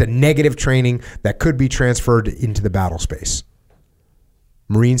 It leads to negative training that could be transferred into the battle space.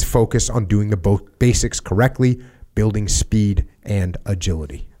 Marines focus on doing the both basics correctly, building speed and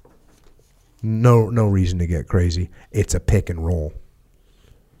agility. No reason to get crazy. It's a pick and roll.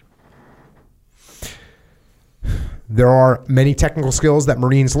 There are many technical skills that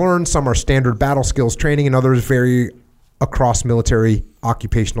Marines learn. Some are standard battle skills training, and others vary across military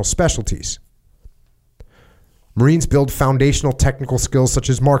occupational specialties. Marines build foundational technical skills such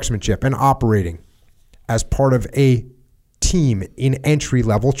as marksmanship and operating as part of a team in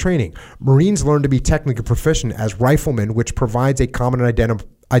entry-level training. Marines learn to be technically proficient as riflemen, which provides a common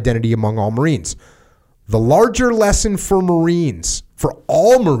identity among all Marines. The larger lesson for Marines, for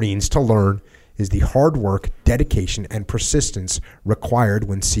all Marines to learn, is the hard work, dedication, and persistence required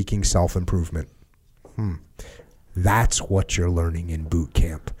when seeking self-improvement. That's what you're learning in boot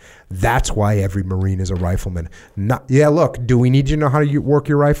camp. That's why every Marine is a rifleman. Look, do we need you to know how to work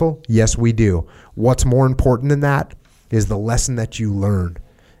your rifle? Yes, we do. What's more important than that is the lesson that you learn,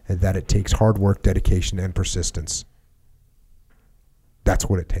 and that it takes hard work, dedication, and persistence. That's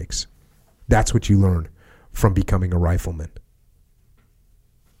what it takes. That's what you learn from becoming a rifleman.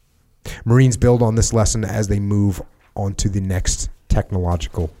 Marines build on this lesson as they move on to the next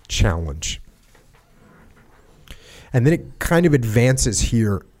technological challenge. And then it kind of advances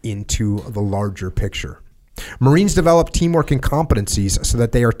here into the larger picture. Marines develop teamwork and competencies so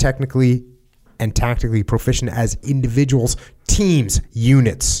that they are technically and tactically proficient as individuals, teams,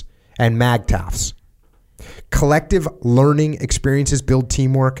 units, and MAGTAFs. Collective learning experiences build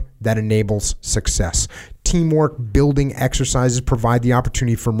teamwork that enables success. Teamwork building exercises provide the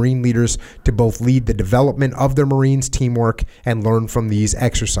opportunity for Marine leaders to both lead the development of their Marines' teamwork and learn from these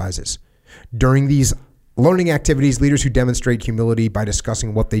exercises. During these learning activities, leaders who demonstrate humility by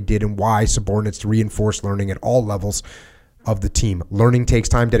discussing what they did and why subordinates reinforce learning at all levels of the team. Learning takes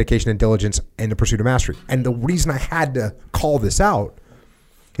time, dedication, and diligence in the pursuit of mastery. And the reason I had to call this out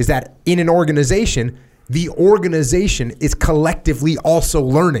is that in an organization, the organization is collectively also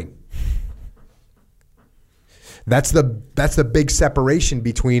learning. That's the big separation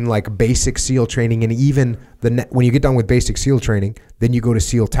between like basic SEAL training and even when you get done with basic SEAL training, then you go to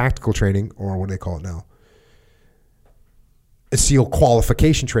SEAL tactical training, or what do they call it now? SEAL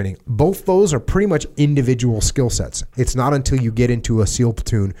qualification training. Both those are pretty much individual skill sets. It's not until you get into a SEAL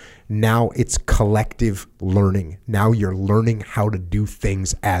platoon, now it's collective learning. Now you're learning how to do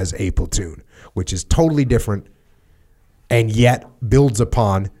things as a platoon, which is totally different and yet builds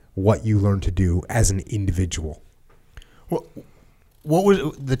upon what you learn to do as an individual. Well, what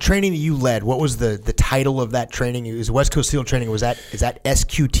was the training that you led? What was the title of that training? It was West Coast SEAL training. Is that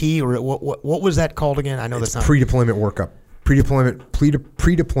SQT, or what was that called again? I know that's not pre-deployment workup.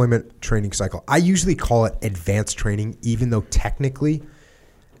 Pre-deployment training cycle. I usually call it advanced training, even though technically,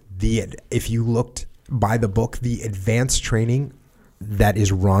 if you looked by the book, the advanced training that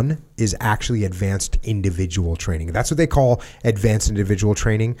is run is actually advanced individual training. That's what they call advanced individual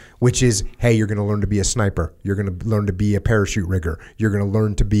training, which is, hey, you're going to learn to be a sniper. You're going to learn to be a parachute rigger. You're going to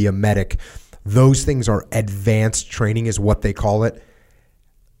learn to be a medic. Those things are advanced training is what they call it.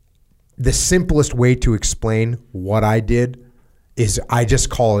 The simplest way to explain what I did is I just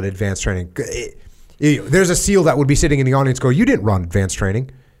call it advanced training. There's a SEAL that would be sitting in the audience go, you didn't run advanced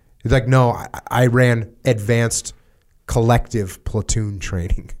training. He's like, no, I ran advanced collective platoon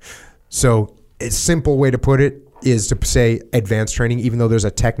training. So a simple way to put it is to say advanced training, even though there's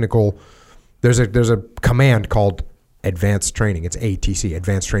a technical, there's a command called advanced training. It's ATC,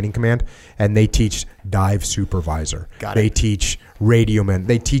 Advanced Training Command, and they teach dive supervisor. They teach radio men.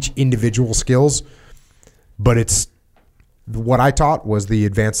 They teach individual skills, but it's what I taught was the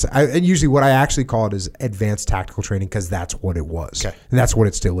advanced. And usually, what I actually call it is advanced tactical training because that's what it was, and that's what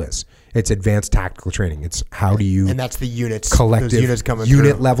it still is. It's advanced tactical training. It's how do you and that's the units, collective those units coming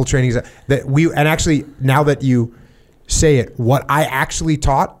unit through. Level trainings that we and actually now that you say it, what I actually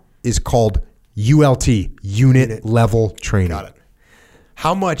taught is called ULT, unit level training. Got it.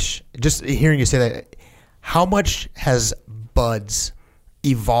 How much, just hearing you say that, how much has BUDS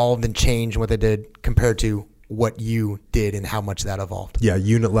evolved and changed what they did compared to what you did and how much that evolved? Yeah,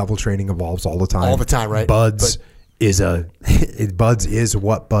 unit level training evolves all the time. All the time, right? BUDS BUDS is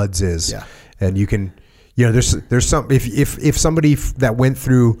what BUDS is. Yeah. And you can, there's some, if somebody that went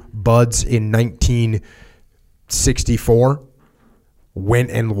through BUDS in 1964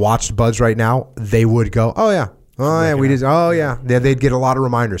 went and watched BUDS right now, they would go, oh yeah, we did, oh yeah. They'd get a lot of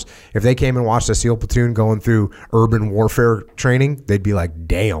reminders. If they came and watched a SEAL platoon going through urban warfare training, they'd be like,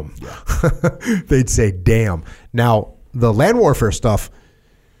 damn. Yeah. They'd say, damn. Now, the land warfare stuff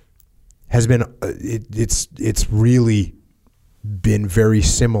has been, it's really been very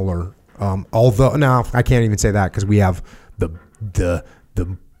similar. Although, no, I can't even say that because we have the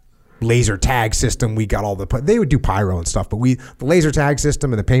laser tag system. We got they would do pyro and stuff, but the laser tag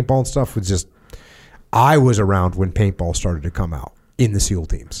system and the paintball and stuff was just, I was around when paintball started to come out in the SEAL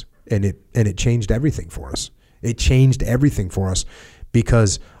teams, and it changed everything for us. It changed everything for us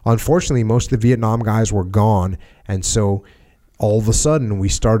because unfortunately most of the Vietnam guys were gone, and so all of a sudden we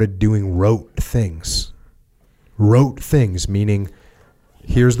started doing rote things. Rote things, meaning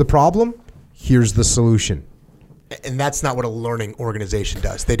here's the problem, here's the solution. And that's not what a learning organization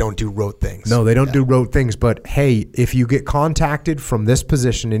does. They don't do rote things. No, they don't do rote things. But hey, if you get contacted from this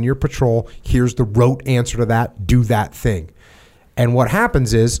position in your patrol, here's the rote answer to that. Do that thing. And what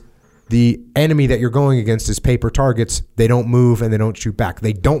happens is the enemy that you're going against is paper targets. They don't move and they don't shoot back.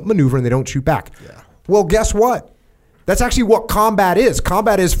 They don't maneuver and they don't shoot back. Yeah. Well, guess what? That's actually what combat is.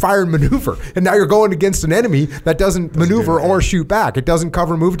 Combat is fire and maneuver. And now you're going against an enemy that doesn't maneuver or shoot back. It doesn't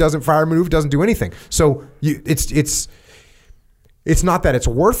cover move, doesn't fire maneuver, doesn't do anything. So it's not that it's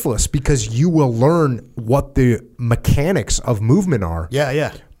worthless because you will learn what the mechanics of movement are.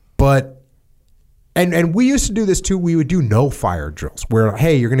 Yeah. But and we used to do this too. We would do no fire drills where,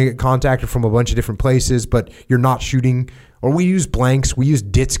 hey, you're going to get contacted from a bunch of different places, but you're not shooting. Or we use blanks. We use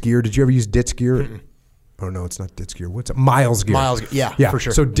DITS gear. Did you ever use DITS gear? Mm-mm. Oh no, it's not DITS gear. What's it? Miles gear. Yeah, for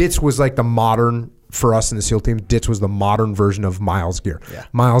sure. So DITS was like the modern, for us in the SEAL team, DITS was the modern version of Miles gear. Yeah.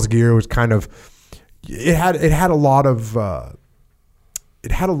 Miles gear was kind of, it had a lot of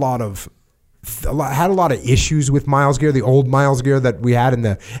issues with Miles gear. The old Miles gear that we had in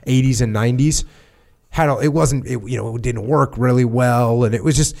the 80s and 90s it didn't work really well, and it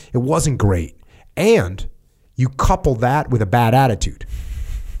wasn't great. And you couple that with a bad attitude,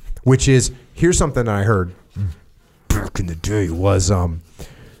 which is, here's something that I heard back in the day was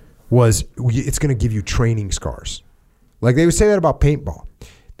it's going to give you training scars. Like they would say that about paintball.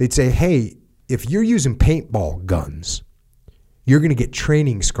 They'd say, hey, if you're using paintball guns, you're going to get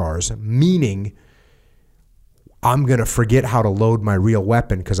training scars, meaning I'm going to forget how to load my real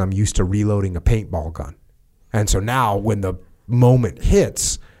weapon because I'm used to reloading a paintball gun. And so now when the moment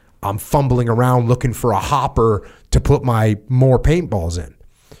hits, I'm fumbling around looking for a hopper to put my more paintballs in.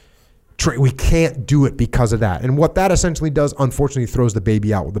 We can't do it because of that. And what that essentially does, unfortunately, throws the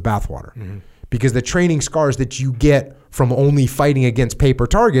baby out with the bathwater. Mm-hmm. Because the training scars that you get from only fighting against paper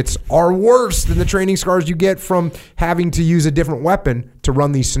targets are worse than the training scars you get from having to use a different weapon to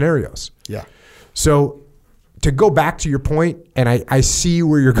run these scenarios. Yeah. So to go back to your point, and I see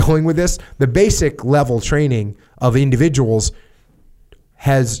where you're going with this, the basic level training of individuals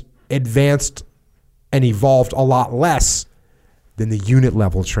has advanced and evolved a lot less than the unit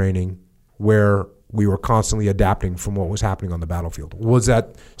level training where we were constantly adapting from what was happening on the battlefield. Was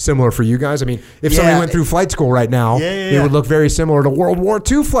that similar for you guys? I mean, if somebody went through flight school right now, it would look very similar to World War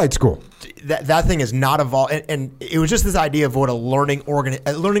II flight school. That thing is not evolved, and it was just this idea of what a learning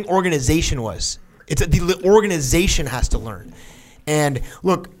organization was. The organization has to learn. And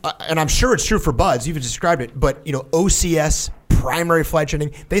look, and I'm sure it's true for BUDS, you've described it, but OCS, primary flight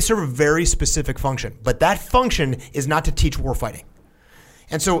training, they serve a very specific function. But that function is not to teach warfighting.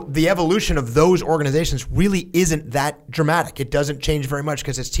 And so the evolution of those organizations really isn't that dramatic. It doesn't change very much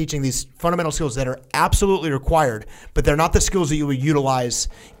because it's teaching these fundamental skills that are absolutely required, but they're not the skills that you would utilize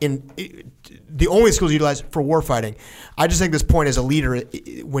the only skills you utilize for warfighting. I just think this point as a leader,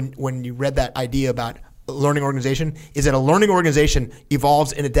 when you read that idea about a learning organization, is that a learning organization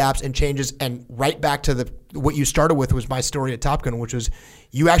evolves and adapts and changes, and right back to what you started with was my story at Top Gun, which was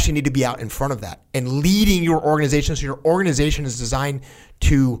you actually need to be out in front of that and leading your organization. So your organization is designed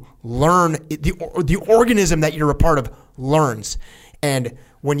to learn. The organism that you're a part of learns. And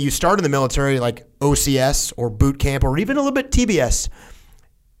when you start in the military, like OCS or boot camp or even a little bit TBS,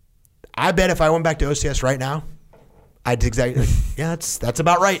 I bet if I went back to OCS right now, I'd exactly, that's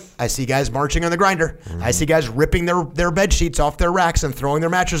about right. I see guys marching on the grinder. Mm-hmm. I see guys ripping their bed sheets off their racks and throwing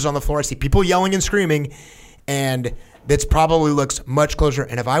their mattresses on the floor. I see people yelling and screaming, and that probably looks much closer.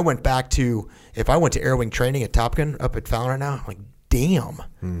 And if I went Air Wing training at Top Gun up at Fallon right now, I'm like, damn,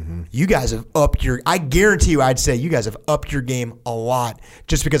 you guys have upped I guarantee you, I'd say you guys have upped your game a lot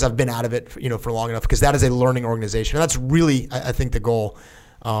just because I've been out of it, for long enough, because that is a learning organization. And that's really, I think, the goal.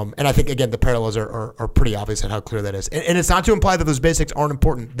 And I think, again, the parallels are pretty obvious at how clear that is. And it's not to imply that those basics aren't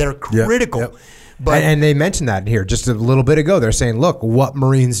important. They're critical. Yep. But and they mentioned that here just a little bit ago. They're saying, look, what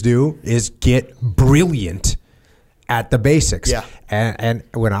Marines do is get brilliant at the basics. Yeah. And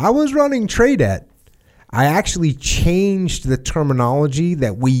when I was running TRADET, I actually changed the terminology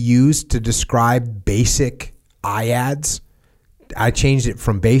that we use to describe basic IADs. I changed it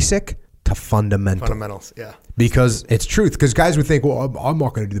from basic to fundamental. Fundamentals, yeah. Because it's truth. Because guys would think, well, I'm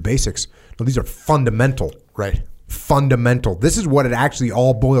not going to do the basics. No, these are fundamental. Right. Fundamental. This is what it actually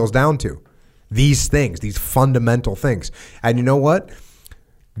all boils down to. These things, these fundamental things. And you know what?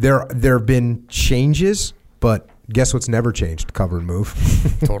 There have been changes, but guess what's never changed? Cover and move.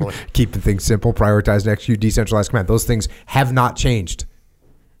 Totally. Keeping things simple, prioritize and execute, decentralized command. Those things have not changed.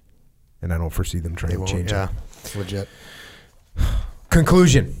 And I don't foresee them trying to change. Yeah, it's legit.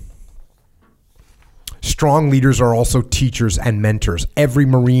 Conclusion. Strong leaders are also teachers and mentors. Every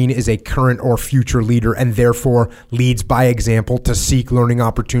Marine is a current or future leader and therefore leads by example to seek learning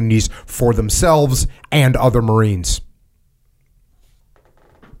opportunities for themselves and other Marines.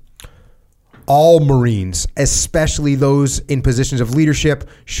 All Marines, especially those in positions of leadership,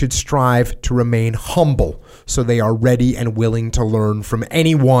 should strive to remain humble so they are ready and willing to learn from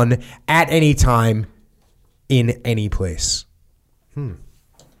anyone at any time in any place.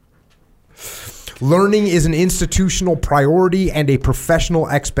 Learning is an institutional priority and a professional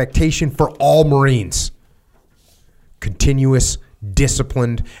expectation for all Marines. Continuous,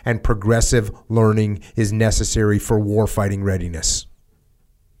 disciplined, and progressive learning is necessary for warfighting readiness.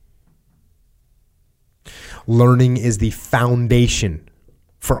 Learning is the foundation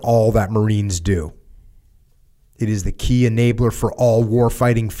for all that Marines do. It is the key enabler for all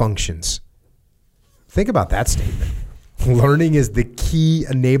warfighting functions. Think about that statement. Learning is the key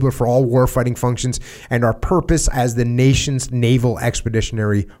enabler for all warfighting functions and our purpose as the nation's naval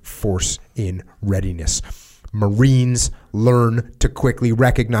expeditionary force in readiness. Marines learn to quickly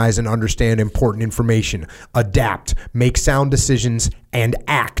recognize and understand important information, adapt, make sound decisions, and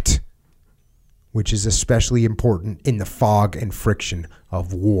act, which is especially important in the fog and friction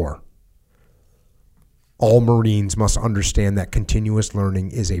of war. All Marines must understand that continuous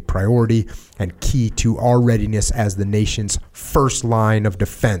learning is a priority and key to our readiness as the nation's first line of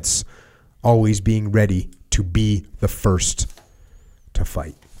defense, always being ready to be the first to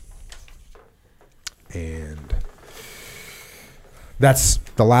fight. And that's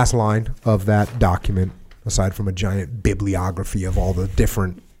the last line of that document, aside from a giant bibliography of all the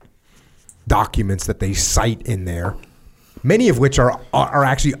different documents that they cite in there. Many of which are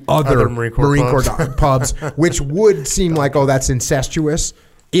actually other Marine Corps pubs, which would seem like, oh, that's incestuous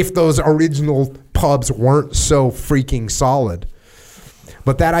if those original pubs weren't so freaking solid.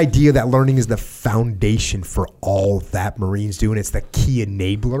 But that idea that learning is the foundation for all that Marines do, and it's the key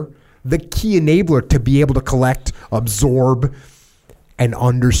enabler to be able to collect, absorb, and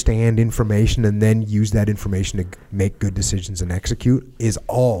understand information and then use that information to make good decisions and execute is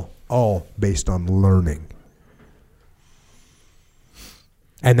all based on learning.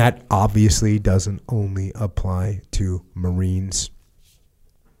 And that obviously doesn't only apply to Marines.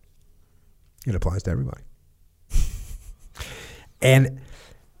 It applies to everybody. And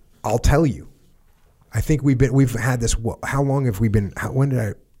I'll tell you, I think we've had this, how long have we been,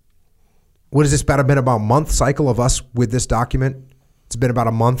 what has this been about a month cycle of us with this document? It's been about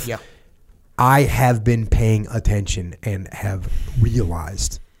a month. Yeah. I have been paying attention and have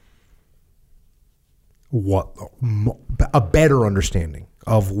realized a better understanding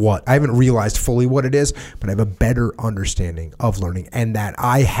of what I haven't realized fully what it is, but I have a better understanding of learning and that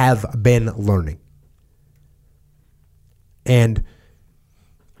I have been learning. And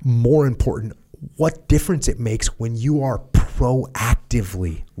more important, what difference it makes when you are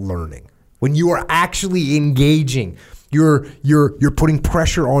proactively learning, when you are actually engaging, you're putting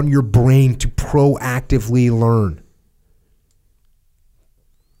pressure on your brain to proactively learn.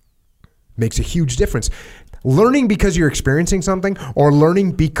 Makes a huge difference. Learning because you're experiencing something or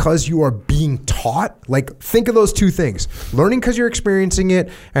learning because you are being taught. Like, think of those two things. Learning because you're experiencing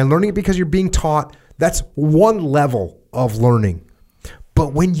it and learning it because you're being taught. That's one level of learning.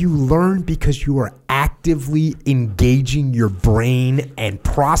 But when you learn because you are actively engaging your brain and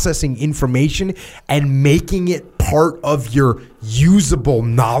processing information and making it part of your usable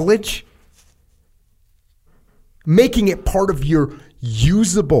knowledge,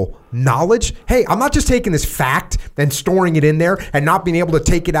 hey, I'm not just taking this fact and storing it in there and not being able to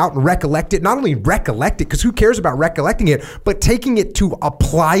take it out and recollect it. Not only recollect it, because who cares about recollecting it, but taking it to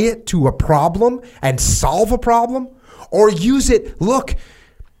apply it to a problem and solve a problem or use it. Look,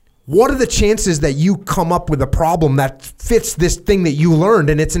 what are the chances that you come up with a problem that fits this thing that you learned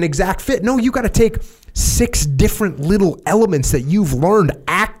and it's an exact fit? No, you got to take 6 different little elements that you've learned,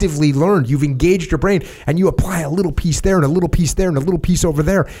 actively learned. You've engaged your brain and you apply a little piece there and a little piece there and a little piece over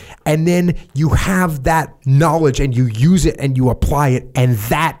there. And then you have that knowledge and you use it and you apply it. And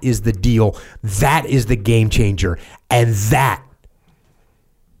that is the deal. That is the game changer. And that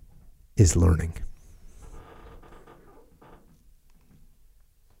is learning.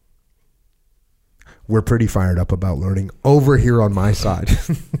 We're pretty fired up about learning over here on my side.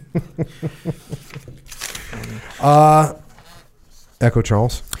 Echo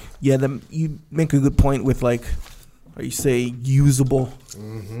Charles. Yeah, you make a good point with, like, how you say usable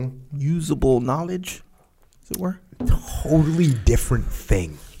knowledge, as it were. Totally different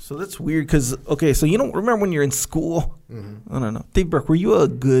thing. So that's weird because, okay, so you don't remember when you're in school? I don't know. Dave Berke, were you a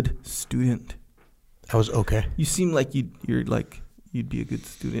good student? I was okay. You seem like you'd be a good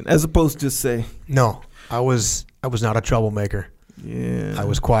student, as opposed to say. No, I was not a troublemaker. Yeah. I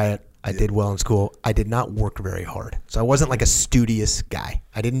was quiet. I did well in school. I did not work very hard. So I wasn't like a studious guy.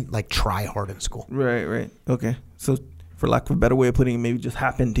 I didn't like try hard in school. Right. Okay. So for lack of a better way of putting it, maybe just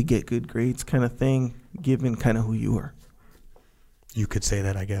happened to get good grades kind of thing, given kind of who you are. You could say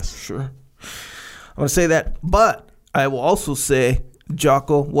that, I guess. Sure. I'm going to say that. But I will also say,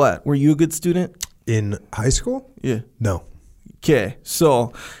 Jocko, what? Were you a good student? In high school? Yeah. No. Okay.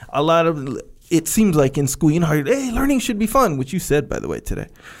 So a lot of, it seems like in school, you know, hey, learning should be fun, which you said, by the way, today.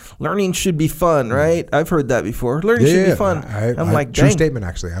 Learning should be fun, right? I've heard that before. Learning should be fun. I'm like, true dang. statement,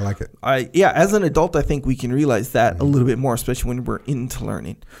 actually. I like it. As an adult, I think we can realize that a little bit more, especially when we're into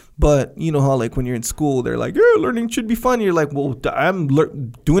learning. But you know how, like, when you're in school, they're like, yeah, learning should be fun. You're like, well, I'm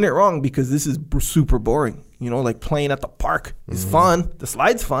doing it wrong because this is super boring. You know, like playing at the park is fun. The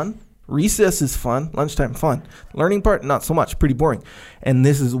slide's fun, Recess is fun. Lunchtime fun. Learning part, not so much. Pretty boring. And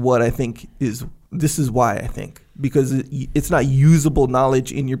this is what I think is. This is why I think, because it's not usable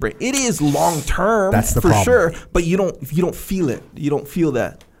knowledge in your brain. It is long term. That's the for problem. sure. But you don't feel it. You don't feel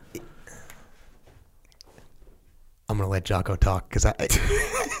that. I'm going to let Jocko talk because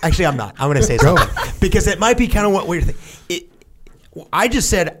actually I'm not. I'm going to say something because it might be kind of what we're thinking. I just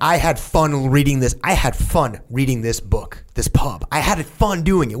said I had fun reading this. I had fun reading this book, this pub. I had fun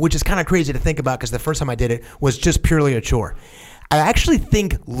doing it, which is kind of crazy to think about because the first time I did it was just purely a chore. I actually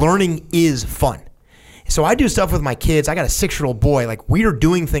think learning is fun. So I do stuff with my kids. I got a 6-year-old boy. Like, we are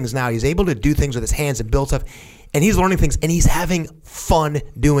doing things now. He's able to do things with his hands and build stuff, and he's learning things, and he's having fun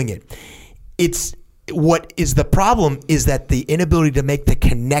doing it. It's what is the problem is that the inability to make the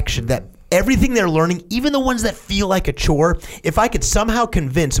connection that everything they're learning, even the ones that feel like a chore, if I could somehow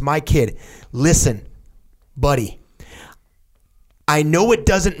convince my kid, listen, buddy, I know it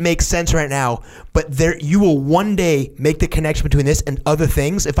doesn't make sense right now, but you will one day make the connection between this and other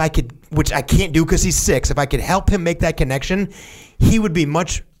things. If I could, which I can't do because he's 6, if I could help him make that connection, he would be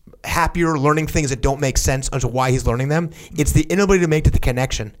much happier learning things that don't make sense as to why he's learning them. It's the inability to make the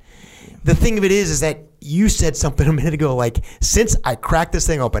connection. The thing of it is that you said something a minute ago, like, since I cracked this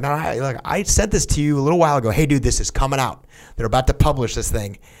thing open, and I said this to you a little while ago, hey, dude, this is coming out. They're about to publish this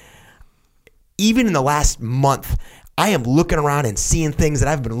thing. Even in the last month, I am looking around and seeing things that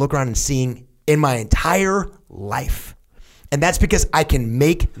I've been looking around and seeing in my entire life. And that's because I can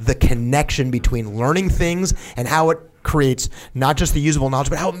make the connection between learning things and how it creates not just the usable knowledge,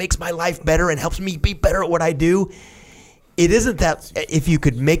 but how it makes my life better and helps me be better at what I do. It isn't that if you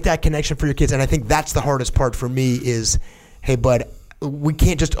could make that connection for your kids, and I think that's the hardest part for me is, hey, bud, we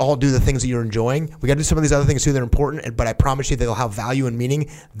can't just all do the things that you're enjoying. We got to do some of these other things too that are important, but I promise you they'll have value and meaning.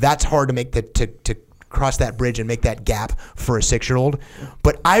 That's hard to make to cross that bridge and make that gap for a 6-year-old.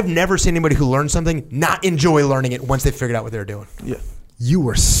 But I've never seen anybody who learns something not enjoy learning it once they figured out what they're doing. Yeah. You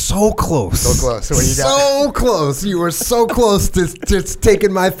were so close. So close. So what do you got? So close. You were so close to just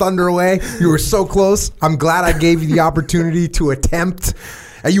taking my thunder away. You were so close. I'm glad I gave you the opportunity to attempt.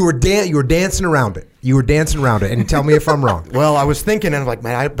 And you were dancing around it. You were dancing around it. And tell me if I'm wrong. Well, I was thinking, and I'm like,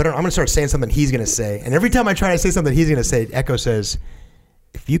 man, I'm going to start saying something he's going to say. And every time I try to say something he's going to say, Echo says,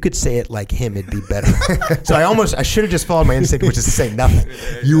 if you could say it like him, it'd be better. So I should have just followed my instinct, which is to say nothing.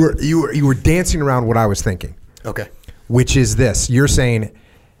 You were dancing around what I was thinking. Okay. Which is this. You're saying,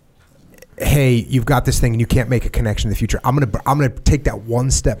 hey, you've got this thing and you can't make a connection in the future. I'm gonna take that one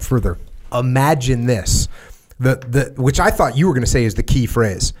step further. Imagine this. Which I thought you were going to say is the key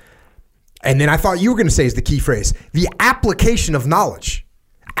phrase. And then I thought you were going to say is the key phrase. The application of knowledge,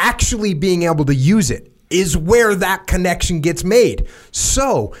 actually being able to use it, is where that connection gets made.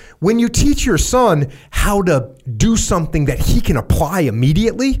 So when you teach your son how to do something that he can apply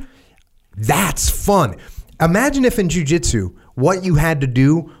immediately, that's fun. Imagine if in jiu-jitsu, what you had to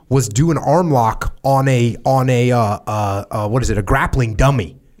do was do an arm lock on a grappling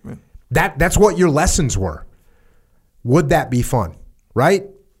dummy. Right. That's what your lessons were. Would that be fun? Right?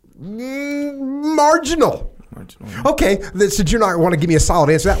 Marginal. Okay, since you're not want to give me a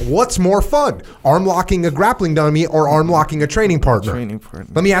solid answer to that, what's more fun? Arm locking a grappling dummy or arm locking a training partner?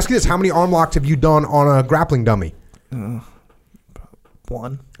 Let me ask you this. How many arm locks have you done on a grappling dummy?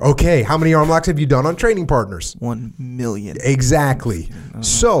 1. Okay, how many arm locks have you done on training partners? 1 million. Exactly.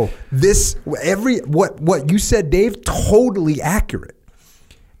 So what you said, Dave, totally accurate.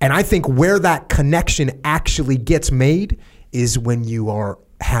 And I think where that connection actually gets made is when you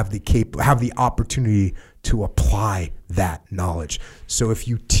have the opportunity to apply that knowledge. So if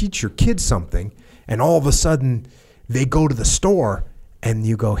you teach your kids something and all of a sudden they go to the store and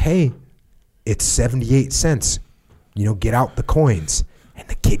you go, hey, it's 78 cents, get out the coins. And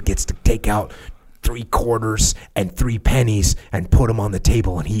the kid gets to take out 3 quarters and 3 pennies and put them on the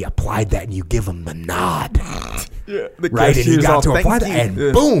table, and he applied that, and you give him the nod. Yeah, right? And he got to apply that, and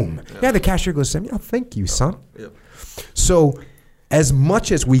boom. Yeah, the cashier goes, thank you, son. Yeah. So as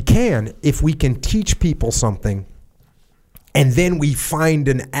much as we can, if we can teach people something, and then we find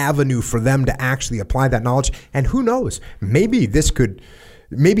an avenue for them to actually apply that knowledge, and who knows, maybe the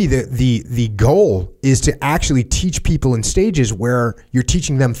goal is to actually teach people in stages where you're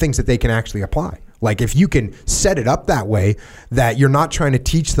teaching them things that they can actually apply. Like if you can set it up that way that you're not trying to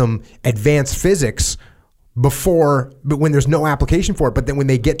teach them advanced physics but when there's no application for it, but then when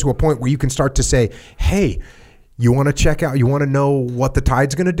they get to a point where you can start to say, hey, you want to know what the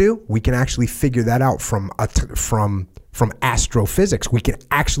tide's going to do? We can actually figure that out from astrophysics. We can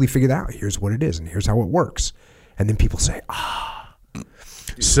actually figure that out. Here's what it is and here's how it works. And then people say,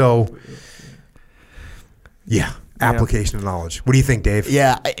 So, yeah. application of knowledge. What do you think, Dave?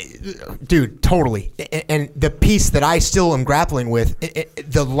 Yeah, dude, totally. And the piece that I still am grappling with,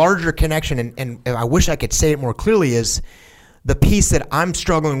 the larger connection, and I wish I could say it more clearly, is the piece that I'm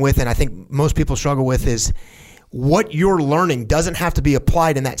struggling with, and I think most people struggle with, is what you're learning doesn't have to be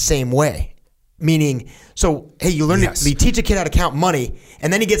applied in that same way. Meaning, so, hey, you teach a kid how to count money,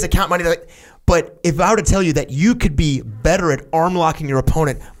 and then he gets to count money. But if I were to tell you that you could be better at arm locking your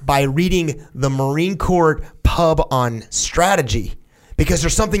opponent by reading the Marine Corps pub on strategy, because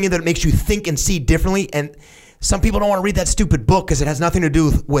there's something in there that makes you think and see differently, and some people don't want to read that stupid book because it has nothing to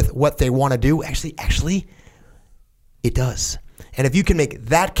do with what they want to do. Actually, it does. And if you can make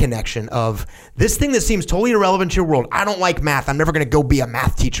that connection of this thing that seems totally irrelevant to your world, I don't like math, I'm never going to go be a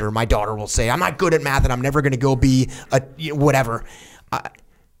math teacher, my daughter will say. I'm not good at math and I'm never going to go be a whatever.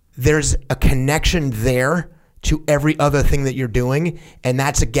 There's a connection there to every other thing that you're doing, and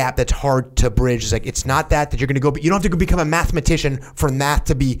that's a gap that's hard to bridge. It's like, it's not that you're going to go, but you don't have to go become a mathematician for math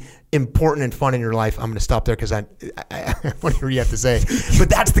to be important and fun in your life. I'm going to stop there because I want to hear what you have to say.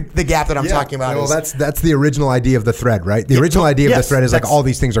 But that's the gap that I'm talking about. Well, that's the original idea of the thread, right? The original idea of the thread is like all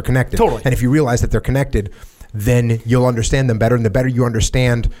these things are connected. Totally. And if you realize that they're connected, then you'll understand them better, and the better you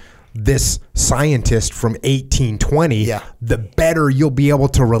understand this scientist from 1820, the better you'll be able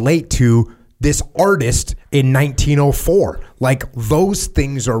to relate to this artist in 1904. Like, those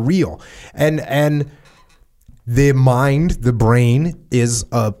things are real. And the mind, the brain, is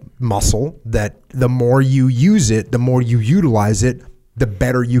a muscle that the more you use it, the more you utilize it, the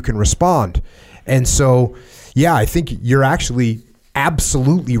better you can respond. And so, yeah, I think you're actually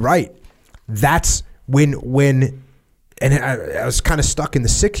absolutely right. That's when and I was kind of stuck in the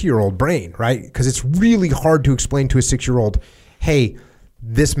 6-year-old brain, right? Because it's really hard to explain to a 6-year-old, hey,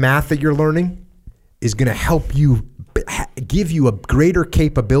 this math that you're learning is going to help you, give you a greater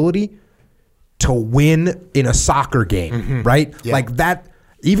capability to win in a soccer game, right? Yeah. Like that,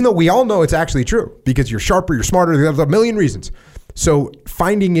 even though we all know it's actually true because you're sharper, you're smarter, there's a million reasons. So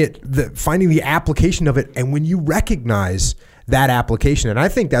finding the application of it, and when you recognize that application, and I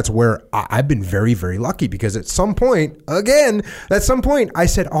think that's where I've been very, very lucky, because at some point I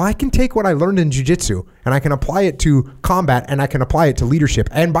said, oh, I can take what I learned in jiu-jitsu and I can apply it to combat and I can apply it to leadership.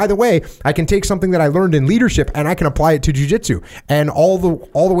 And by the way, I can take something that I learned in leadership and I can apply it to jiu-jitsu, and all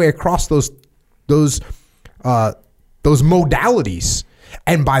the way across those modalities.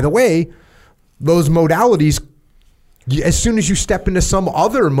 And by the way, those modalities, as soon as you step into some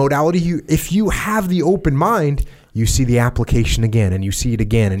other modality, if you have the open mind, you see the application again, and you see it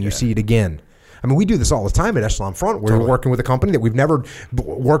again, and you see it again. I mean, we do this all the time at Echelon Front. We're working with a company that we've never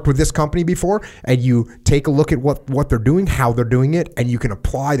worked with this company before, and you take a look at what they're doing, how they're doing it, and you can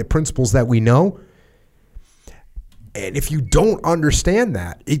apply the principles that we know. And if you don't understand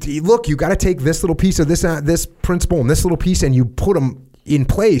that, look, you got to take this little piece of this principle and this little piece, and you put them in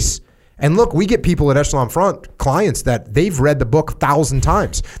place. And look, we get people at Echelon Front, clients, that they've read the book 1,000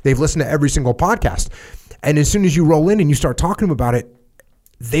 times. They've listened to every single podcast. And as soon as you roll in and you start talking to them about it,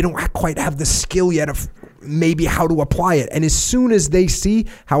 they don't quite have the skill yet of maybe how to apply it. And as soon as they see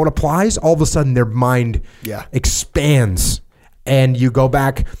how it applies, all of a sudden their mind expands. And you go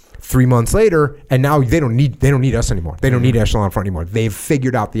back 3 months later, and now they don't need us anymore. They don't need Echelon Front anymore. They've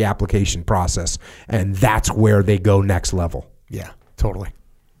figured out the application process, and that's where they go next level. Yeah, totally.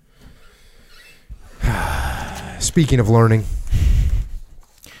 Speaking of learning,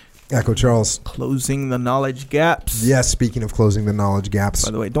 Echo Charles. Closing the knowledge gaps. Yes, speaking of closing the knowledge gaps.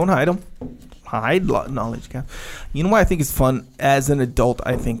 By the way, don't hide them. Hide knowledge gaps. You know what I think is fun as an adult,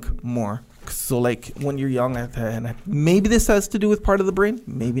 I think more. So like when you're young, and maybe this has to do with part of the brain,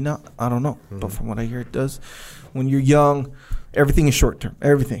 maybe not. I don't know. But from what I hear, it does. When you're young, everything is short term.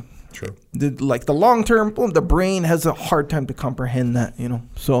 Everything. True. Like the long term, the brain has a hard time to comprehend that,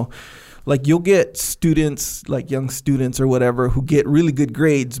 So like you'll get students, like young students or whatever, who get really good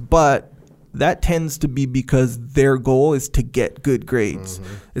grades, but that tends to be because their goal is to get good grades.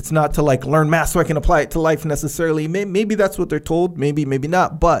 It's not to like learn math so I can apply it to life necessarily. Maybe that's what they're told, maybe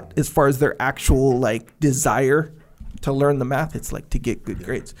not. But as far as their actual like desire to learn the math, it's like to get good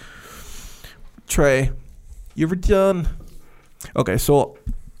grades. Trey, you ever done? Okay, so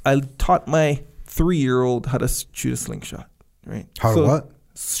I taught my 3-year-old how to shoot a slingshot, right? How to what?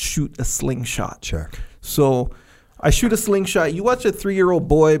 Shoot a slingshot. Check. So I shoot a slingshot. You watch a 3-year-old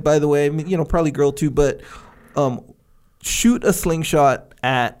boy, by the way, probably girl too, but shoot a slingshot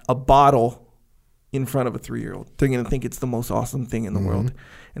at a bottle in front of a 3-year-old. They're going to think it's the most awesome thing in the world.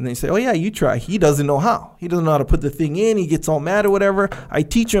 And then you say, oh, yeah, you try. He doesn't know how. He doesn't know how to put the thing in. He gets all mad or whatever. I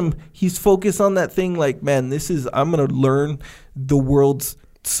teach him. He's focused on that thing like, man, I'm going to learn the world's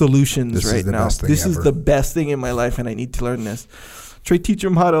solutions This is right the now. best thing This is ever. the best thing in my life, and I need to learn this. Try teach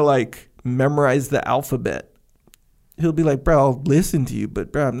him how to like memorize the alphabet. He'll be like, bro, I'll listen to you,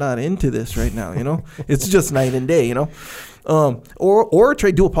 but bro, I'm not into this right now, you know? It's just night and day, you know? Or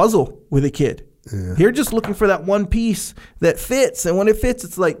try to do a puzzle with a kid. Yeah. You're just looking for that one piece that fits, and when it fits,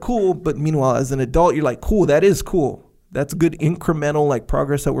 it's like cool, but meanwhile, as an adult, you're like, cool, that is cool. That's good incremental like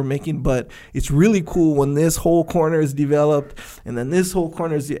progress that we're making, but it's really cool when this whole corner is developed, and then this whole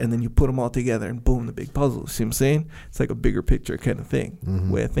corner is, and then you put them all together, and boom, the big puzzle. See what I'm saying? It's like a bigger picture kind of thing,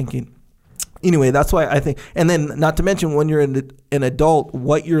 way of thinking. Anyway, that's why I think, and then not to mention when you're an adult,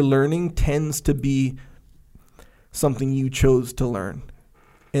 what you're learning tends to be something you chose to learn.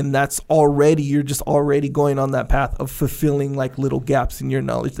 And that's already, you're just already going on that path of fulfilling like little gaps in your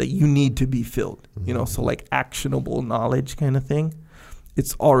knowledge that you need to be filled, you know, so like actionable knowledge kind of thing.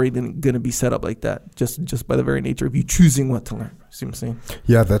 It's already going to be set up like that just by the very nature of you choosing what to learn. See what I'm saying?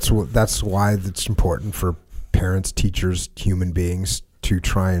 Yeah, that's why it's important for parents, teachers, human beings to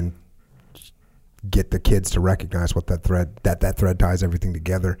try and get the kids to recognize what that thread ties everything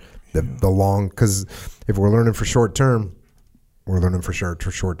together. The long, because if we're learning for short term, we're learning for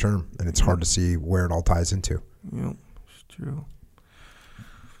short term, and it's hard to see where it all ties into. Yep, it's true.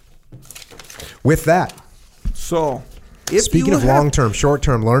 With that, so speaking of long term, short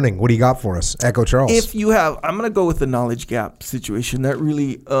term learning, what do you got for us, Echo Charles? If you have, I'm gonna go with the knowledge gap situation. That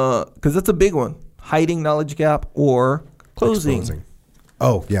really, because that's a big one. Hiding knowledge gap or closing. Exposing.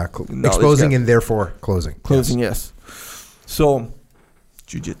 Oh yeah, exposing gap. And therefore closing. Closing, yes. So,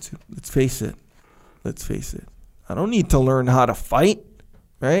 jiu-jitsu. Let's face it. I don't need to learn how to fight,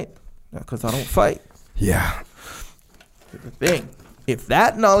 right? Because I don't fight. Yeah. Here's the thing. If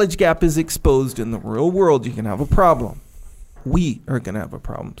that knowledge gap is exposed in the real world, you can have a problem. We are going to have a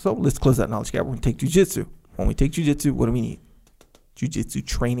problem. So let's close that knowledge gap. We're going to take jiu-jitsu. When we take jiu-jitsu, what do we need? Jiu-jitsu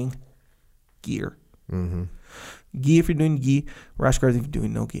training gear. Mm-hmm. Gi if you're doing gi, rash guards if you're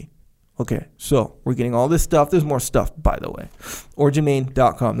doing no gi. Okay, so we're getting all this stuff. There's more stuff, by the way.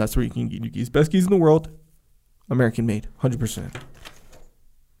 Originmain.com. That's where you can get your gis. Best gis in the world. American made, 100%.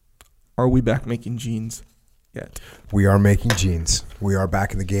 Are we back making jeans yet? We are making jeans. We are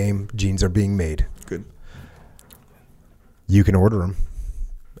back in the game. Jeans are being made. Good. You can order them,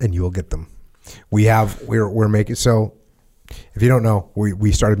 and you will get them. We're making, so if you don't know,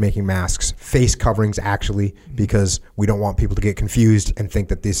 we started making masks, face coverings actually, because we don't want people to get confused and think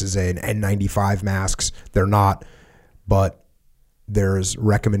that this is an N95 masks. They're not, but there's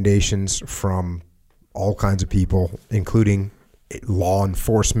recommendations from all kinds of people, including law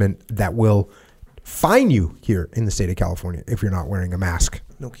enforcement, that will fine you here in the state of California if you're not wearing a mask.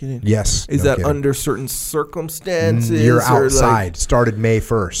 No kidding. Yes. Is that under certain circumstances? You're outside. Started May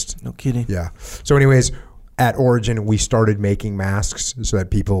 1st. No kidding. Yeah. So anyways, at Origin, we started making masks so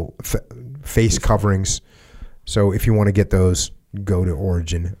that people face coverings. So if you want to get those, go to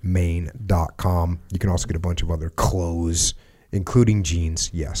originmain.com. You can also get a bunch of other clothes, including jeans.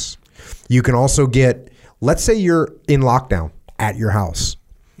 Yes. You can also get, let's say you're in lockdown at your house.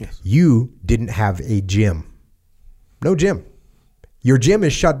 Yes. You didn't have a gym. No gym. Your gym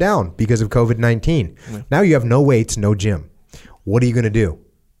is shut down because of COVID-19. Yeah. Now you have no weights, no gym. What are you going to do?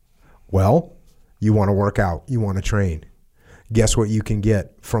 Well, you want to work out. You want to train. Guess what you can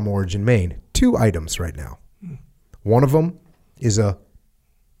get from Origin Main? 2 items right now. One of them is a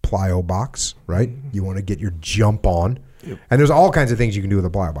plyo box, right? Mm-hmm. You want to get your jump on. Yep. And there's all kinds of things you can do with a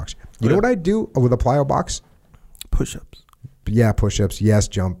plyo box. You know what I do with a plyo box? Push-ups. Yeah, push-ups. Yes,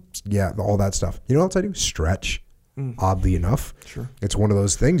 jumps. Yeah, all that stuff. You know what else I do? Stretch. Oddly enough. Sure. It's one of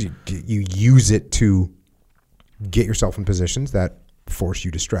those things. You use it to get yourself in positions that force you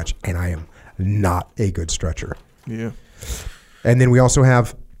to stretch. And I am not a good stretcher. Yeah. And then we also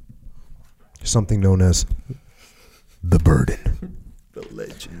have something known as the burden. The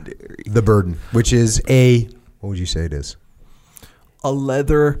legendary. The burden, which is what would you say it is? A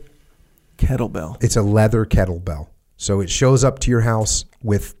leather kettlebell. It's a leather kettlebell. So it shows up to your house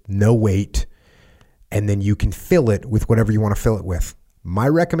with no weight, and then you can fill it with whatever you want to fill it with. My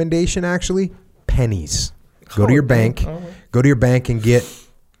recommendation, actually, pennies. Go to your bank. Go to your bank and get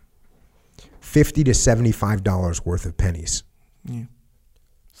 $50 to $75 worth of pennies. Yeah.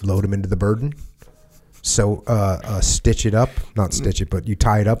 Load them into the burden. So stitch it up. Not stitch it, but you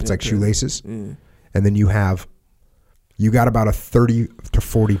tie it up. It's like shoelaces. Yeah. And then you got about a 30 to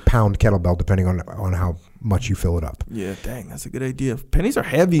 40 pound kettlebell, depending on how much you fill it up. Yeah, dang, that's a good idea. Pennies are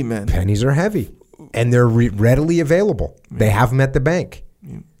heavy, man. Pennies are heavy, and they're readily available. Yeah. They have them at the bank.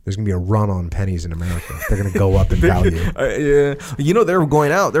 Yeah. There's going to be a run on pennies in America. They're going to go up in value. Yeah. You know, they're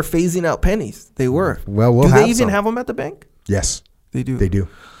going out. They're phasing out pennies. They were. Well, Do they even have them at the bank? Yes. They do. They do.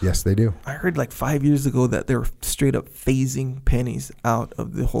 Yes, they do. I heard like 5 years ago that they were straight up phasing pennies out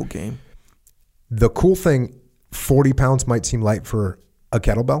of the whole game. The cool thing, 40 pounds might seem light for a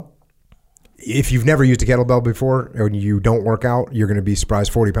kettlebell. If you've never used a kettlebell before and you don't work out, you're going to be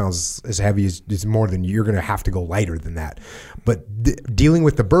surprised. 40 pounds is heavy, is more than you're going to have to go lighter than that. But dealing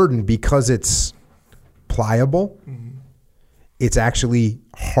with the burden, because it's pliable, it's actually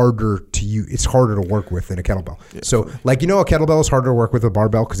harder to use. It's harder to work with than a kettlebell. Yeah. So, like, a kettlebell is harder to work with a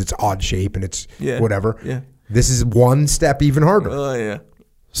barbell because it's odd shape and it's whatever. Yeah. This is one step even harder. Oh, yeah.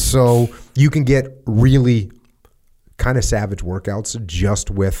 So you can get really kind of savage workouts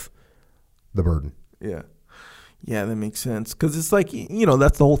just with the burden. Yeah. Yeah, that makes sense. Because it's like,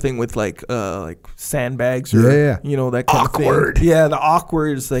 that's the whole thing with like sandbags or, that kind awkward. of thing. Yeah, the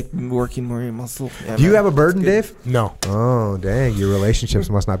awkward is like working more your muscle. Yeah, Do you have a burden, Dave? No. Oh, dang. Your relationships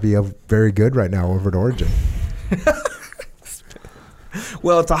must not be very good right now over at Origin.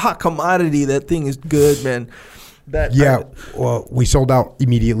 Well, it's a hot commodity. That thing is good, man. Well, we sold out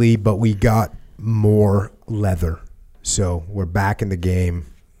immediately, but we got more leather. So we're back in the game.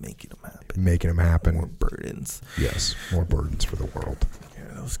 Making them happen. More burdens. Yes, more burdens for the world.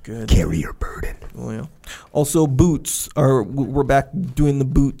 Yeah, that was good. Carry your burden. Oh, yeah. Also, boots. We're back doing the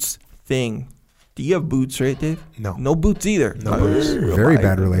boots thing. Do you have boots, right, Dave? No. No boots either. No boots. Very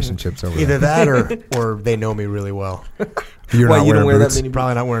bad relationships over Either there. that or they know me really well. You're Why not you don't wearing wear boots? that many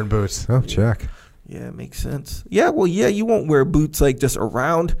Probably not wearing boots. Oh, check. Yeah, it makes sense. Yeah, well, you won't wear boots like just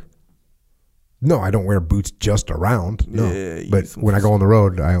around. No, I don't wear boots just around. No, Yeah, but when I go on the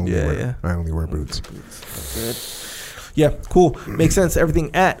road, I only wear boots. Good. Yeah, cool. Makes sense. Everything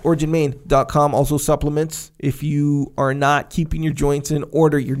at originmain.com. Also supplements. If you are not keeping your joints in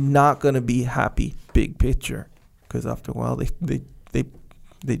order, you're not going to be happy. Big picture, because after a while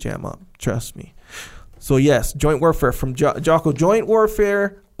they jam up. Trust me. So yes, joint warfare from Jocko. Joint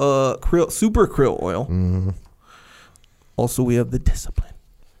warfare. Super krill oil. Mm-hmm. Also, we have the discipline.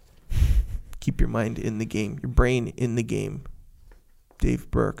 Keep your mind in the game, your brain in the game. Dave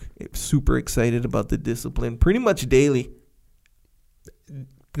Berke, super excited about the discipline, pretty much daily.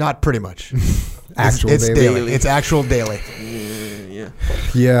 Not pretty much. It's daily. It's actual daily.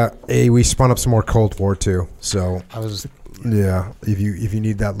 Yeah. Hey, we spun up some more Cold War too. So if you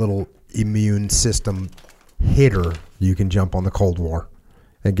need that little immune system hitter, you can jump on the Cold War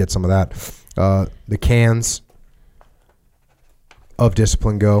and get some of that. The cans of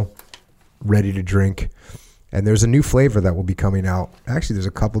Discipline Go, ready to drink. And there's a new flavor that will be coming out. Actually, there's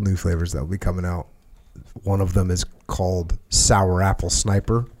a couple new flavors that will be coming out. One of them is called Sour Apple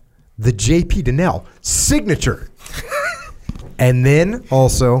Sniper, the JP Donnell signature. And then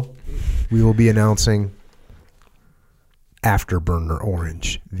also, we will be announcing Afterburner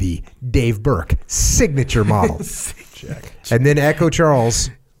Orange, the Dave Berke signature model. Check. And then Echo Charles,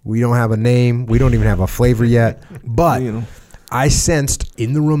 we don't have a name. We don't even have a flavor yet. But I sensed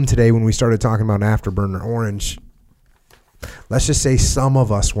in the room today when we started talking about Afterburner Orange, let's just say some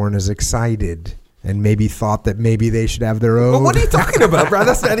of us weren't as excited and maybe thought that maybe they should have their own. Well, what are you talking about, bro?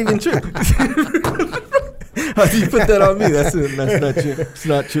 That's not even true. How do you put that on me? That's not true. It's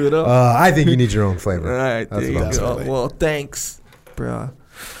not true at all. I think you need your own flavor. All right, That's there you what go. I'm Well, thanks, bro.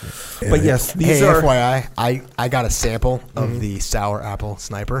 Yeah. But yes, these Hey, are. FYI, I got a sample of the Sour Apple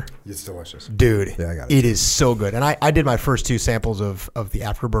Sniper. It's delicious. Dude, Yeah, I got it. it is so good. And I did my first 2 samples of the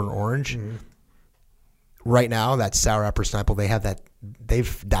Afterburner Orange. Mm-hmm. Right now, that Sour Apple Sniper,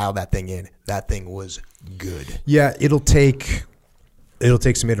 they've dialed that thing in. That thing was good. Yeah, it'll take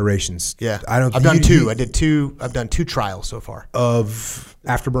some iterations. Yeah. I've done 2. I've done 2 trials so far. Of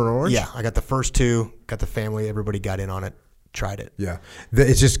Afterburner Orange? Yeah, I got the first 2, got the family, everybody got in on it, tried it. Yeah.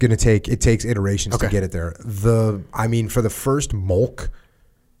 It's just going to takes iterations to Okay. get it there. For the first Molk,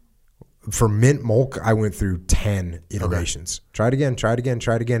 for mint Molk, I went through 10 iterations. Try it again.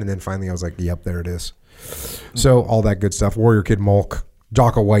 And then finally I was like, yep, there it is. So all that good stuff. Warrior Kid Molk,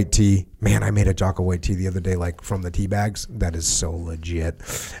 Jocko White tea. Man, I made a Jocko White tea the other day, like from the tea bags. That is so legit.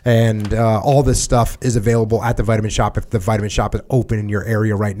 And all this stuff is available at the Vitamin Shop. If the Vitamin Shop is open in your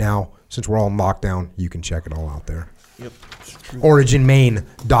area right now, since we're all in lockdown, you can check it all out there. Yep.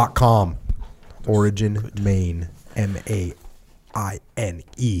 OriginMaine.com. Origin Maine. MAINE.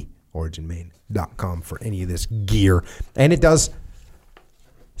 OriginMaine.com for any of this gear. And it does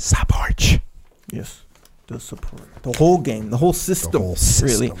support. Yes. Does support the whole game, the whole system.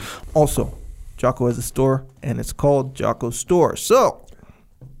 Really. Also, Jocko has a store, and it's called Jocko Store. So,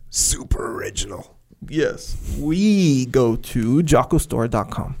 super original. Yes, we go to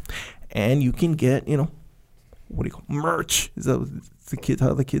jockostore.com, and you can get, what do you call it? Merch? Is that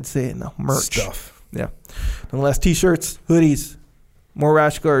how the kids say it now? Merch Stuff. Yeah. Nonetheless, t-shirts, hoodies, more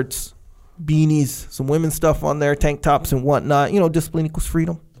rash guards, beanies, some women's stuff on there, tank tops and whatnot. Discipline equals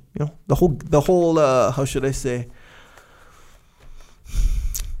freedom. The whole how should I say?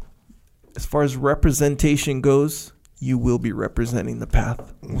 As far as representation goes, you will be representing the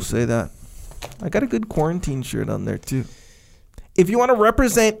path. We'll say that. I got a good quarantine shirt on there too. If you want to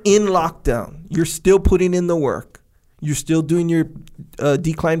represent in lockdown, you're still putting in the work. You're still doing your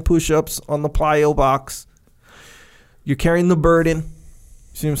decline push-ups on the plyo box. You're carrying the burden.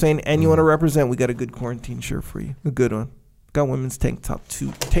 See what I'm saying? And you want to represent, we got a good quarantine shirt for you. A good one. Got women's tank tops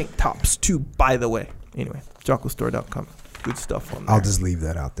too, by the way. Anyway, jocostore.com. Good stuff on there. I'll just leave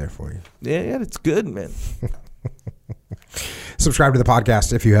that out there for you. Yeah, it's good, man. Subscribe to the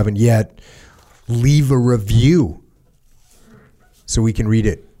podcast if you haven't yet. Leave a review so we can read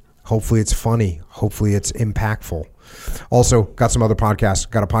it. Hopefully it's funny. Hopefully it's impactful. Also, got some other podcasts.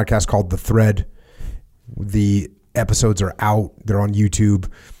 Got a podcast called The Thread. The episodes are out. They're on YouTube.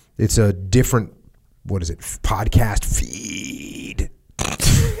 It's a different, podcast feed.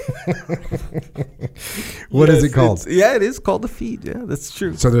 What is it called? It is called The Feed. Yeah, that's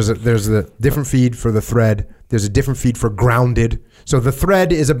true. So there's a different feed for The Thread. There's a different feed for Grounded. So The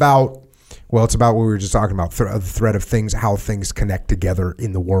Thread is about, it's about what we were just talking about, the thread of things, how things connect together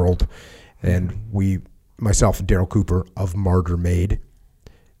in the world. And myself and Daryl Cooper of Martyr Made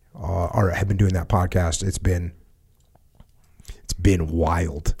have been doing that podcast. It's been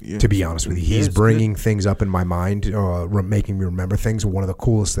wild, to be honest with you. He's bringing things up in my mind, making me remember things. One of the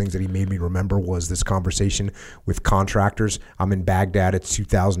coolest things that he made me remember was this conversation with contractors. I'm in Baghdad. It's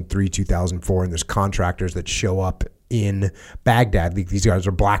 2003, 2004, and there's contractors that show up in Baghdad. These guys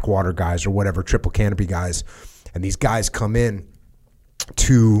are Blackwater guys or whatever, triple canopy guys. And these guys come in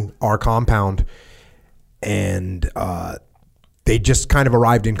to our compound, and they just kind of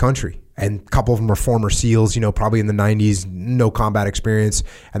arrived in country. And a couple of them are former SEALs, probably in the 90s, no combat experience.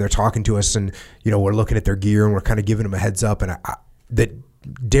 And they're talking to us, and, we're looking at their gear, and we're kind of giving them a heads up. And that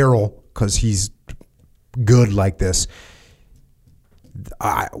Daryl, because he's good like this,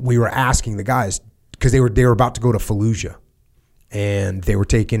 we were asking the guys, because they were about to go to Fallujah, and they were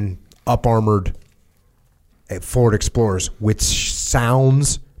taking up-armored Ford Explorers, which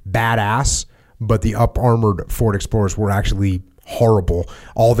sounds badass, but the up-armored Ford Explorers were actually horrible.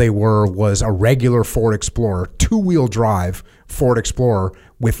 All they were was a regular Ford Explorer, two-wheel drive Ford Explorer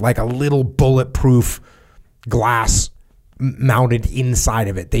with like a little bulletproof glass mounted inside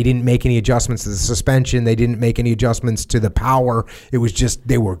of it. They didn't make any adjustments to the suspension. They didn't make any adjustments to the power. It was just,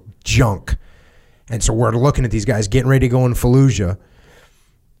 they were junk. And so we're looking at these guys getting ready to go in Fallujah,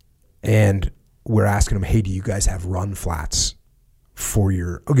 and we're asking them, hey, do you guys have run flats for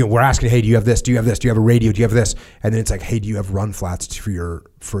your, we're asking, hey, do you have this? Do you have this? Do you have a radio? Do you have this? And then it's like, hey, do you have run flats for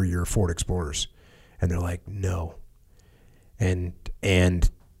your Ford Explorers? And they're like, no. And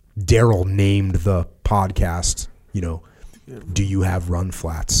Daryl named the podcast, do you have run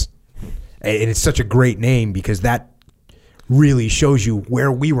flats? And it's such a great name because that really shows you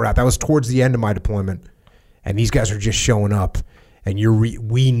where we were at. That was towards the end of my deployment, and these guys are just showing up, and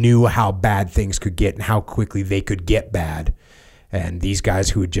we knew how bad things could get and how quickly they could get bad. And these guys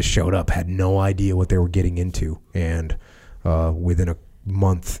who had just showed up had no idea what they were getting into. And within a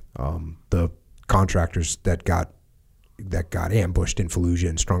month, the contractors that got ambushed in Fallujah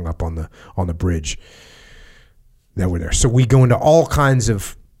and strung up on the bridge that were there. So we go into all kinds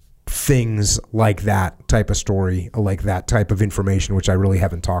of things like that type of story, like that type of information, which I really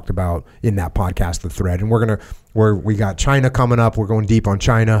haven't talked about in that podcast, The Thread. And we got China coming up. We're going deep on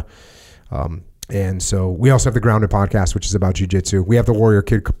China. And so we also have the Grounded podcast, which is about jiu-jitsu. We have the Warrior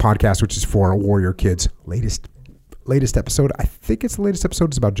Kid podcast, which is for warrior kids. Latest episode, I think it's the latest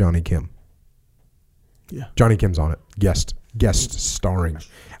episode, is about Johnny Kim. Yeah. Johnny Kim's on it. Guest starring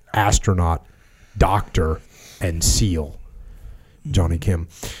astronaut, doctor, and SEAL. Johnny Kim.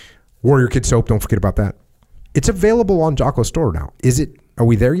 Warrior Kid soap, don't forget about that. It's available on Jocko Store now. Are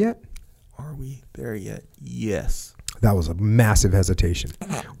we there yet? Are we there yet? Yes. That was a massive hesitation.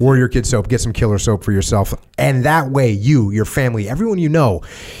 Warrior Kid soap. Get some killer soap for yourself. And that way you, your family, everyone you know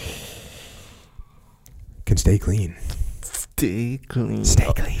can stay clean. Stay clean.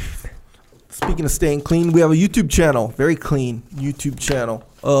 Stay clean. Speaking of staying clean, we have a YouTube channel. Very clean YouTube channel.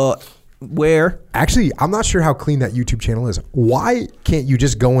 Where? Actually, I'm not sure how clean that YouTube channel is. Why can't you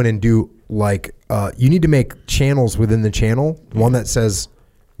just go in and do you need to make channels within the channel? One that says,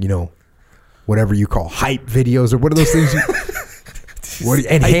 whatever you call hype videos, or what are those things?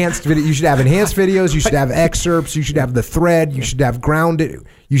 Enhanced video. You should have enhanced videos. You should have excerpts. You should have The Thread. You should have Grounded.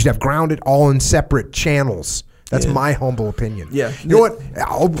 You should have Grounded all in separate channels. That's my humble opinion. Yeah. You know what?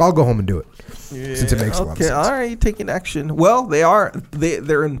 I'll go home and do it since it makes a lot of sense. All right, taking action. Well, they're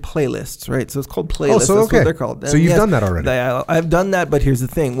in playlists, right? So it's called playlists. So That's what they're called. So you've done that already. I've done that, but here's the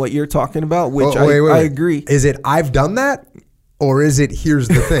thing: what you're talking about, which wait. I agree. Is it I've done that, or is it here's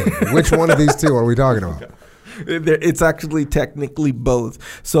the thing? Which one of these two are we talking about? It's actually technically both.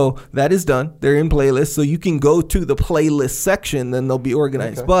 So that is done. They're in playlists. So you can go to the playlist section, then they'll be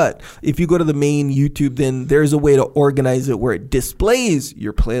organized. Okay. But if you go to the main YouTube, then there's a way to organize it where it displays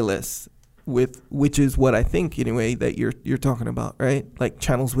your playlists which is what I think anyway that you're talking about, right? Like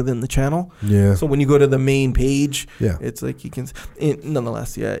channels within the channel. Yeah. So when you go to the main page, yeah, it's like you can.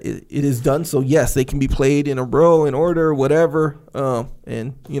 Nonetheless, yeah, it is done. So yes, they can be played in a row, in order, whatever,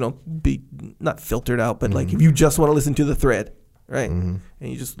 and be not filtered out, but like if you just want to listen to the thread, right, and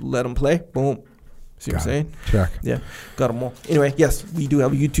you just let them play, boom. See what I'm saying? Check. Yeah, got them all. Anyway, yes, we do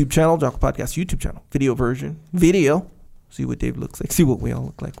have a YouTube channel, Jocko Podcast YouTube channel, video version, video. See what Dave looks like. See what we all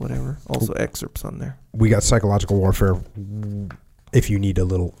look like, whatever. Also excerpts on there. We got psychological warfare. If you need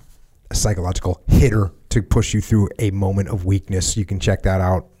a psychological hitter to push you through a moment of weakness, you can check that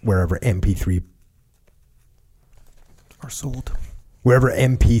out wherever MP3 are sold. Wherever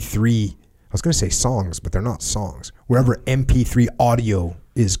MP3, I was going to say songs, but they're not songs. Wherever MP3 audio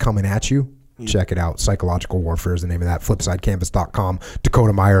is coming at you, check it out. Psychological warfare is the name of that. Flipsidecanvas.com.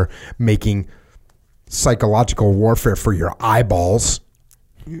 Dakota Meyer making psychological warfare for your eyeballs.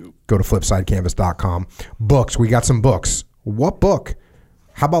 Go to flipsidecanvas.com. Books. We got some books. What book?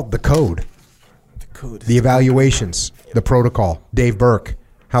 How about The Code? The Evaluations. The Protocol. Dave Berke.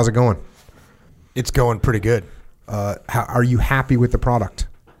 How's it going? It's going pretty good. Are you happy with the product?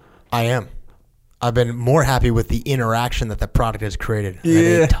 I am. I've been more happy with the interaction that the product has created. Yeah.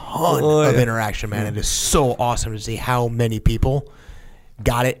 And a ton of interaction, man. It is so awesome to see how many people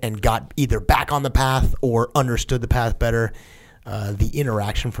got it and got either back on the path or understood the path better. The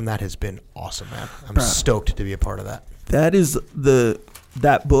interaction from that has been awesome, man. I'm stoked to be a part of that.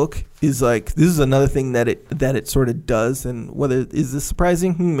 That book is like, this is another thing that it sort of does, and whether is this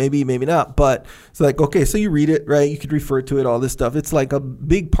surprising, maybe not, but it's like, okay, so you read it, right? You could refer to it, all this stuff. It's like a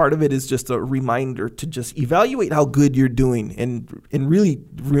big part of it is just a reminder to just evaluate how good you're doing and really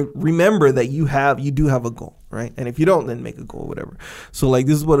remember that you do have a goal, right? And if you don't, then make a goal, whatever. So like,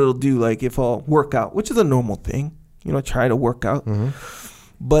 this is what it'll do. Like if I'll work out, which is a normal thing, try to work out.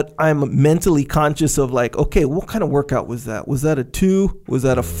 But I'm mentally conscious of like, okay, what kind of workout was that? Was that a 2? Was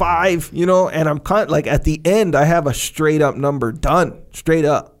that a 5? And I'm like at the end, I have a straight up number done, straight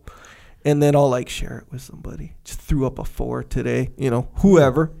up. And then I'll like share it with somebody. Just threw up a 4 today,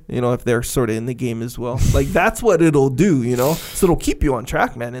 whoever, if they're sort of in the game as well. Like that's what it'll do, So it'll keep you on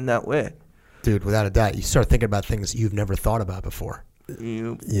track, man, in that way. Dude, without a doubt, you start thinking about things you've never thought about before.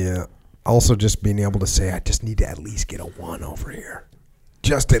 Yeah. Also just being able to say, I just need to at least get a 1 over here.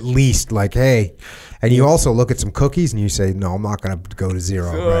 Just at least, like, hey. And you also look at some cookies and you say, no, I'm not going to go to 0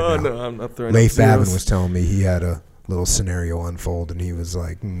 right now. No, I'm not throwing Leif Babin was telling me he had a little scenario unfold and he was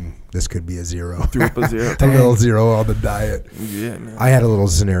like, this could be a 0. Threw up a 0. A little 0 on the diet. Yeah, man. I had a little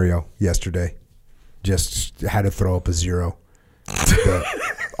scenario yesterday. Just had to throw up a 0.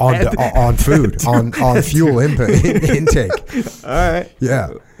 On food, on fuel intake. All right. Yeah.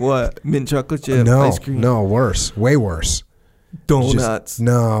 What? Mint chocolate chip, ice cream? No, worse. Way worse. Donuts.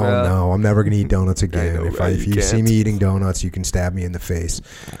 No, I'm never going to eat donuts again. know, If you see me eating donuts, you can stab me in the face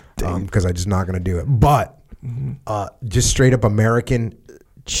because I'm just not going to do it. But just straight up American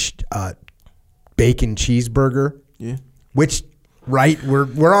bacon cheeseburger, which, right,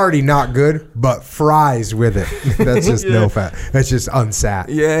 we're already not good, but fries with it. That's just no fat. That's just unsat.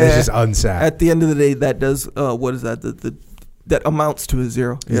 Yeah. It's just unsat. At the end of the day, that does, what is that? That amounts to a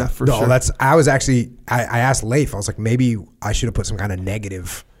 0. Yeah, for sure. I asked Leif, I was like, maybe I should have put some kind of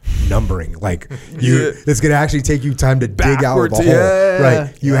negative numbering. Like, it's going to actually take you time to dig out of the hole.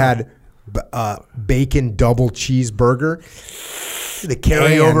 Right. You had bacon double cheeseburger. The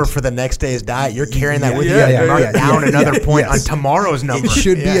carryover for the next day's diet, you're carrying that with you. Down another point on tomorrow's number. It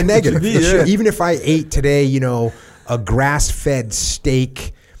should be a negative. Even if I ate today, a grass-fed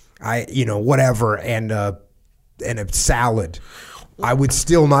steak, whatever, and a salad, I would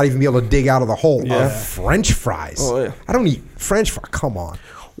still not even be able to dig out of the hole of French fries. Oh, yeah. I don't eat French fries. Come on.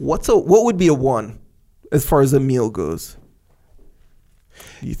 What would be a 1 as far as a meal goes?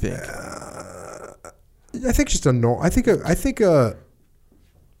 Do you think? I think just a normal. I think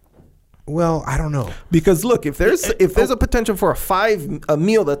well, I don't know. Because look, if there's a potential for a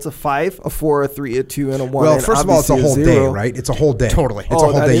meal that's a 5, a 4, a 3, a 2, and a 1. Well, first of all, it's a whole day, right? It's a whole day. Totally. It's a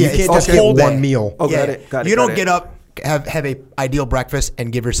whole day. You can't just get one meal. Oh, got it. You don't get up have a ideal breakfast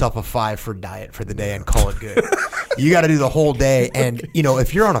and give yourself a 5 for diet for the day and call it good. You got to do the whole day. And,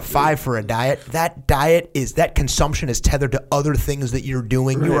 if you're on a 5 for a diet, that consumption is tethered to other things that you're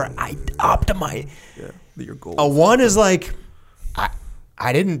doing. You are optimizing. Yeah, your goals. A 1 is like,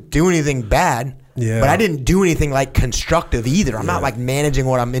 I didn't do anything bad, but I didn't do anything like constructive either. I'm not like managing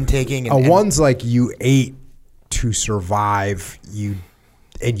what I'm intaking. A 1's like you ate to survive,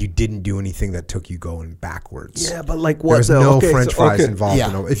 and you didn't do anything that took you going backwards. Yeah, but like what? There's no French fries involved.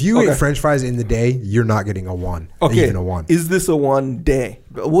 Yeah. If you eat French fries in the day, you're not getting a 1. Okay. Even a 1. Is this a 1 day?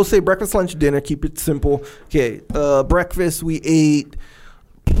 We'll say breakfast, lunch, dinner. Keep it simple. Okay. Breakfast, we ate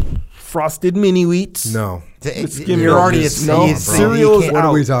frosted mini wheats. No. You're already at cereals. What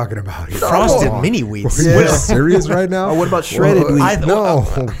are we talking about here? Frosted mini wheats. Are you serious right now? What about shredded wheat? No,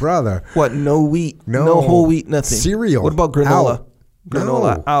 brother. What? No wheat. No whole wheat. Nothing. Cereal. What about granola? Out.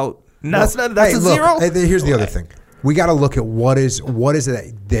 Granola out. That's a Look, zero. Here's the other thing. We got to look at what is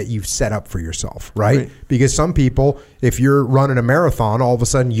it that you've set up for yourself, right? Because some people, if you're running a marathon, all of a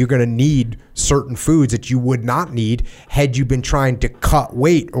sudden you're going to need certain foods that you would not need had you been trying to cut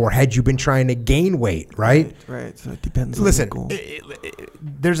weight or had you been trying to gain weight, right? Right. So it depends. Listen, on the goal.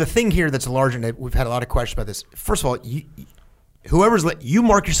 There's a thing here that's larger, and we've had a lot of questions about this. First of all, you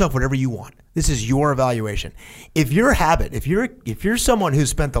mark yourself whatever you want. This is your evaluation. If your habit, if you're someone who's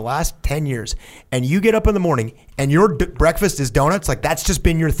spent the last 10 years and you get up in the morning and your breakfast is donuts, like that's just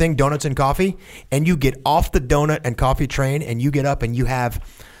been your thing, donuts and coffee, and you get off the donut and coffee train and you get up and you have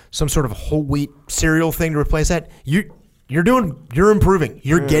some sort of whole wheat cereal thing to replace that, you're improving.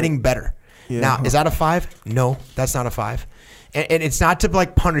 You're getting better. Yeah. Now, is that a 5? No, that's not a 5. And it's not to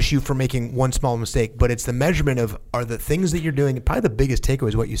like punish you for making one small mistake, but it's the measurement of are the things that you're doing. Probably the biggest takeaway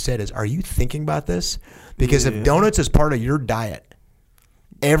is what you said is, are you thinking about this? Because if donuts is part of your diet,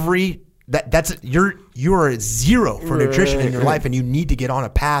 you are at 0 for nutrition in your life, and you need to get on a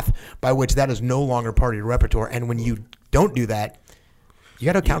path by which that is no longer part of your repertoire. And when you don't do that, you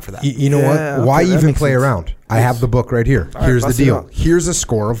got to account for that. You know what? Why even play around? I have the book right here. Here's the deal. Here's a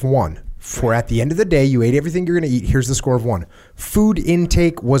score of 1. For at the end of the day, you ate everything you're going to eat. Here's the score of 1. Food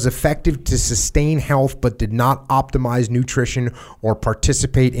intake was effective to sustain health, but did not optimize nutrition or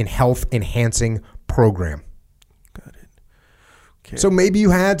participate in health-enhancing program. Got it. Okay. So maybe you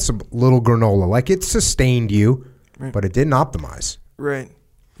had some little granola. Like it sustained you, but it didn't optimize. Right.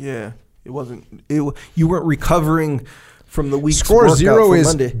 Yeah. It wasn't. You weren't recovering from the week's Score workout 0 is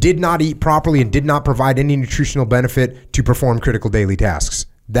Monday. Did not eat properly and did not provide any nutritional benefit to perform critical daily tasks.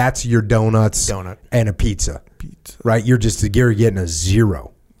 That's your donuts and a pizza. Right? You're getting a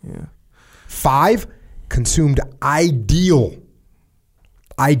 0. Yeah. 5, consumed ideal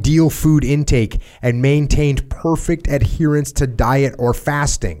food intake and maintained perfect adherence to diet or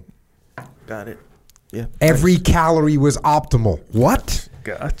fasting. Got it. Yeah. Every calorie was optimal. What?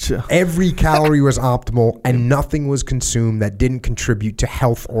 Gotcha. Every calorie was optimal and nothing was consumed that didn't contribute to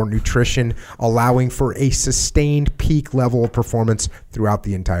health or nutrition, allowing for a sustained peak level of performance throughout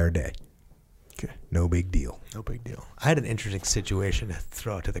the entire day. Okay. No big deal. No big deal. I had an interesting situation to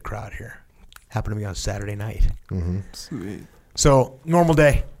throw out to the crowd here. Happened to me on Saturday night. Mm-hmm. Sweet. So, normal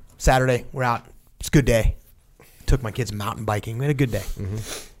day. Saturday, we're out. It's a good day. Took my kids mountain biking. We had a good day.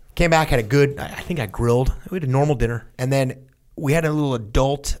 Mm-hmm. Came back, had a good, I think I grilled. We had a normal dinner. And then we had a little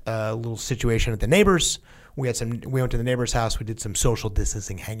adult little situation at the neighbors. We went to the neighbor's house. We did some social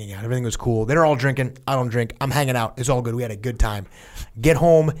distancing, hanging out. Everything was cool. They're all drinking. I don't drink. I'm hanging out. It's all good. We had a good time. Get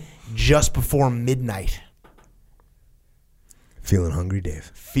home just before midnight. Feeling hungry,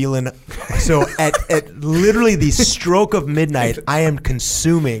 Dave. So at literally the stroke of midnight, I am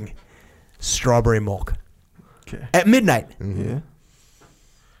consuming strawberry milk. Okay. At midnight. Mm-hmm. Yeah.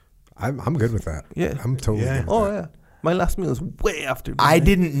 I'm good with that. Yeah. I'm totally good with that. Oh, yeah. My last meal was way after midnight. I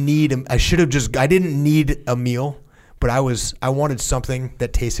didn't need a meal, but I wanted something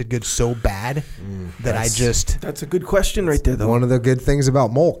that tasted good so bad that That's a good question right there, though. One of the good things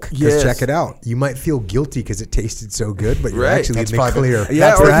about milk. Yes. Check it out. You might feel guilty because it tasted so good, but you're actually in the clear.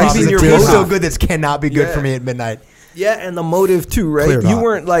 Yeah, or maybe your tastes so good this cannot be good for me at midnight. Yeah, and the motive too, right? Clear You not.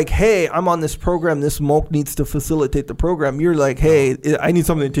 weren't like, hey, I'm on this program. This milk needs to facilitate the program. You're like, hey, I need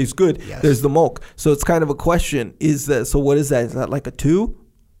something that tastes good. Yes. There's the milk. So it's kind of a question. So what is that? Is that like a 2?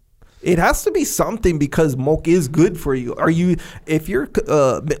 It has to be something because milk is good for you. If you're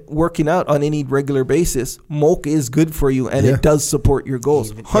working out on any regular basis, milk is good for you and it does support your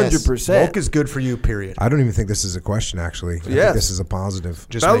goals. 100%. Milk is good for you, period. I don't even think this is a question, actually. I think this is a positive.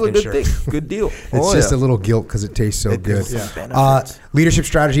 Just that was a making good sure. thing. Good deal. It's just a little guilt because it tastes so good. Yeah. Leadership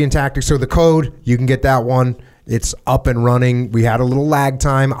strategy and tactics. So the code, you can get that one. It's up and running. We had a little lag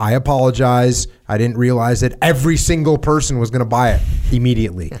time. I apologize. I didn't realize that every single person was going to buy it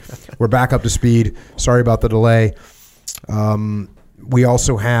immediately. We're back up to speed. Sorry about the delay. We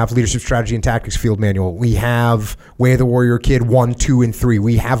also have Leadership Strategy and Tactics Field Manual. We have Way of the Warrior Kid 1, 2, and 3.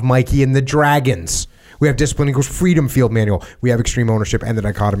 We have Mikey and the Dragons. We have Discipline Equals Freedom Field Manual. We have Extreme Ownership and the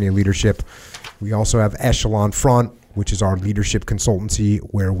Dichotomy of Leadership. We also have Echelon Front, which is our leadership consultancy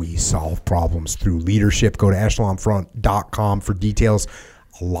where we solve problems through leadership. Go to echelonfront.com for details.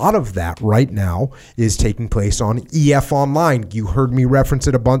 A lot of that right now is taking place on EF Online. You heard me reference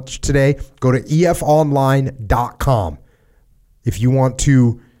it a bunch today. Go to efonline.com. If you want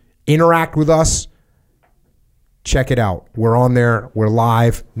to interact with us, check it out. We're on there. We're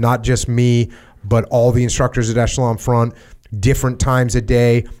live. Not just me, but all the instructors at Echelon Front. Different times a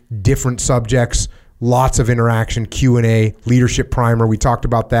day, different subjects. Lots of interaction, Q&A, leadership primer. We talked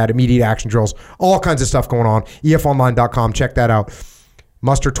about that. Immediate action drills. All kinds of stuff going on. efonline.com. Check that out.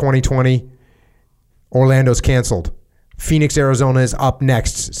 Muster 2020. Orlando's canceled. Phoenix, Arizona is up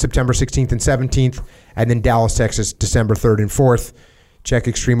next, September 16th and 17th. And then Dallas, Texas, December 3rd and 4th. Check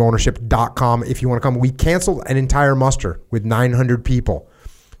extremeownership.com if you want to come. We canceled an entire muster with 900 people.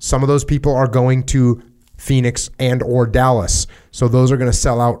 Some of those people are going to Phoenix and or Dallas. So those are going to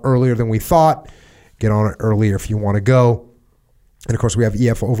sell out earlier than we thought. Get on it earlier if you want to go. And, of course, we have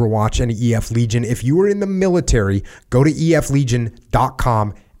EF Overwatch and EF Legion. If you are in the military, go to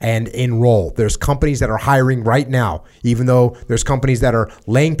eflegion.com and enroll. There's companies that are hiring right now. Even though there's companies that are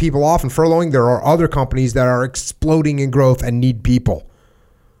laying people off and furloughing, there are other companies that are exploding in growth and need people.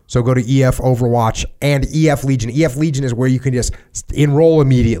 So go to EF Overwatch and EF Legion. EF Legion is where you can just enroll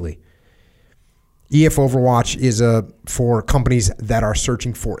immediately. EF Overwatch is for companies that are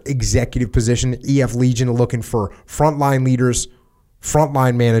searching for executive position. EF Legion looking for frontline leaders,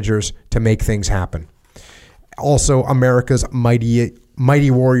 frontline managers to make things happen. Also, America's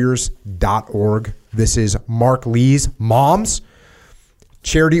mightywarriors.org. This is Mark Lee's mom's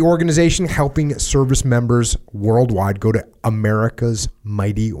charity organization helping service members worldwide. Go to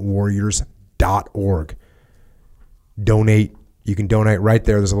americasmightywarriors.org. Donate. You can donate right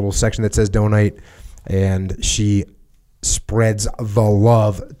there. There's a little section that says donate. And she spreads the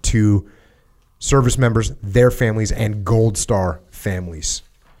love to service members, their families, and Gold Star families.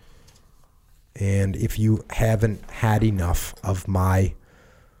 And if you haven't had enough of my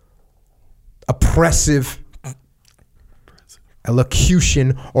oppressive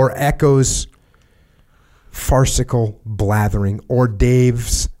elocution or Echo's farcical blathering or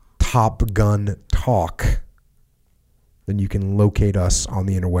Dave's Top Gun talk, then you can locate us on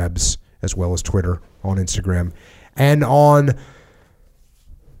the interwebs as well as Twitter, on Instagram, and on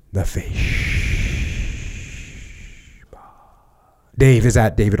the Facebook. Dave is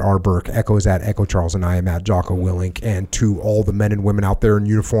at David R. Burke. Echo is at Echo Charles, and I am at Jocko Willink. And to all the men and women out there in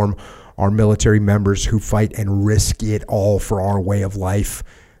uniform, our military members who fight and risk it all for our way of life,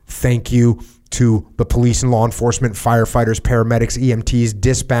 thank you. To the police and law enforcement, firefighters, paramedics, EMTs,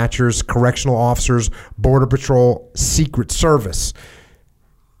 dispatchers, correctional officers, Border Patrol, Secret Service.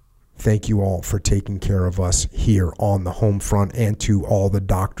 Thank you all for taking care of us here on the home front, and to all the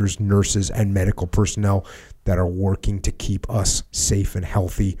doctors, nurses, and medical personnel that are working to keep us safe and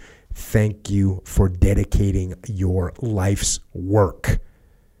healthy. Thank you for dedicating your life's work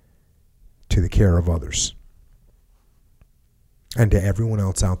to the care of others. And to everyone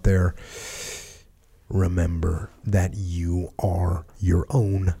else out there, remember that you are your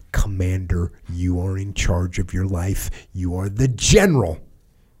own commander. You are in charge of your life. You are the general.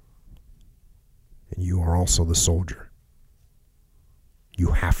 And you are also the soldier.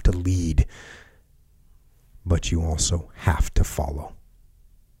 You have to lead, but you also have to follow.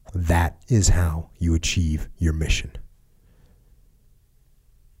 That is how you achieve your mission.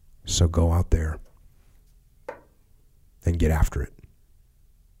 So go out there and get after it.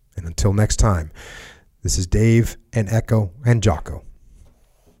 And until next time, this is Dave and Echo and Jocko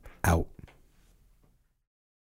out.